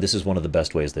opinion, this is one of the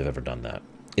best ways they've ever done that.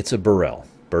 It's a Burrell,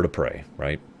 bird of prey,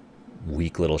 right?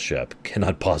 Weak little ship,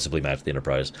 cannot possibly match the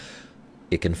Enterprise.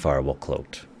 It can fire while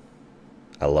cloaked.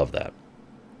 I love that.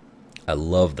 I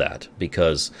love that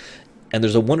because... And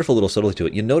there's a wonderful little subtlety to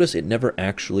it. You notice it never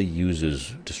actually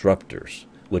uses disruptors.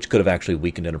 which could have actually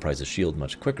weakened Enterprise's shield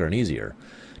much quicker and easier.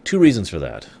 Two reasons for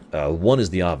that. One is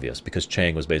the obvious, because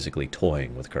Chang was basically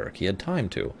toying with Kirk. He had time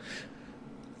to.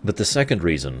 But the second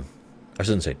reason, I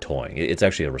shouldn't say toying, it's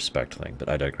actually a respect thing, but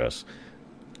I digress.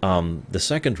 The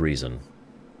second reason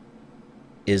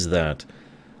is that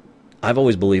I've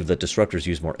always believed that disruptors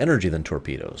use more energy than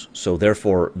torpedoes. So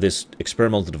therefore, this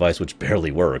experimental device, which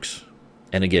barely works,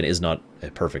 and again, is not a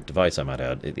perfect device, I might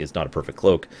add, it's not a perfect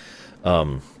cloak,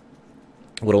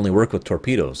 would only work with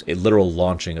torpedoes, a literal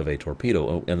launching of a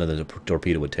torpedo, and then the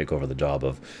torpedo would take over the job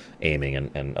of aiming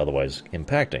and otherwise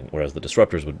impacting, whereas the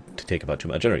disruptors would take about too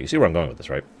much energy. You see where I'm going with this,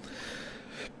 right?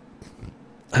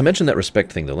 I mentioned that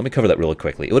respect thing, though. Let me cover that really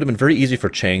quickly. It would have been very easy for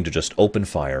Chang to just open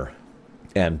fire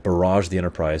and barrage the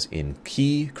Enterprise in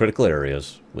key critical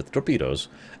areas with torpedoes,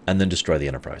 and then destroy the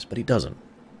Enterprise. But he doesn't.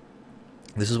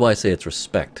 This is why I say it's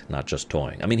respect, not just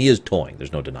toying. I mean, he is toying,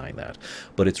 there's no denying that.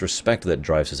 But it's respect that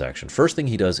drives his action. First thing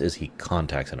he does is he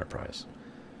contacts Enterprise.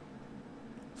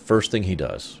 First thing he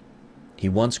does. He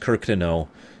wants Kirk to know,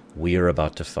 we are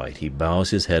about to fight. He bows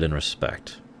his head in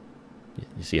respect.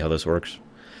 You see how this works?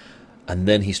 And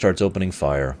then he starts opening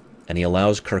fire, and he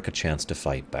allows Kirk a chance to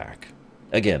fight back.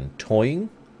 Again, toying,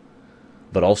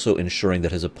 but also ensuring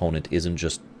that his opponent isn't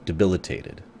just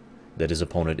debilitated, that his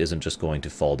opponent isn't just going to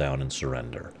fall down and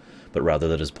surrender, but rather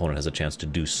that his opponent has a chance to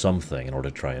do something in order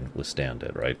to try and withstand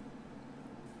it, right?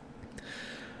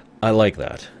 I like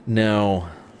that. Now,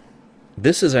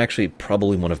 this is actually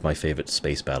probably one of my favorite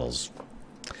space battles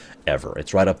ever.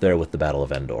 It's right up there with the Battle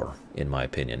of Endor, in my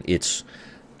opinion. It's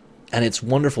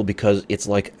wonderful because it's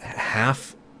like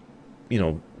half,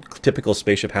 typical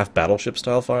spaceship, half battleship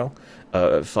style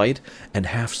fight, and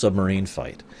half submarine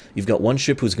fight. You've got one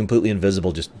ship who's completely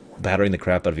invisible, just battering the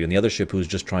crap out of you, and the other ship who's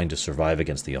just trying to survive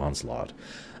against the onslaught.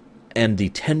 And the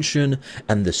tension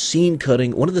and the scene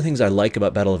cutting. One of the things I like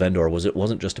about Battle of Endor was it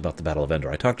wasn't just about the Battle of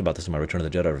Endor. I talked about this in my Return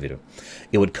of the Jedi review.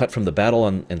 It would cut from the battle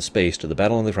in space to the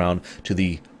battle on the ground to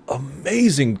the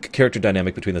amazing character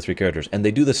dynamic between the three characters, and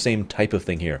they do the same type of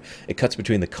thing here. It cuts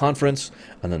between the conference,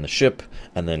 and then the ship,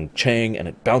 and then Chang, and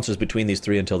it bounces between these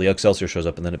three until the Excelsior shows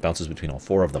up, and then it bounces between all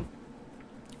four of them.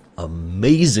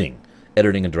 Amazing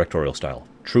editing and directorial style,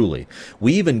 truly.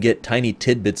 We even get tiny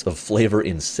tidbits of flavor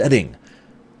in setting,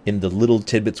 in the little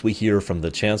tidbits we hear from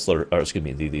the Chancellor, or excuse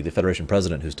me, the Federation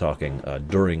President who's talking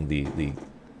during the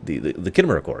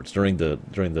Khitomer Accords, during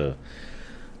the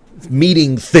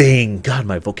meeting thing. God,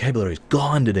 my vocabulary's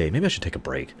gone today. Maybe I should take a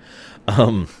break.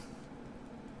 I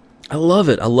love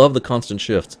it. I love the constant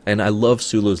shifts. And I love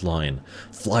Sulu's line,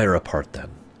 fly her apart then,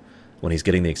 when he's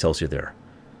getting the Excelsior there.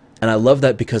 And I love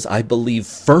that because I believe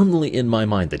firmly in my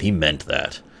mind that he meant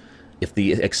that. If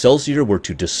the Excelsior were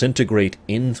to disintegrate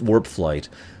in warp flight,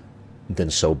 then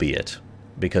so be it.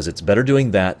 Because it's better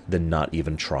doing that than not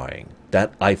even trying.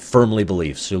 That I firmly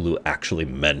believe Sulu actually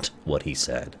meant what he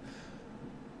said.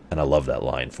 And I love that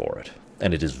line for it.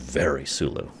 And it is very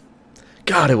Sulu.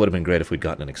 God, it would have been great if we'd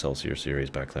gotten an Excelsior series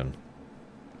back then.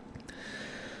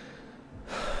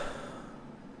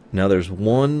 Now, there's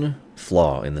one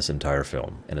flaw in this entire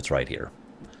film, and it's right here.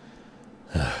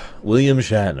 William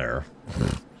Shatner.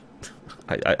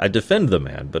 I defend the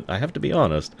man, but I have to be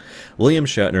honest. William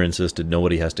Shatner insisted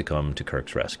nobody has to come to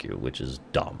Kirk's rescue, which is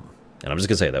dumb. And I'm just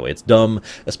going to say it that way. It's dumb,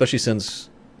 especially since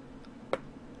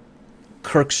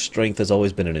Kirk's strength has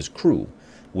always been in his crew,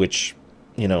 which,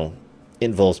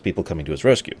 involves people coming to his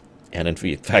rescue. And in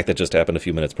fact, that just happened a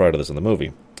few minutes prior to this in the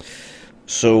movie.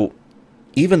 So,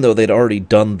 even though they'd already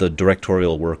done the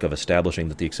directorial work of establishing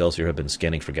that the Excelsior had been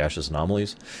scanning for gaseous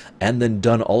anomalies, and then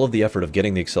done all of the effort of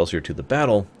getting the Excelsior to the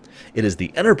battle, it is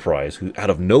the Enterprise who, out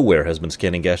of nowhere, has been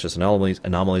scanning gaseous anomalies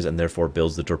and therefore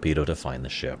builds the torpedo to find the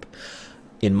ship.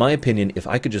 In my opinion, if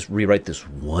I could just rewrite this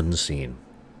one scene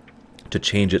to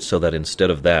change it so that instead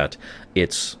of that,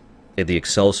 it's the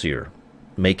Excelsior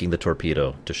making the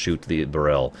torpedo to shoot the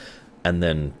Burrell, and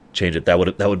then change it, that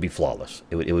would be flawless.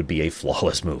 It would be a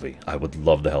flawless movie. I would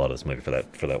love the hell out of this movie for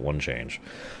that one change.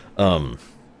 One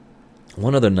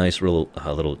other nice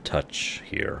little touch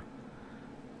here.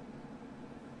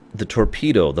 The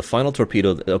torpedo, the final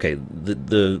torpedo. Okay,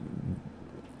 the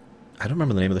I don't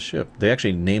remember the name of the ship. They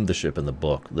actually named the ship in the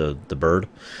book. The bird.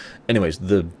 Anyways,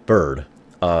 the bird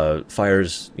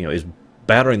fires. Is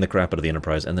battering the crap out of the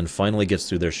Enterprise, and then finally gets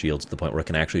through their shields to the point where it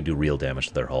can actually do real damage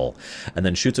to their hull, and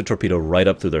then shoots a torpedo right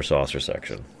up through their saucer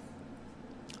section.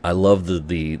 I love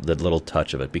the little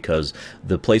touch of it, because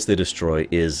the place they destroy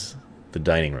is the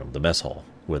dining room, the mess hall,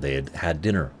 where they had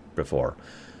dinner before.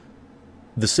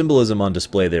 The symbolism on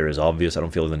display there is obvious. I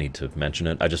don't feel the need to mention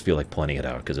it. I just feel like pointing it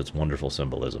out because it's wonderful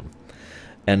symbolism.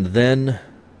 And then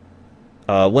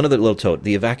One other little tote: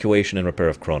 the evacuation and repair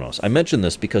of Kronos. I mentioned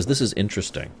this because this is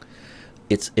interesting.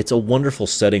 It's a wonderful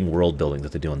setting, world building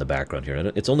that they do in the background here,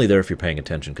 and it's only there if you're paying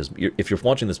attention. Because if you're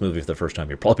watching this movie for the first time,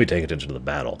 you're probably paying attention to the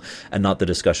battle and not the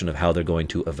discussion of how they're going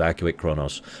to evacuate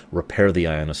Kronos, repair the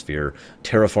ionosphere,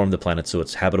 terraform the planet so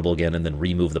it's habitable again, and then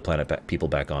remove the people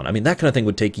back on. I mean, that kind of thing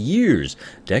would take years,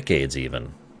 decades,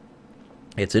 even.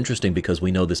 It's interesting because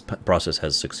we know this process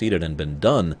has succeeded and been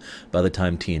done by the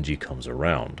time TNG comes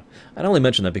around. I only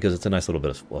mention that because it's a nice little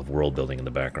bit of world building in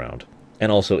the background.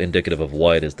 And also indicative of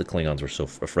why it is the Klingons were so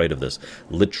afraid of this,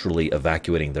 literally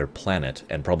evacuating their planet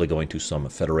and probably going to some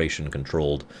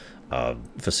Federation-controlled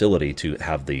facility to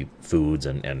have the foods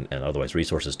and otherwise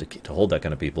resources to hold that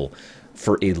kind of people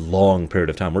for a long period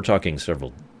of time. We're talking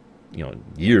several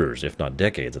years, if not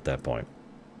decades at that point.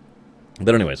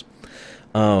 But anyways,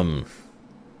 and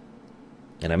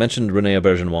I mentioned Rene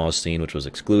Aubergenois' scene, which was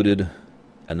excluded.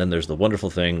 And then there's the wonderful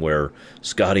thing where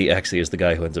Scotty actually is the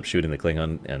guy who ends up shooting the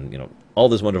Klingon, and all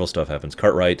this wonderful stuff happens.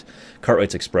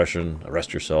 Cartwright's expression,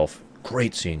 arrest yourself,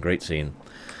 great scene.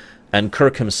 And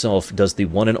Kirk himself does the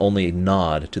one and only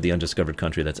nod to the undiscovered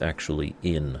country that's actually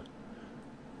in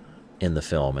the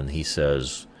film, and he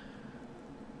says,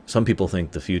 "Some people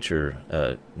think the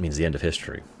future means the end of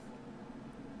history.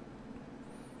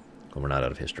 Well, we're not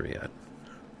out of history yet."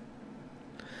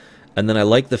 And then I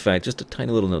like the fact, just a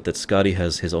tiny little note, that Scotty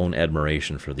has his own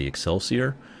admiration for the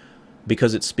Excelsior,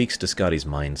 because it speaks to Scotty's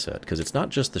mindset. Because it's not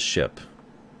just the ship.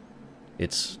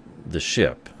 It's the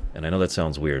ship. And I know that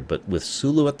sounds weird, but with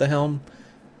Sulu at the helm,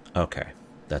 okay,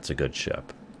 that's a good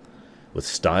ship. With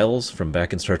Styles from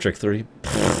back in Star Trek 3,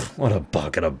 what a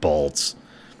bucket of bolts.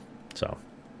 So,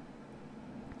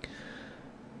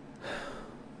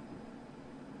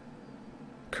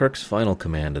 Kirk's final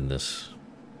command in this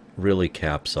really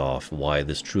caps off why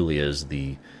this truly is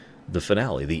the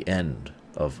finale, the end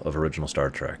of original Star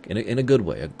Trek, in a good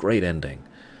way, a great ending.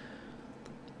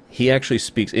 He actually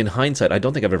speaks, in hindsight, I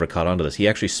don't think I've ever caught on to this, he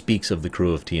actually speaks of the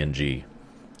crew of TNG,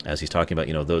 as he's talking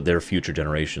about, their future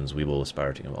generations, we will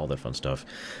aspire to, all that fun stuff.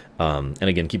 And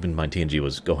again, keep in mind, TNG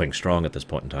was going strong at this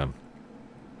point in time.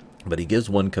 But he gives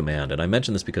one command, and I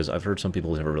mention this because I've heard some people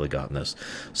who've never really gotten this.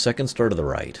 Second star to the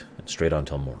right, and straight on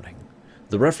till morning.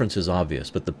 The reference is obvious,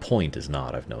 but the point is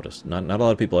not, I've noticed. Not a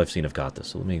lot of people I've seen have got this,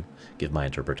 so let me give my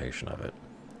interpretation of it.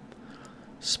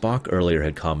 Spock earlier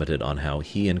had commented on how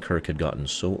he and Kirk had gotten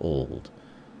so old,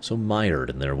 so mired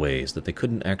in their ways, that they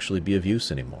couldn't actually be of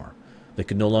use anymore. They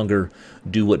could no longer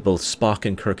do what both Spock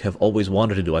and Kirk have always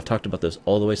wanted to do. I've talked about this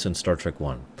all the way since Star Trek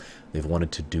 1. They've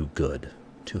wanted to do good,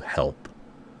 to help,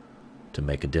 to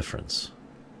make a difference.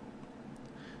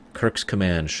 Kirk's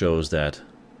command shows that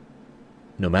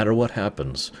no matter what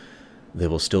happens, they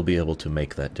will still be able to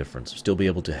make that difference, still be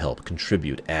able to help,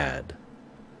 contribute, add,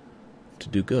 to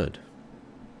do good.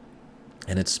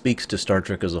 And it speaks to Star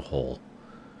Trek as a whole,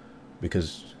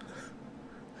 because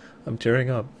I'm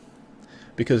tearing up.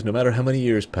 Because no matter how many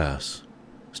years pass,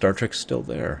 Star Trek's still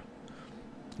there.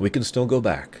 We can still go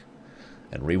back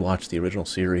and rewatch the original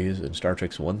series in Star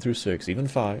Trek's 1 through 6, even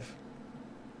 5,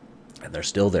 and they're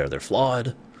still there. They're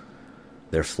flawed.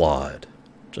 They're flawed.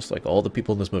 Just like all the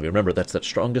people in this movie. Remember, that's that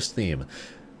strongest theme.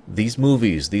 These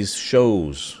movies, these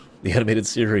shows, the animated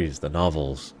series, the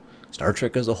novels, Star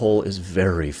Trek as a whole is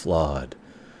very flawed.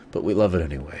 But we love it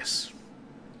anyways.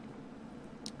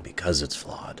 Because it's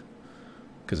flawed.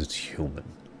 Because it's human.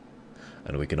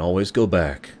 And we can always go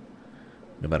back,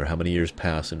 no matter how many years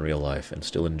pass in real life, and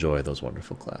still enjoy those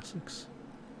wonderful classics.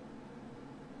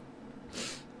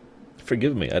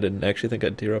 Forgive me, I didn't actually think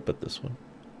I'd tear up at this one.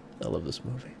 I love this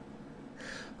movie.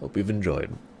 Hope you've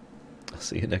enjoyed. I'll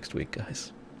see you next week,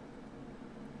 guys.